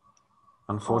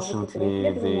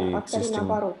 Unfortunately, the existing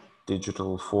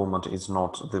digital format is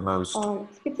not the most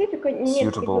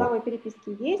suitable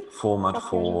format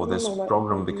for this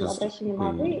program because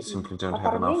we simply don't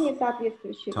have enough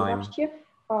time.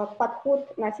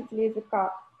 Подход носителя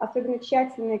языка, особенно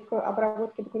тщательный к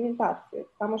обработке документации,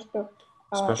 потому что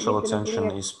Special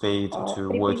attention is paid to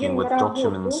при working with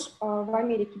documents. В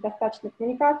Америке достаточно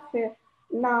коммуникации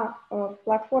на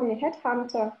платформе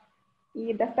Headhunter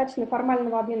и достаточно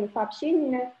формального обмена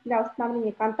сообщениями для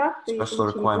установления контакта и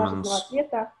получения положительного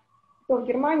ответа, то в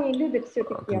Германии любят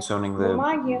все-таки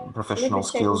бумаги, professional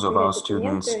skills of our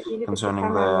students,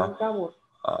 concerning their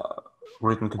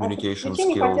written communication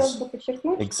skills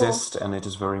exist, and it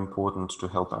is very important to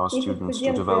help our students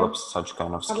to develop such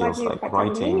kind of skills like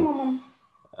writing,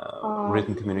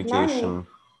 written communication,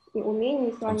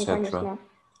 etc.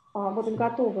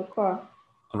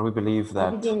 And we believe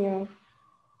that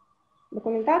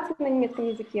документации на немецком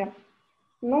языке,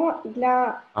 но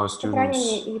для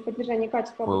сохранения и поддержания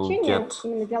качества обучения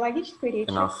именно диалогической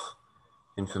речи нам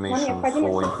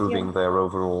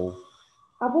необходимо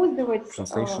обуздывать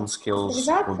translation skills.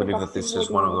 We believe that this is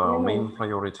one of our main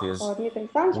priorities.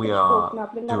 We are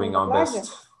doing our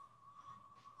best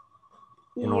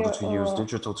in order to use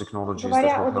digital technologies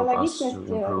that will help us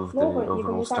to improve the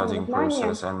overall studying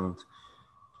process. And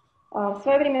в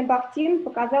свое время Бахтин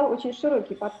показал очень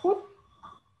широкий подход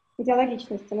к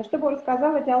диалогичности, но чтобы он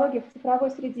рассказал о диалоге в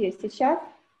цифровой среде сейчас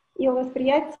и о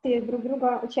восприятии друг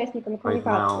друга участниками right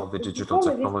now, the digital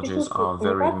technologies are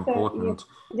very important,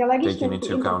 taking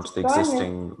into account the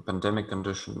existing pandemic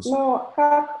conditions.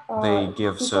 They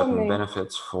give certain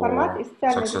benefits for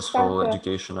successful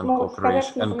education and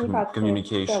cooperation and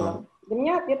communication. Для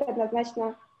меня ответ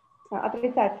однозначно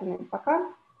отрицательный пока.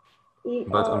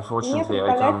 But unfortunately,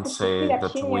 I can't say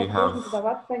that we have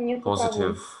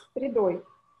positive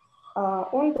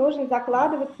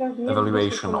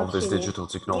evaluation of these digital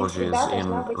technologies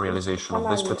in realization of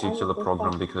this particular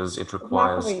program because it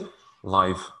requires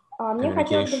live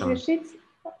communication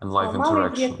and live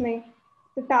interaction.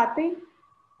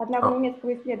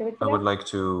 I would like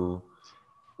to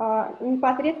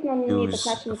use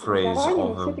a phrase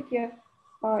of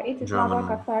a German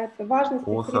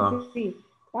author.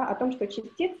 О том, что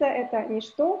частица — это не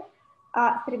что,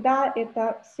 а среда —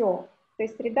 это все. То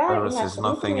есть среда и наша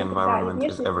внутренняя среда, и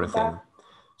внешняя среда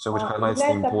So it highlights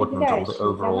the importance of the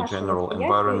overall general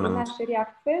environment.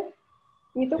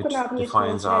 It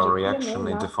defines our reaction,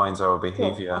 it defines our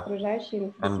behavior,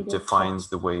 and defines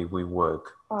the way we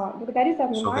work.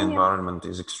 So the environment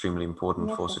is extremely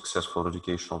important for successful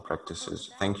educational practices.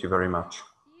 Thank you very much.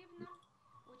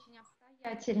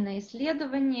 Thank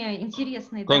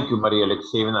you, Maria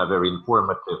Alexeyevna. Very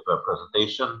informative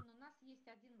presentation.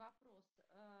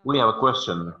 We have a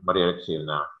question, Maria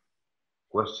Alexeyevna.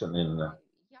 Question in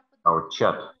our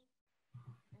chat.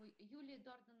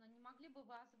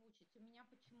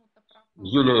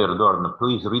 Yulia Erdorna,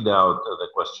 please read out the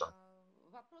question.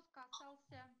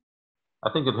 I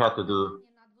think it had to do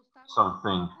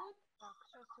something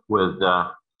with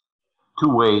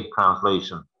two-way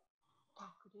translation.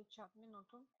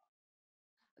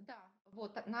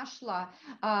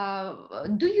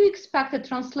 Do you expect a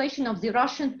translation of the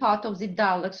Russian part of the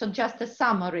dialogue, so just a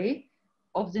summary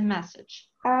of the message?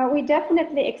 We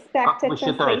definitely expect a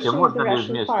translation of the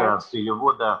Russian part,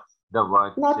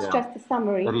 not just a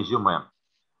summary.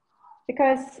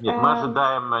 Because there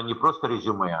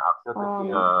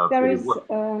is a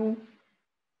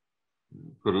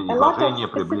lot of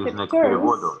specific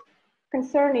terms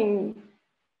concerning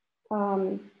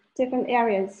different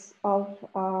areas of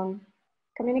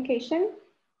communication.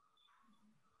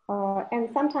 and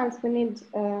sometimes we need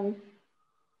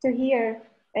to hear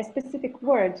a specific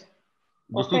word.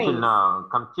 Действительно,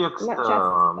 контекст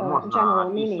можно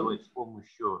описывать с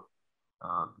помощью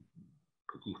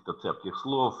каких-то цепких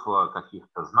слов,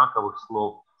 каких-то знаковых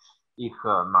слов. Их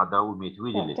надо уметь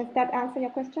выделить. Does that answer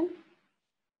your question?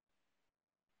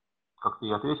 Как-то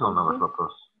я ответил на ваш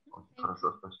вопрос. Очень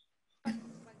хорошо, спасибо.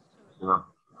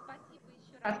 Спасибо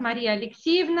еще раз, Мария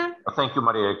Алексеевна. Thank you,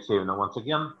 Maria Alexeyevna, once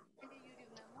again.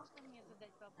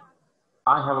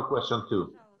 I have a question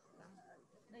too.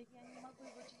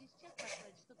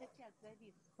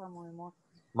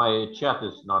 My chat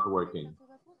is not working.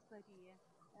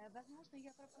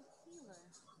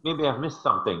 Maybe I've missed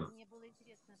something.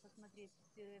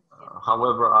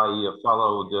 However, I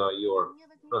followed your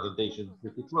presentation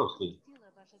pretty closely.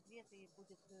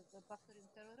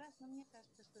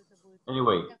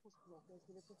 Anyway.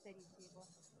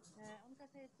 Он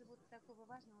касается вот такого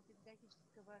важного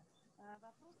педагогического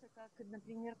вопроса, как,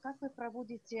 например, как вы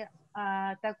проводите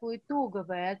такое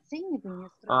итоговое оценивание?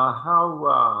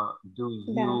 How do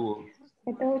you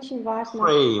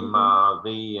frame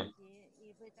the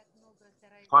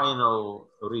final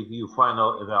review,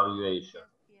 final evaluation?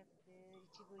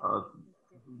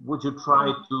 Would you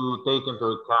try to take into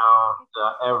account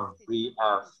every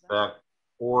aspect,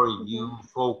 or you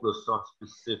focus on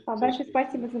specific? Большое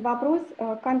спасибо за вопрос.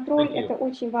 Контроль – это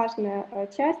очень важная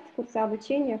часть курса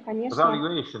обучения, конечно.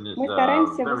 Мы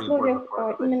стараемся в условиях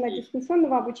именно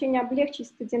дистанционного обучения облегчить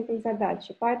студентам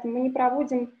задачи, поэтому мы не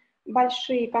проводим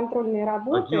большие контрольные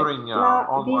работы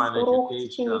на весь урок в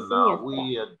течение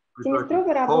семестра.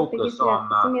 Семестровые работы, если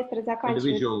семестр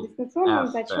заканчивается дистанционным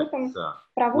зачетом,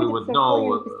 проводятся в форме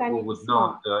написания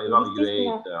письма.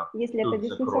 Естественно, если это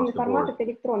дистанционный формат, это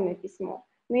электронное письмо.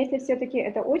 Но если все-таки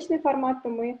это очный формат, то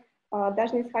мы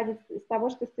должны исходить из того,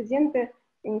 что студенты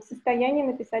в состоянии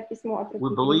написать письмо от руки. В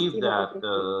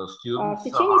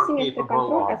течение семестра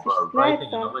контроль осуществляется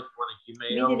в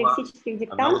виде лексических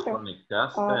диктантов.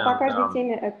 По каждой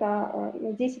теме это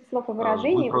 10 слов и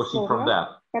выражений,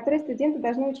 условно, которые студенты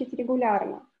должны учить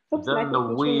регулярно. Собственно, от них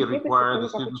ничего не требуется, кроме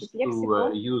как учить лексику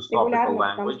регулярно,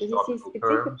 потому что здесь есть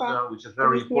специфика,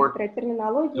 есть некоторая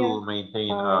терминология, и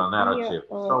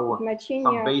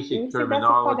значение не всегда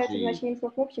совпадает со значением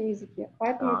слов в общем языке,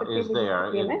 поэтому это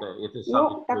требует дисциплины.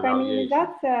 Но такая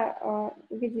минимизация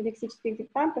в виде лексических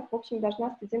диктантов, в общем,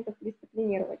 должна студентов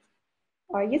дисциплинировать.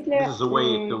 Если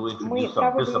мы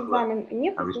проводим экзамен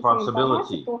не в дистанционном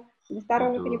формате, то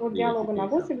двусторонний перевод диалога на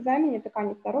госэкзамене, это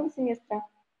конец второго семестра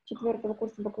 4-го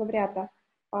курса бакалавриата,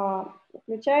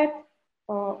 включает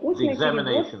устный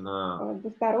перевод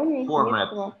двусторонний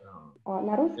немецкого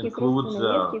на русский, с русского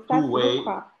на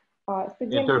немецкий, стас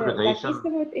студенты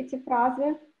записывают эти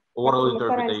фразы, которые мы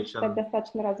стараемся читать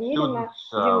достаточно размеренно,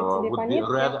 делают себе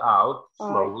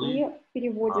пометки и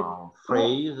переводят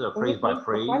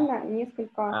буквально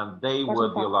несколько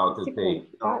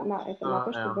секунд на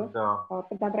то, чтобы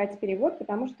подобрать перевод,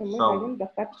 потому что мы даем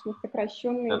достаточно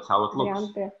сокращенные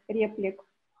варианты реплик.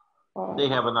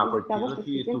 Из-за того, что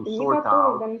студенты не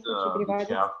готовы в данном случае переводить,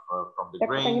 так как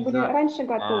они были раньше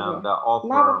готовы.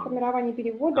 Навык формирования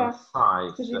перевода,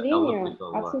 к сожалению,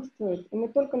 отсутствует. И мы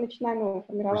только начинаем его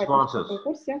формировать на 4-м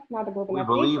курсе. Надо было бы на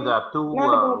 3-м.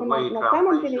 Надо было бы на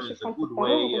самом деле еще в конце 2-го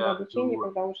года обучения,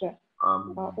 когда уже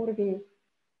уровень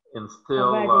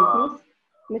В1+,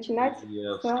 начинать с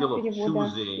перевода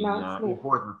на слух.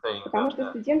 Потому что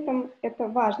студентам это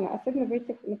важно, особенно в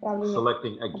этих направлениях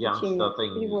обучения.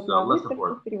 Перевод на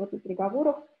выставках, перевод на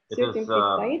переговорах, все это им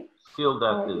предстоит, и в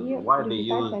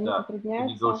результате они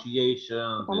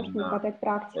затрудняются, потому что не хватает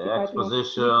практики. Поэтому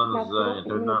 15 уроков,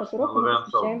 именно этот урок мы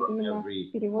посвящаем именно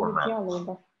переводу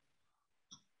диалогов.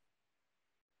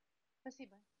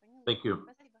 Спасибо. Thank you.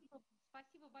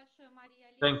 Спасибо большое, Мария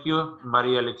Алексеевна. Thank you,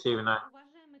 Maria Alexeyevna.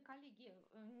 Уважаемые коллеги,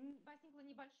 возникла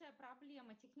небольшая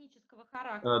проблема технического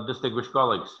характера. Distinguished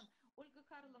colleagues,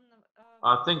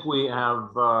 I think we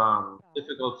have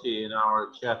difficulty in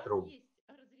our chat room.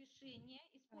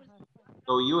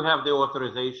 So you have the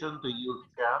authorization to use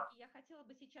chat.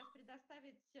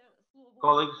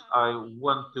 Colleagues, I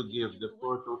want to give the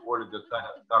floor to Olga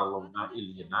Karlovna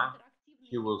Ilyina.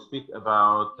 She will speak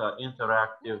about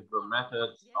interactive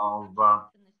methods of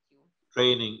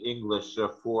training English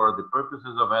for the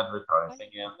purposes of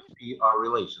advertising and PR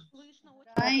relations.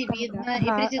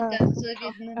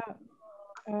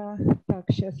 Так,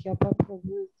 сейчас я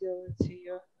попробую сделать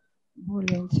ее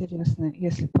более интересной,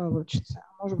 если получится.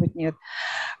 Может быть, нет.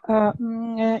 Итак,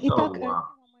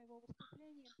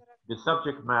 the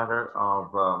subject matter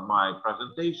of my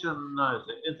presentation is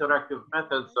the interactive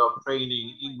methods of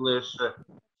training English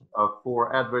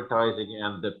for advertising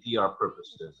and the PR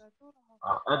purposes.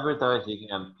 Advertising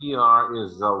and PR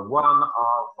is one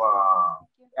of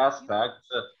aspects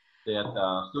that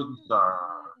students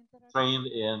are trained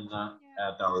in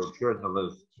at our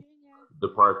journalism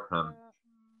department.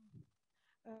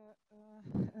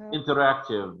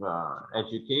 Interactive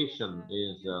education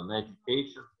is an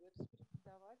education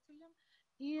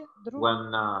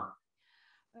when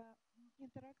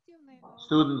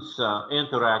students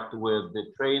interact with the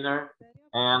trainer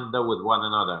and with one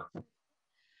another.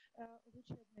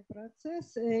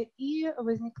 Процесс и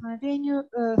возникновению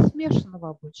смешанного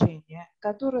обучения,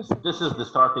 которое... This is the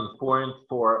starting point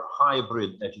for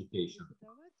hybrid education.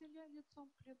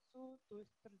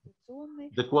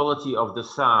 The quality of the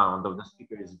sound of the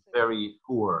speaker is very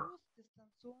poor.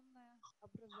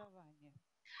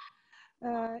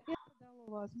 Now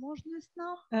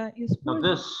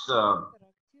this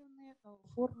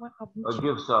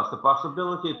gives us the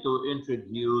possibility to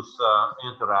introduce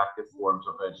interactive forms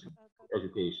of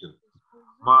education.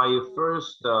 My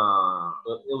first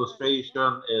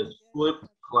illustration is flipped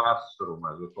classroom,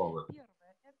 as we call it.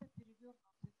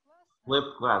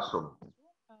 Flipped classroom.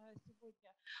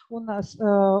 We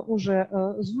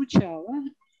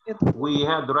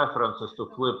had references to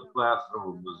flipped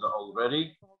classrooms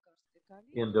already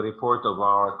in the report of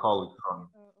our colleague from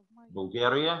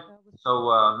Bulgaria.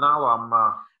 So now I'm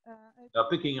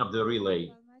picking up the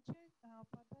relay.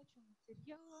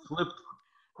 Flipped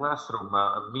classroom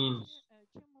means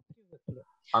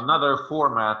another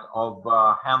format of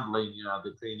handling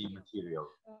the training material.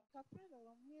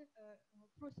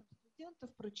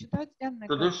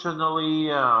 Traditionally,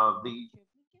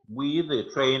 the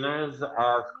trainers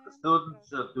ask the students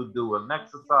to do an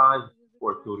exercise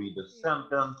or to read a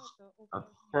sentence, a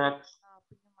text,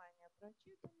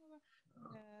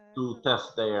 to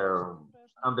test their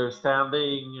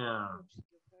understanding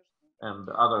and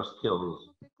other skills.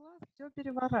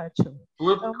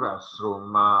 Flipped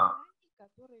classroom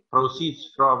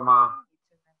proceeds from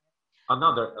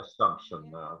another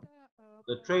assumption.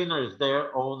 The trainer is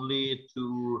there only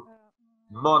to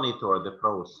monitor the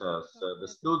process. The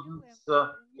students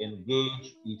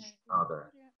engage each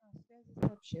other.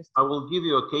 I will give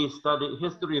you a case study,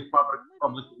 history of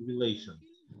public relations.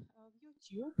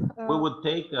 We would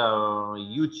take a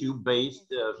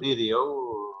YouTube-based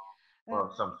video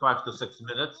for some 5 to 6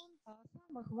 minutes.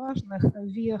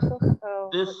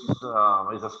 This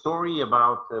is a story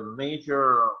about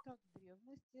major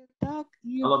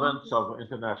elements of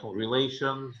international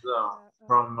relations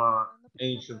from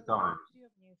ancient times.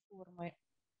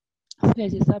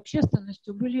 Связи с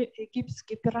общественностью были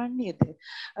египетские пирамиды,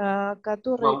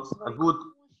 которые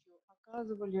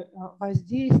оказывали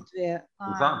воздействие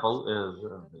на... Example is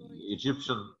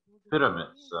Egyptian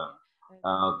pyramids.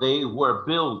 They were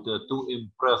built to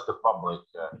impress the public.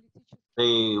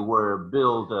 They were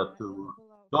built to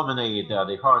dominate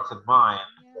the hearts and minds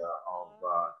of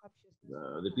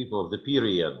the people of the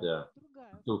period,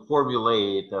 to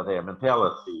formulate their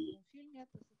mentality.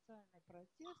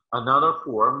 Another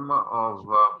form of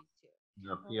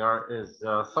PR is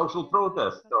social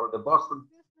protest, or the Boston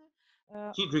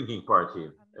tea drinking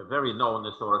party, a very known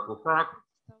historical fact.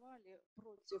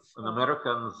 When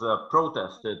Americans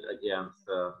protested against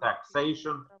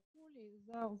taxation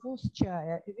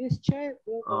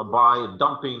by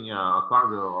dumping a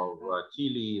cargo of tea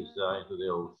leaves into the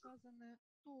ocean.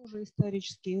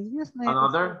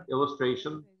 Another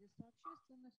illustration.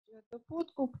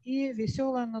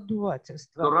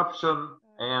 Corruption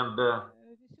and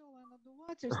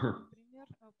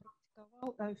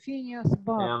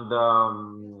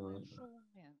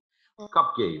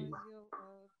cup game.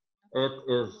 It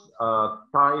is a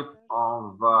type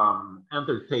of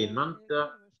entertainment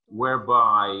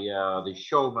whereby the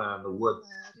showman would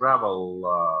travel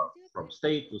from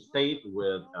state to state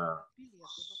with a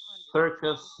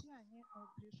circus.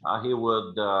 He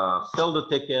would sell the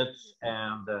tickets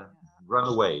and run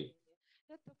away.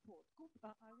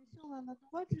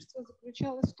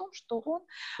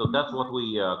 So that's what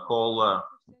we call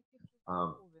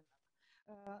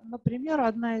Например,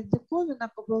 одна из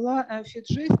диковинок была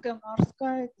фиджийская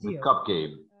морская the дева. cup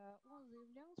game.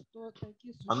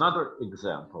 Another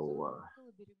example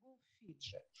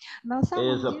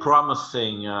is a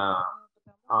promising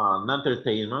an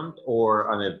entertainment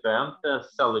or an event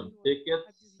selling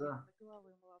tickets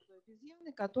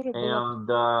and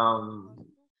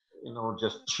you know,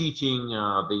 just cheating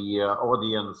the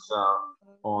audience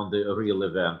on the real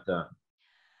event.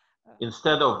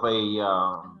 Instead of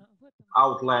a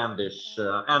outlandish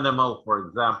animal, for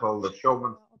example, the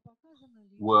showman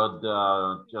would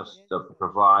just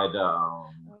provide a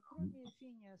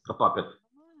puppet.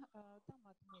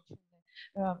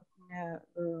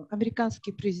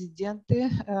 американские президенты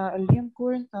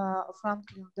Линкольн,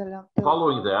 Франклин Делано.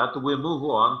 Following that, we move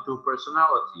on to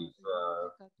personalities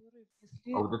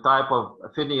of the type of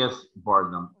Phineas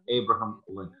Barnum, Abraham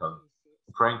Lincoln,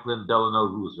 Franklin Delano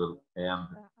Roosevelt, and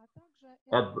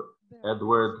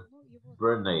Edward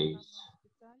Bernays.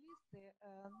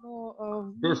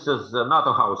 This is not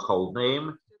a household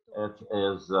name. It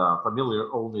is familiar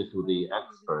only to the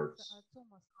experts.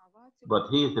 But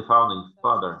he is the founding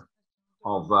father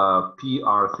of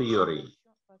PR theory.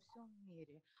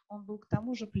 Он был к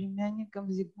тому же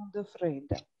племянником Зигмунда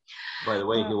Фрейда. By the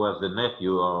way, he was the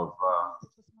nephew of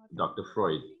Dr.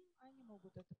 Freud.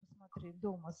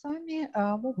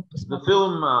 The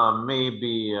film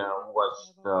maybe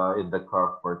was in the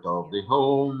comfort of the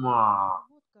home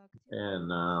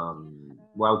and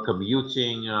while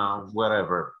commuting,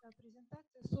 wherever.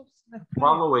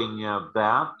 Following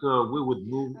that, we would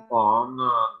move on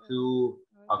to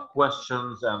a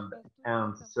questions and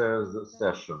answers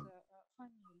session.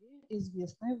 The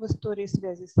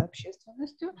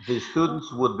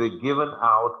students would be given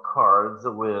out cards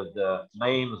with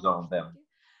names on them.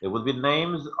 They would be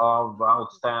names of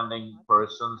outstanding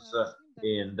persons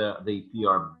in the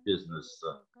PR business.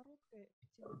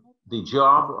 The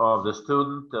job of the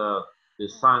student, the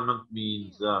assignment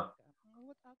means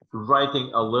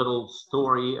writing a little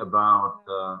story about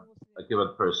a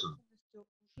given person.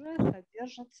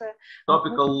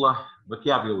 Topical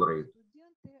vocabulary.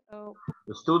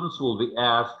 The students will be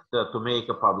asked to make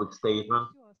a public statement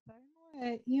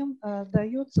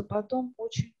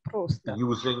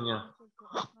using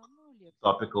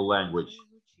topical language.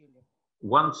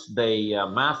 Once they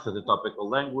master the topical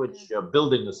language,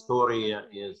 building a story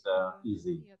is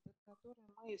easy.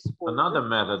 Another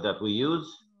method that we use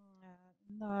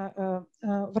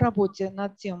в работе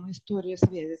над темой истории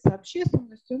связи с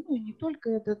общественностью, ну и не только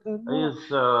этот, is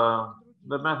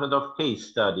the method of case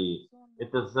study.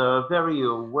 It is very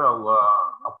well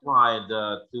applied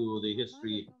to the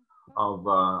history of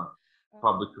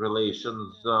public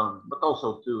relations, but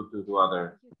also to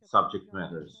other subject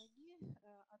matters.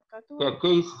 A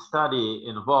case study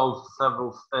involves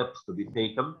several steps to be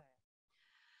taken,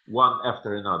 one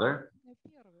after another.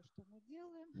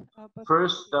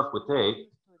 First step we take,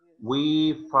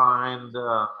 we find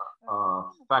a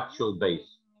factual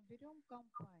base.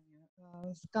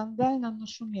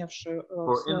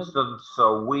 For instance,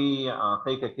 we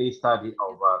take a case study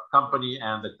of a company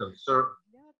and the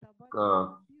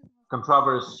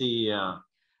controversy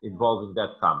involving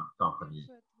that company.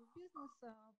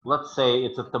 Let's say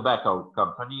it's a tobacco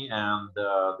company and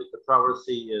the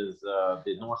controversy is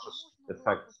the noxious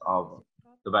effects of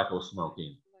tobacco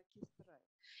smoking.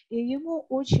 И ему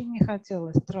очень не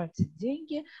хотелось тратить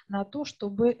деньги на то,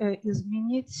 чтобы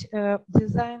изменить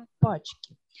дизайн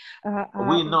пачки.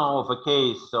 We know of a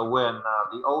case when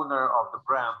the owner of the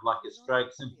brand Lucky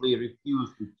Strike simply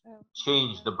refused to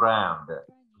change the brand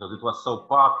because it was so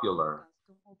popular.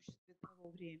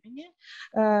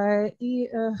 И,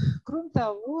 кроме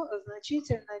того,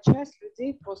 значительная часть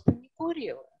людей просто не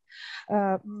курила.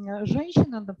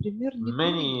 Женщина, например, не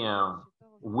курила.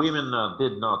 Women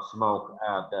did not smoke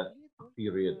at that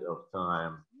period of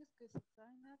time.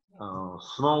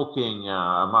 Smoking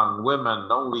among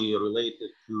women only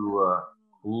related to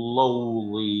low-life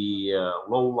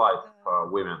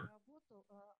women.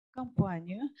 Now,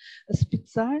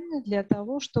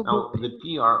 the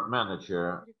PR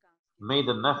manager made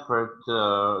an effort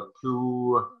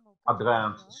to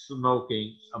advance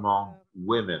smoking among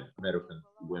women, American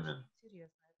women.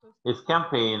 His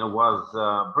campaign was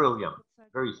brilliant,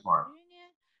 very smart.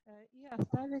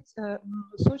 Оставить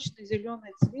сочный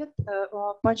зеленый цвет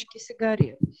пачки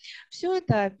сигарет. Все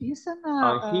это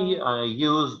описано. He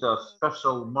used a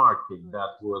special marking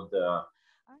that would,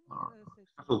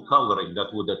 special coloring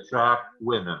that would attract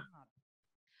women.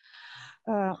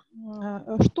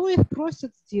 Что их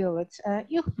просят сделать?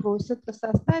 Их просят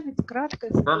составить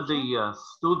краткое. Then the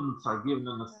students are given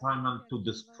an assignment to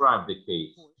describe the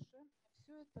case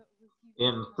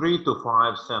in 3 to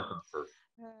 5 sentences.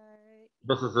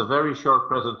 This is a very short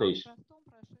presentation.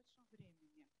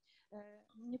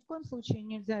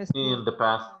 In the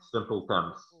past simple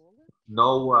tense.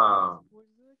 No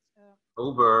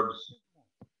verbs,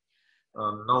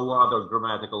 no other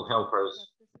grammatical helpers.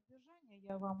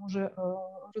 Я вам уже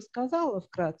рассказала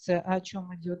вкратце, о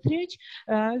чем идет речь.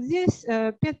 Здесь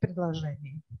 5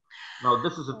 предложений. Now,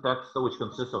 this is a text which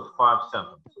consists of 5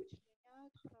 sentences.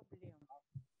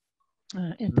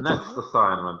 Next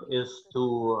assignment is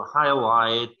to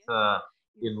highlight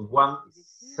in one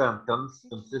sentence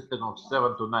consisting of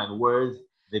 7 to 9 words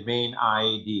the main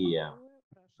idea.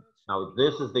 Now,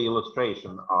 this is the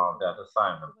illustration of that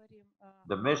assignment.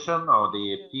 The mission of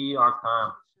the PR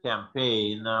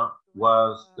campaign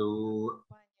was to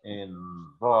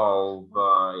involve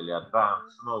or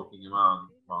advance smoking among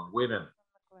women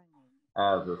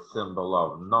as a symbol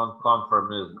of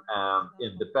non-conformism and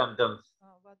independence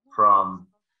from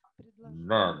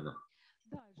men.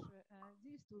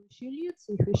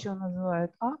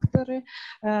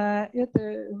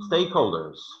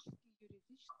 Stakeholders.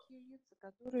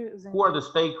 Who are the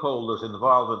stakeholders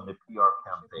involved in the PR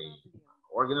campaign?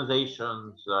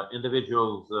 Organizations,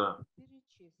 individuals.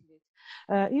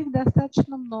 Well,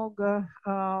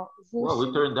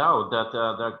 it turned out that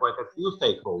there are quite a few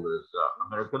stakeholders.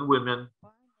 American women,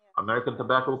 American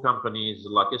tobacco companies,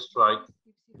 Lucky Strike,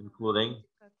 including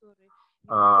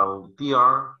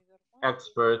PR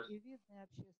experts,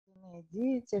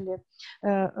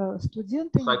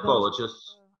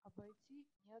 psychologists.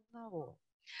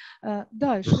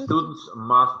 The students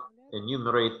must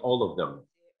enumerate all of them.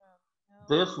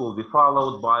 This will be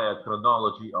followed by a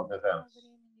chronology of events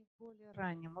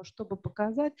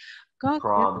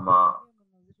from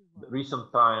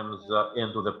recent times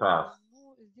into the past.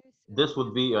 This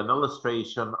would be an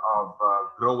illustration of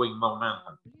growing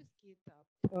momentum.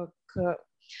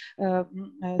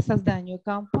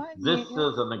 This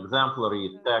is an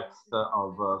exemplary text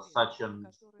of such an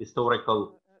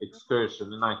historical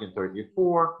excursion in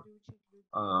 1934.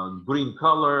 Green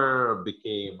color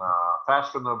became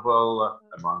fashionable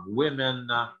among women,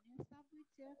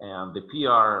 and the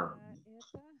PR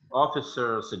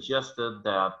officer suggested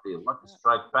that the Lucky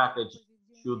Strike package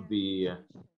should be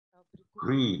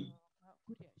green.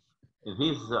 And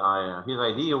his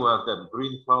idea was that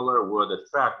green color would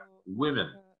attract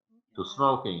women to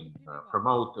smoking,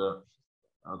 promote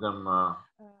them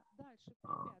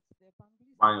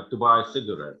to buy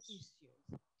cigarettes.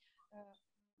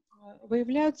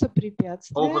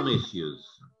 Open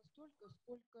issues.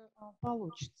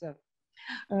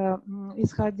 The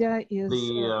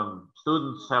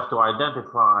students have to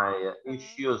identify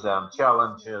issues and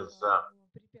challenges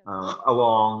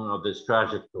along this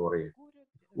trajectory.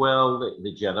 Well,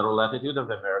 the general attitude of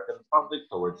the American public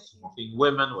towards smoking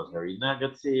women was very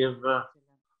negative.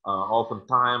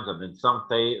 Oftentimes, and in some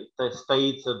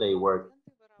states, they were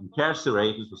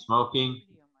incarcerated for smoking.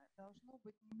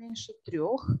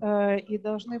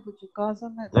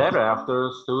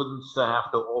 Thereafter, students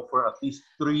have to offer at least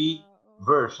 3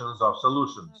 versions of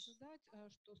solutions.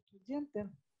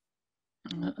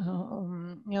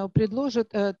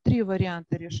 Предложит 3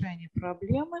 варианта решения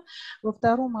проблемы. Во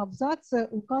втором абзаце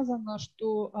указано,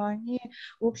 что они,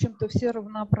 в общем-то, все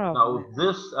равноправны. Now,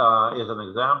 this is an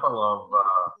example of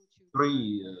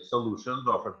 3 solutions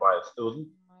offered by a student.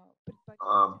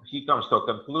 He comes to a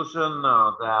conclusion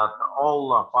that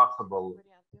all possible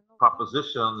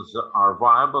propositions are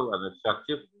viable and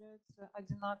effective.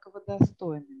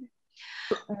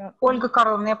 Ольга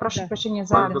Карловна, я прошу прощения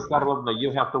за... Ольга Карловна,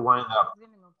 you have to wind up.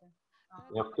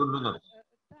 You have 2 minutes.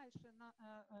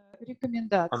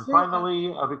 And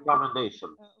finally,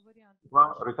 recommendations.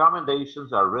 Well,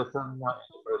 recommendations are written in the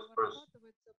first person.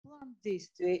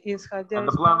 And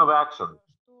the plan of action.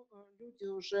 It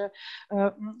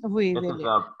is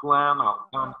a plan of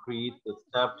concrete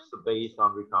steps based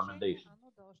on recommendations.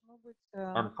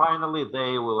 And finally,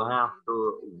 they will have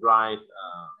to write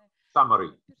a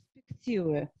summary.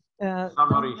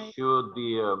 Summary should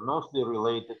be mostly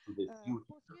related to the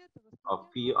future of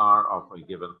PR of a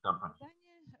given company.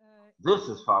 This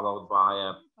is followed by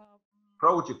a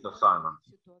project assignment.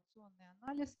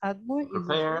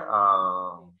 Prepare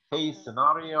a case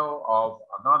scenario of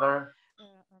another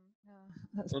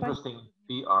interesting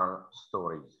PR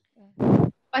stories.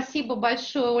 Спасибо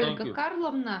большое, Ольга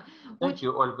Карловна. Thank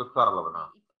you, Ольга Карловна.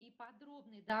 И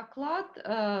подробный доклад.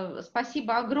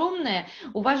 Спасибо огромное.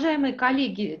 Уважаемые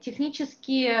коллеги,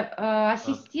 технические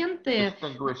ассистенты...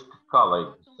 Distinguished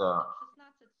colleagues,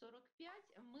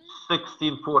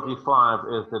 16:45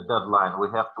 is the deadline. We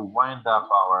have to wind up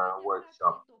our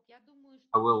workshop.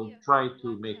 I will try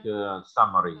to make a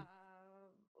summary.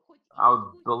 I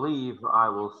believe I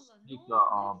will speak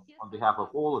on behalf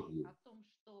of all of you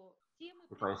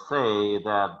if I say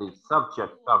that the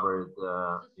subject covered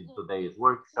in today's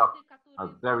workshop are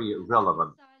very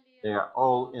relevant. They are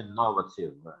all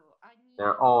innovative.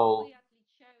 They're all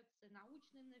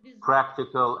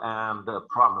practical and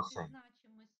promising.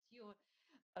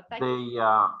 They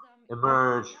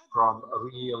emerge from a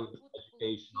real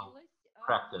educational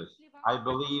practice. I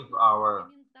believe our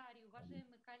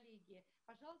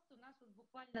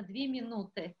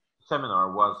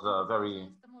seminar was very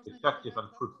effective and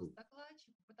fruitful.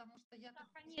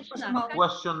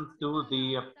 Question to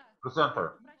the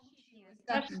presenter.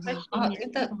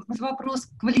 Это вопрос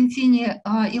к Валентине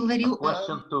Илларионовне.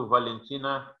 Question to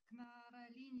Valentina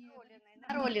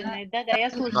Наролиной, да, я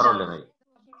слушаю. Наролиной.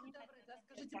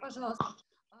 Скажите, пожалуйста,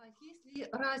 есть ли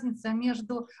разница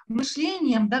между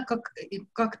мышлением, да,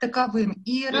 как таковым,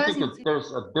 и Do you think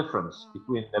there's a difference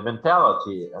between the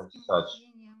mentality as such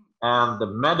and the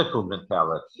medical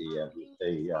mentality, as we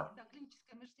say,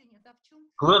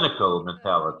 clinical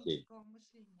mentality?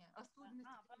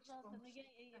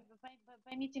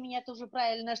 Поймите меня тоже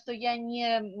правильно, что я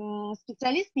не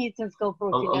специалист медицинского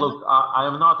профиля. Look, I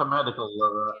am not a medical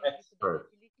expert.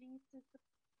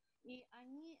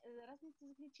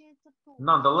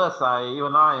 Nonetheless,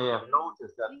 even I have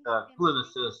noticed that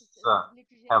clinicists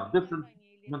have different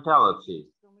mentality.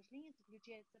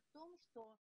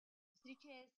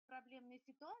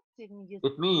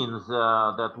 It means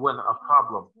that when a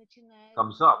problem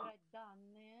comes up,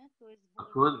 a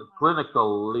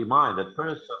clinically minded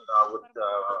person would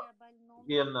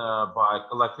begin by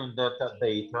collecting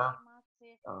data,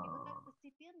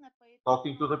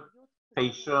 talking to the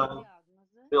patient,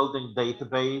 building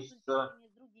database,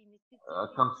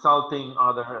 consulting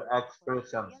other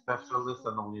experts and specialists,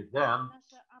 and only then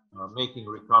making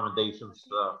recommendations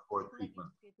for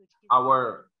treatment.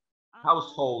 Our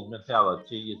household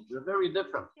mentality is very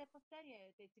different.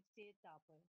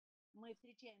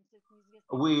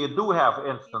 We do have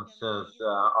instances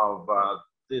of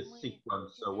this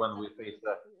sequence when we face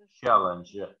a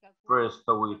challenge. First,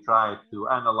 we try to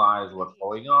analyze what's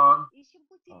going on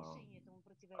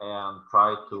and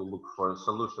try to look for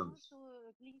solutions.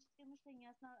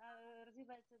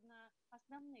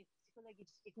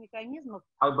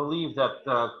 I believe that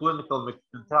clinical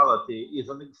mentality is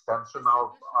an extension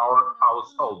of our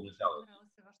household mentality.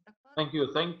 Thank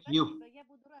you. Thank you.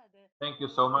 Thank you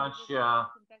so much.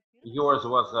 Yours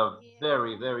was a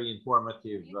very, very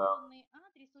informative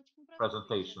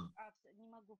presentation.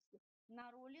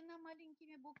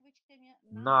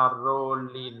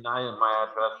 Narolina, my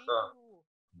address,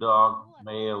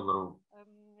 dog.mail.ru.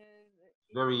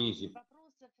 Very easy.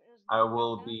 I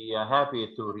will be happy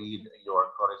to read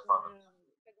your correspondence.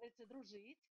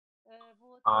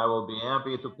 I will be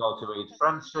happy to cultivate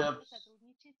friendships,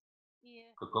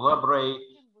 to collaborate,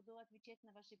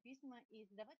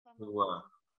 to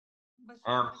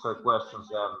answer questions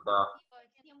and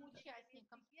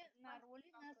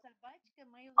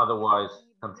otherwise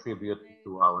contribute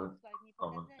to our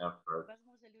common effort.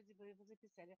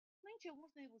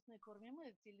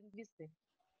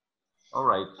 All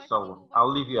right, so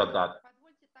I'll leave you at that.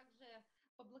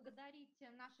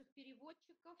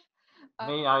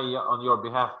 May I, on your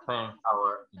behalf, thank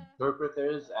our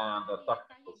interpreters and the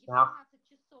technical staff.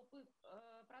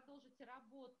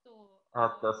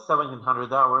 At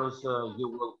 1700 hours, you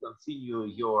will continue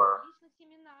your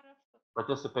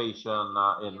participation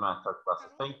in master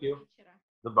classes. Thank you.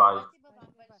 Goodbye.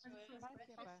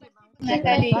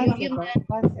 Наталья Юрьевна,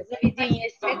 заведение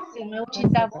секции, мы очень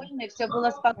довольны, все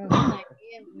было спокойно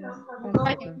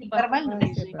и нормально.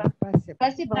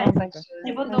 Спасибо вам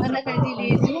большое. Вы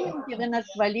находили изюминки, вы нас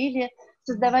хвалили,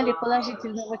 создавали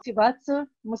положительную мотивацию.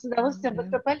 Мы с удовольствием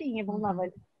выступали и не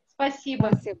волновались. Спасибо.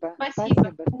 Спасибо.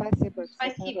 Спасибо. Спасибо.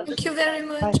 Спасибо. Thank you very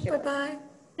much. Bye-bye.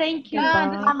 Thank you.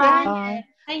 Bye.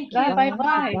 Thank you. Bye.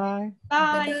 Bye.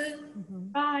 Bye.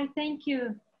 Bye. Thank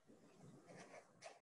you.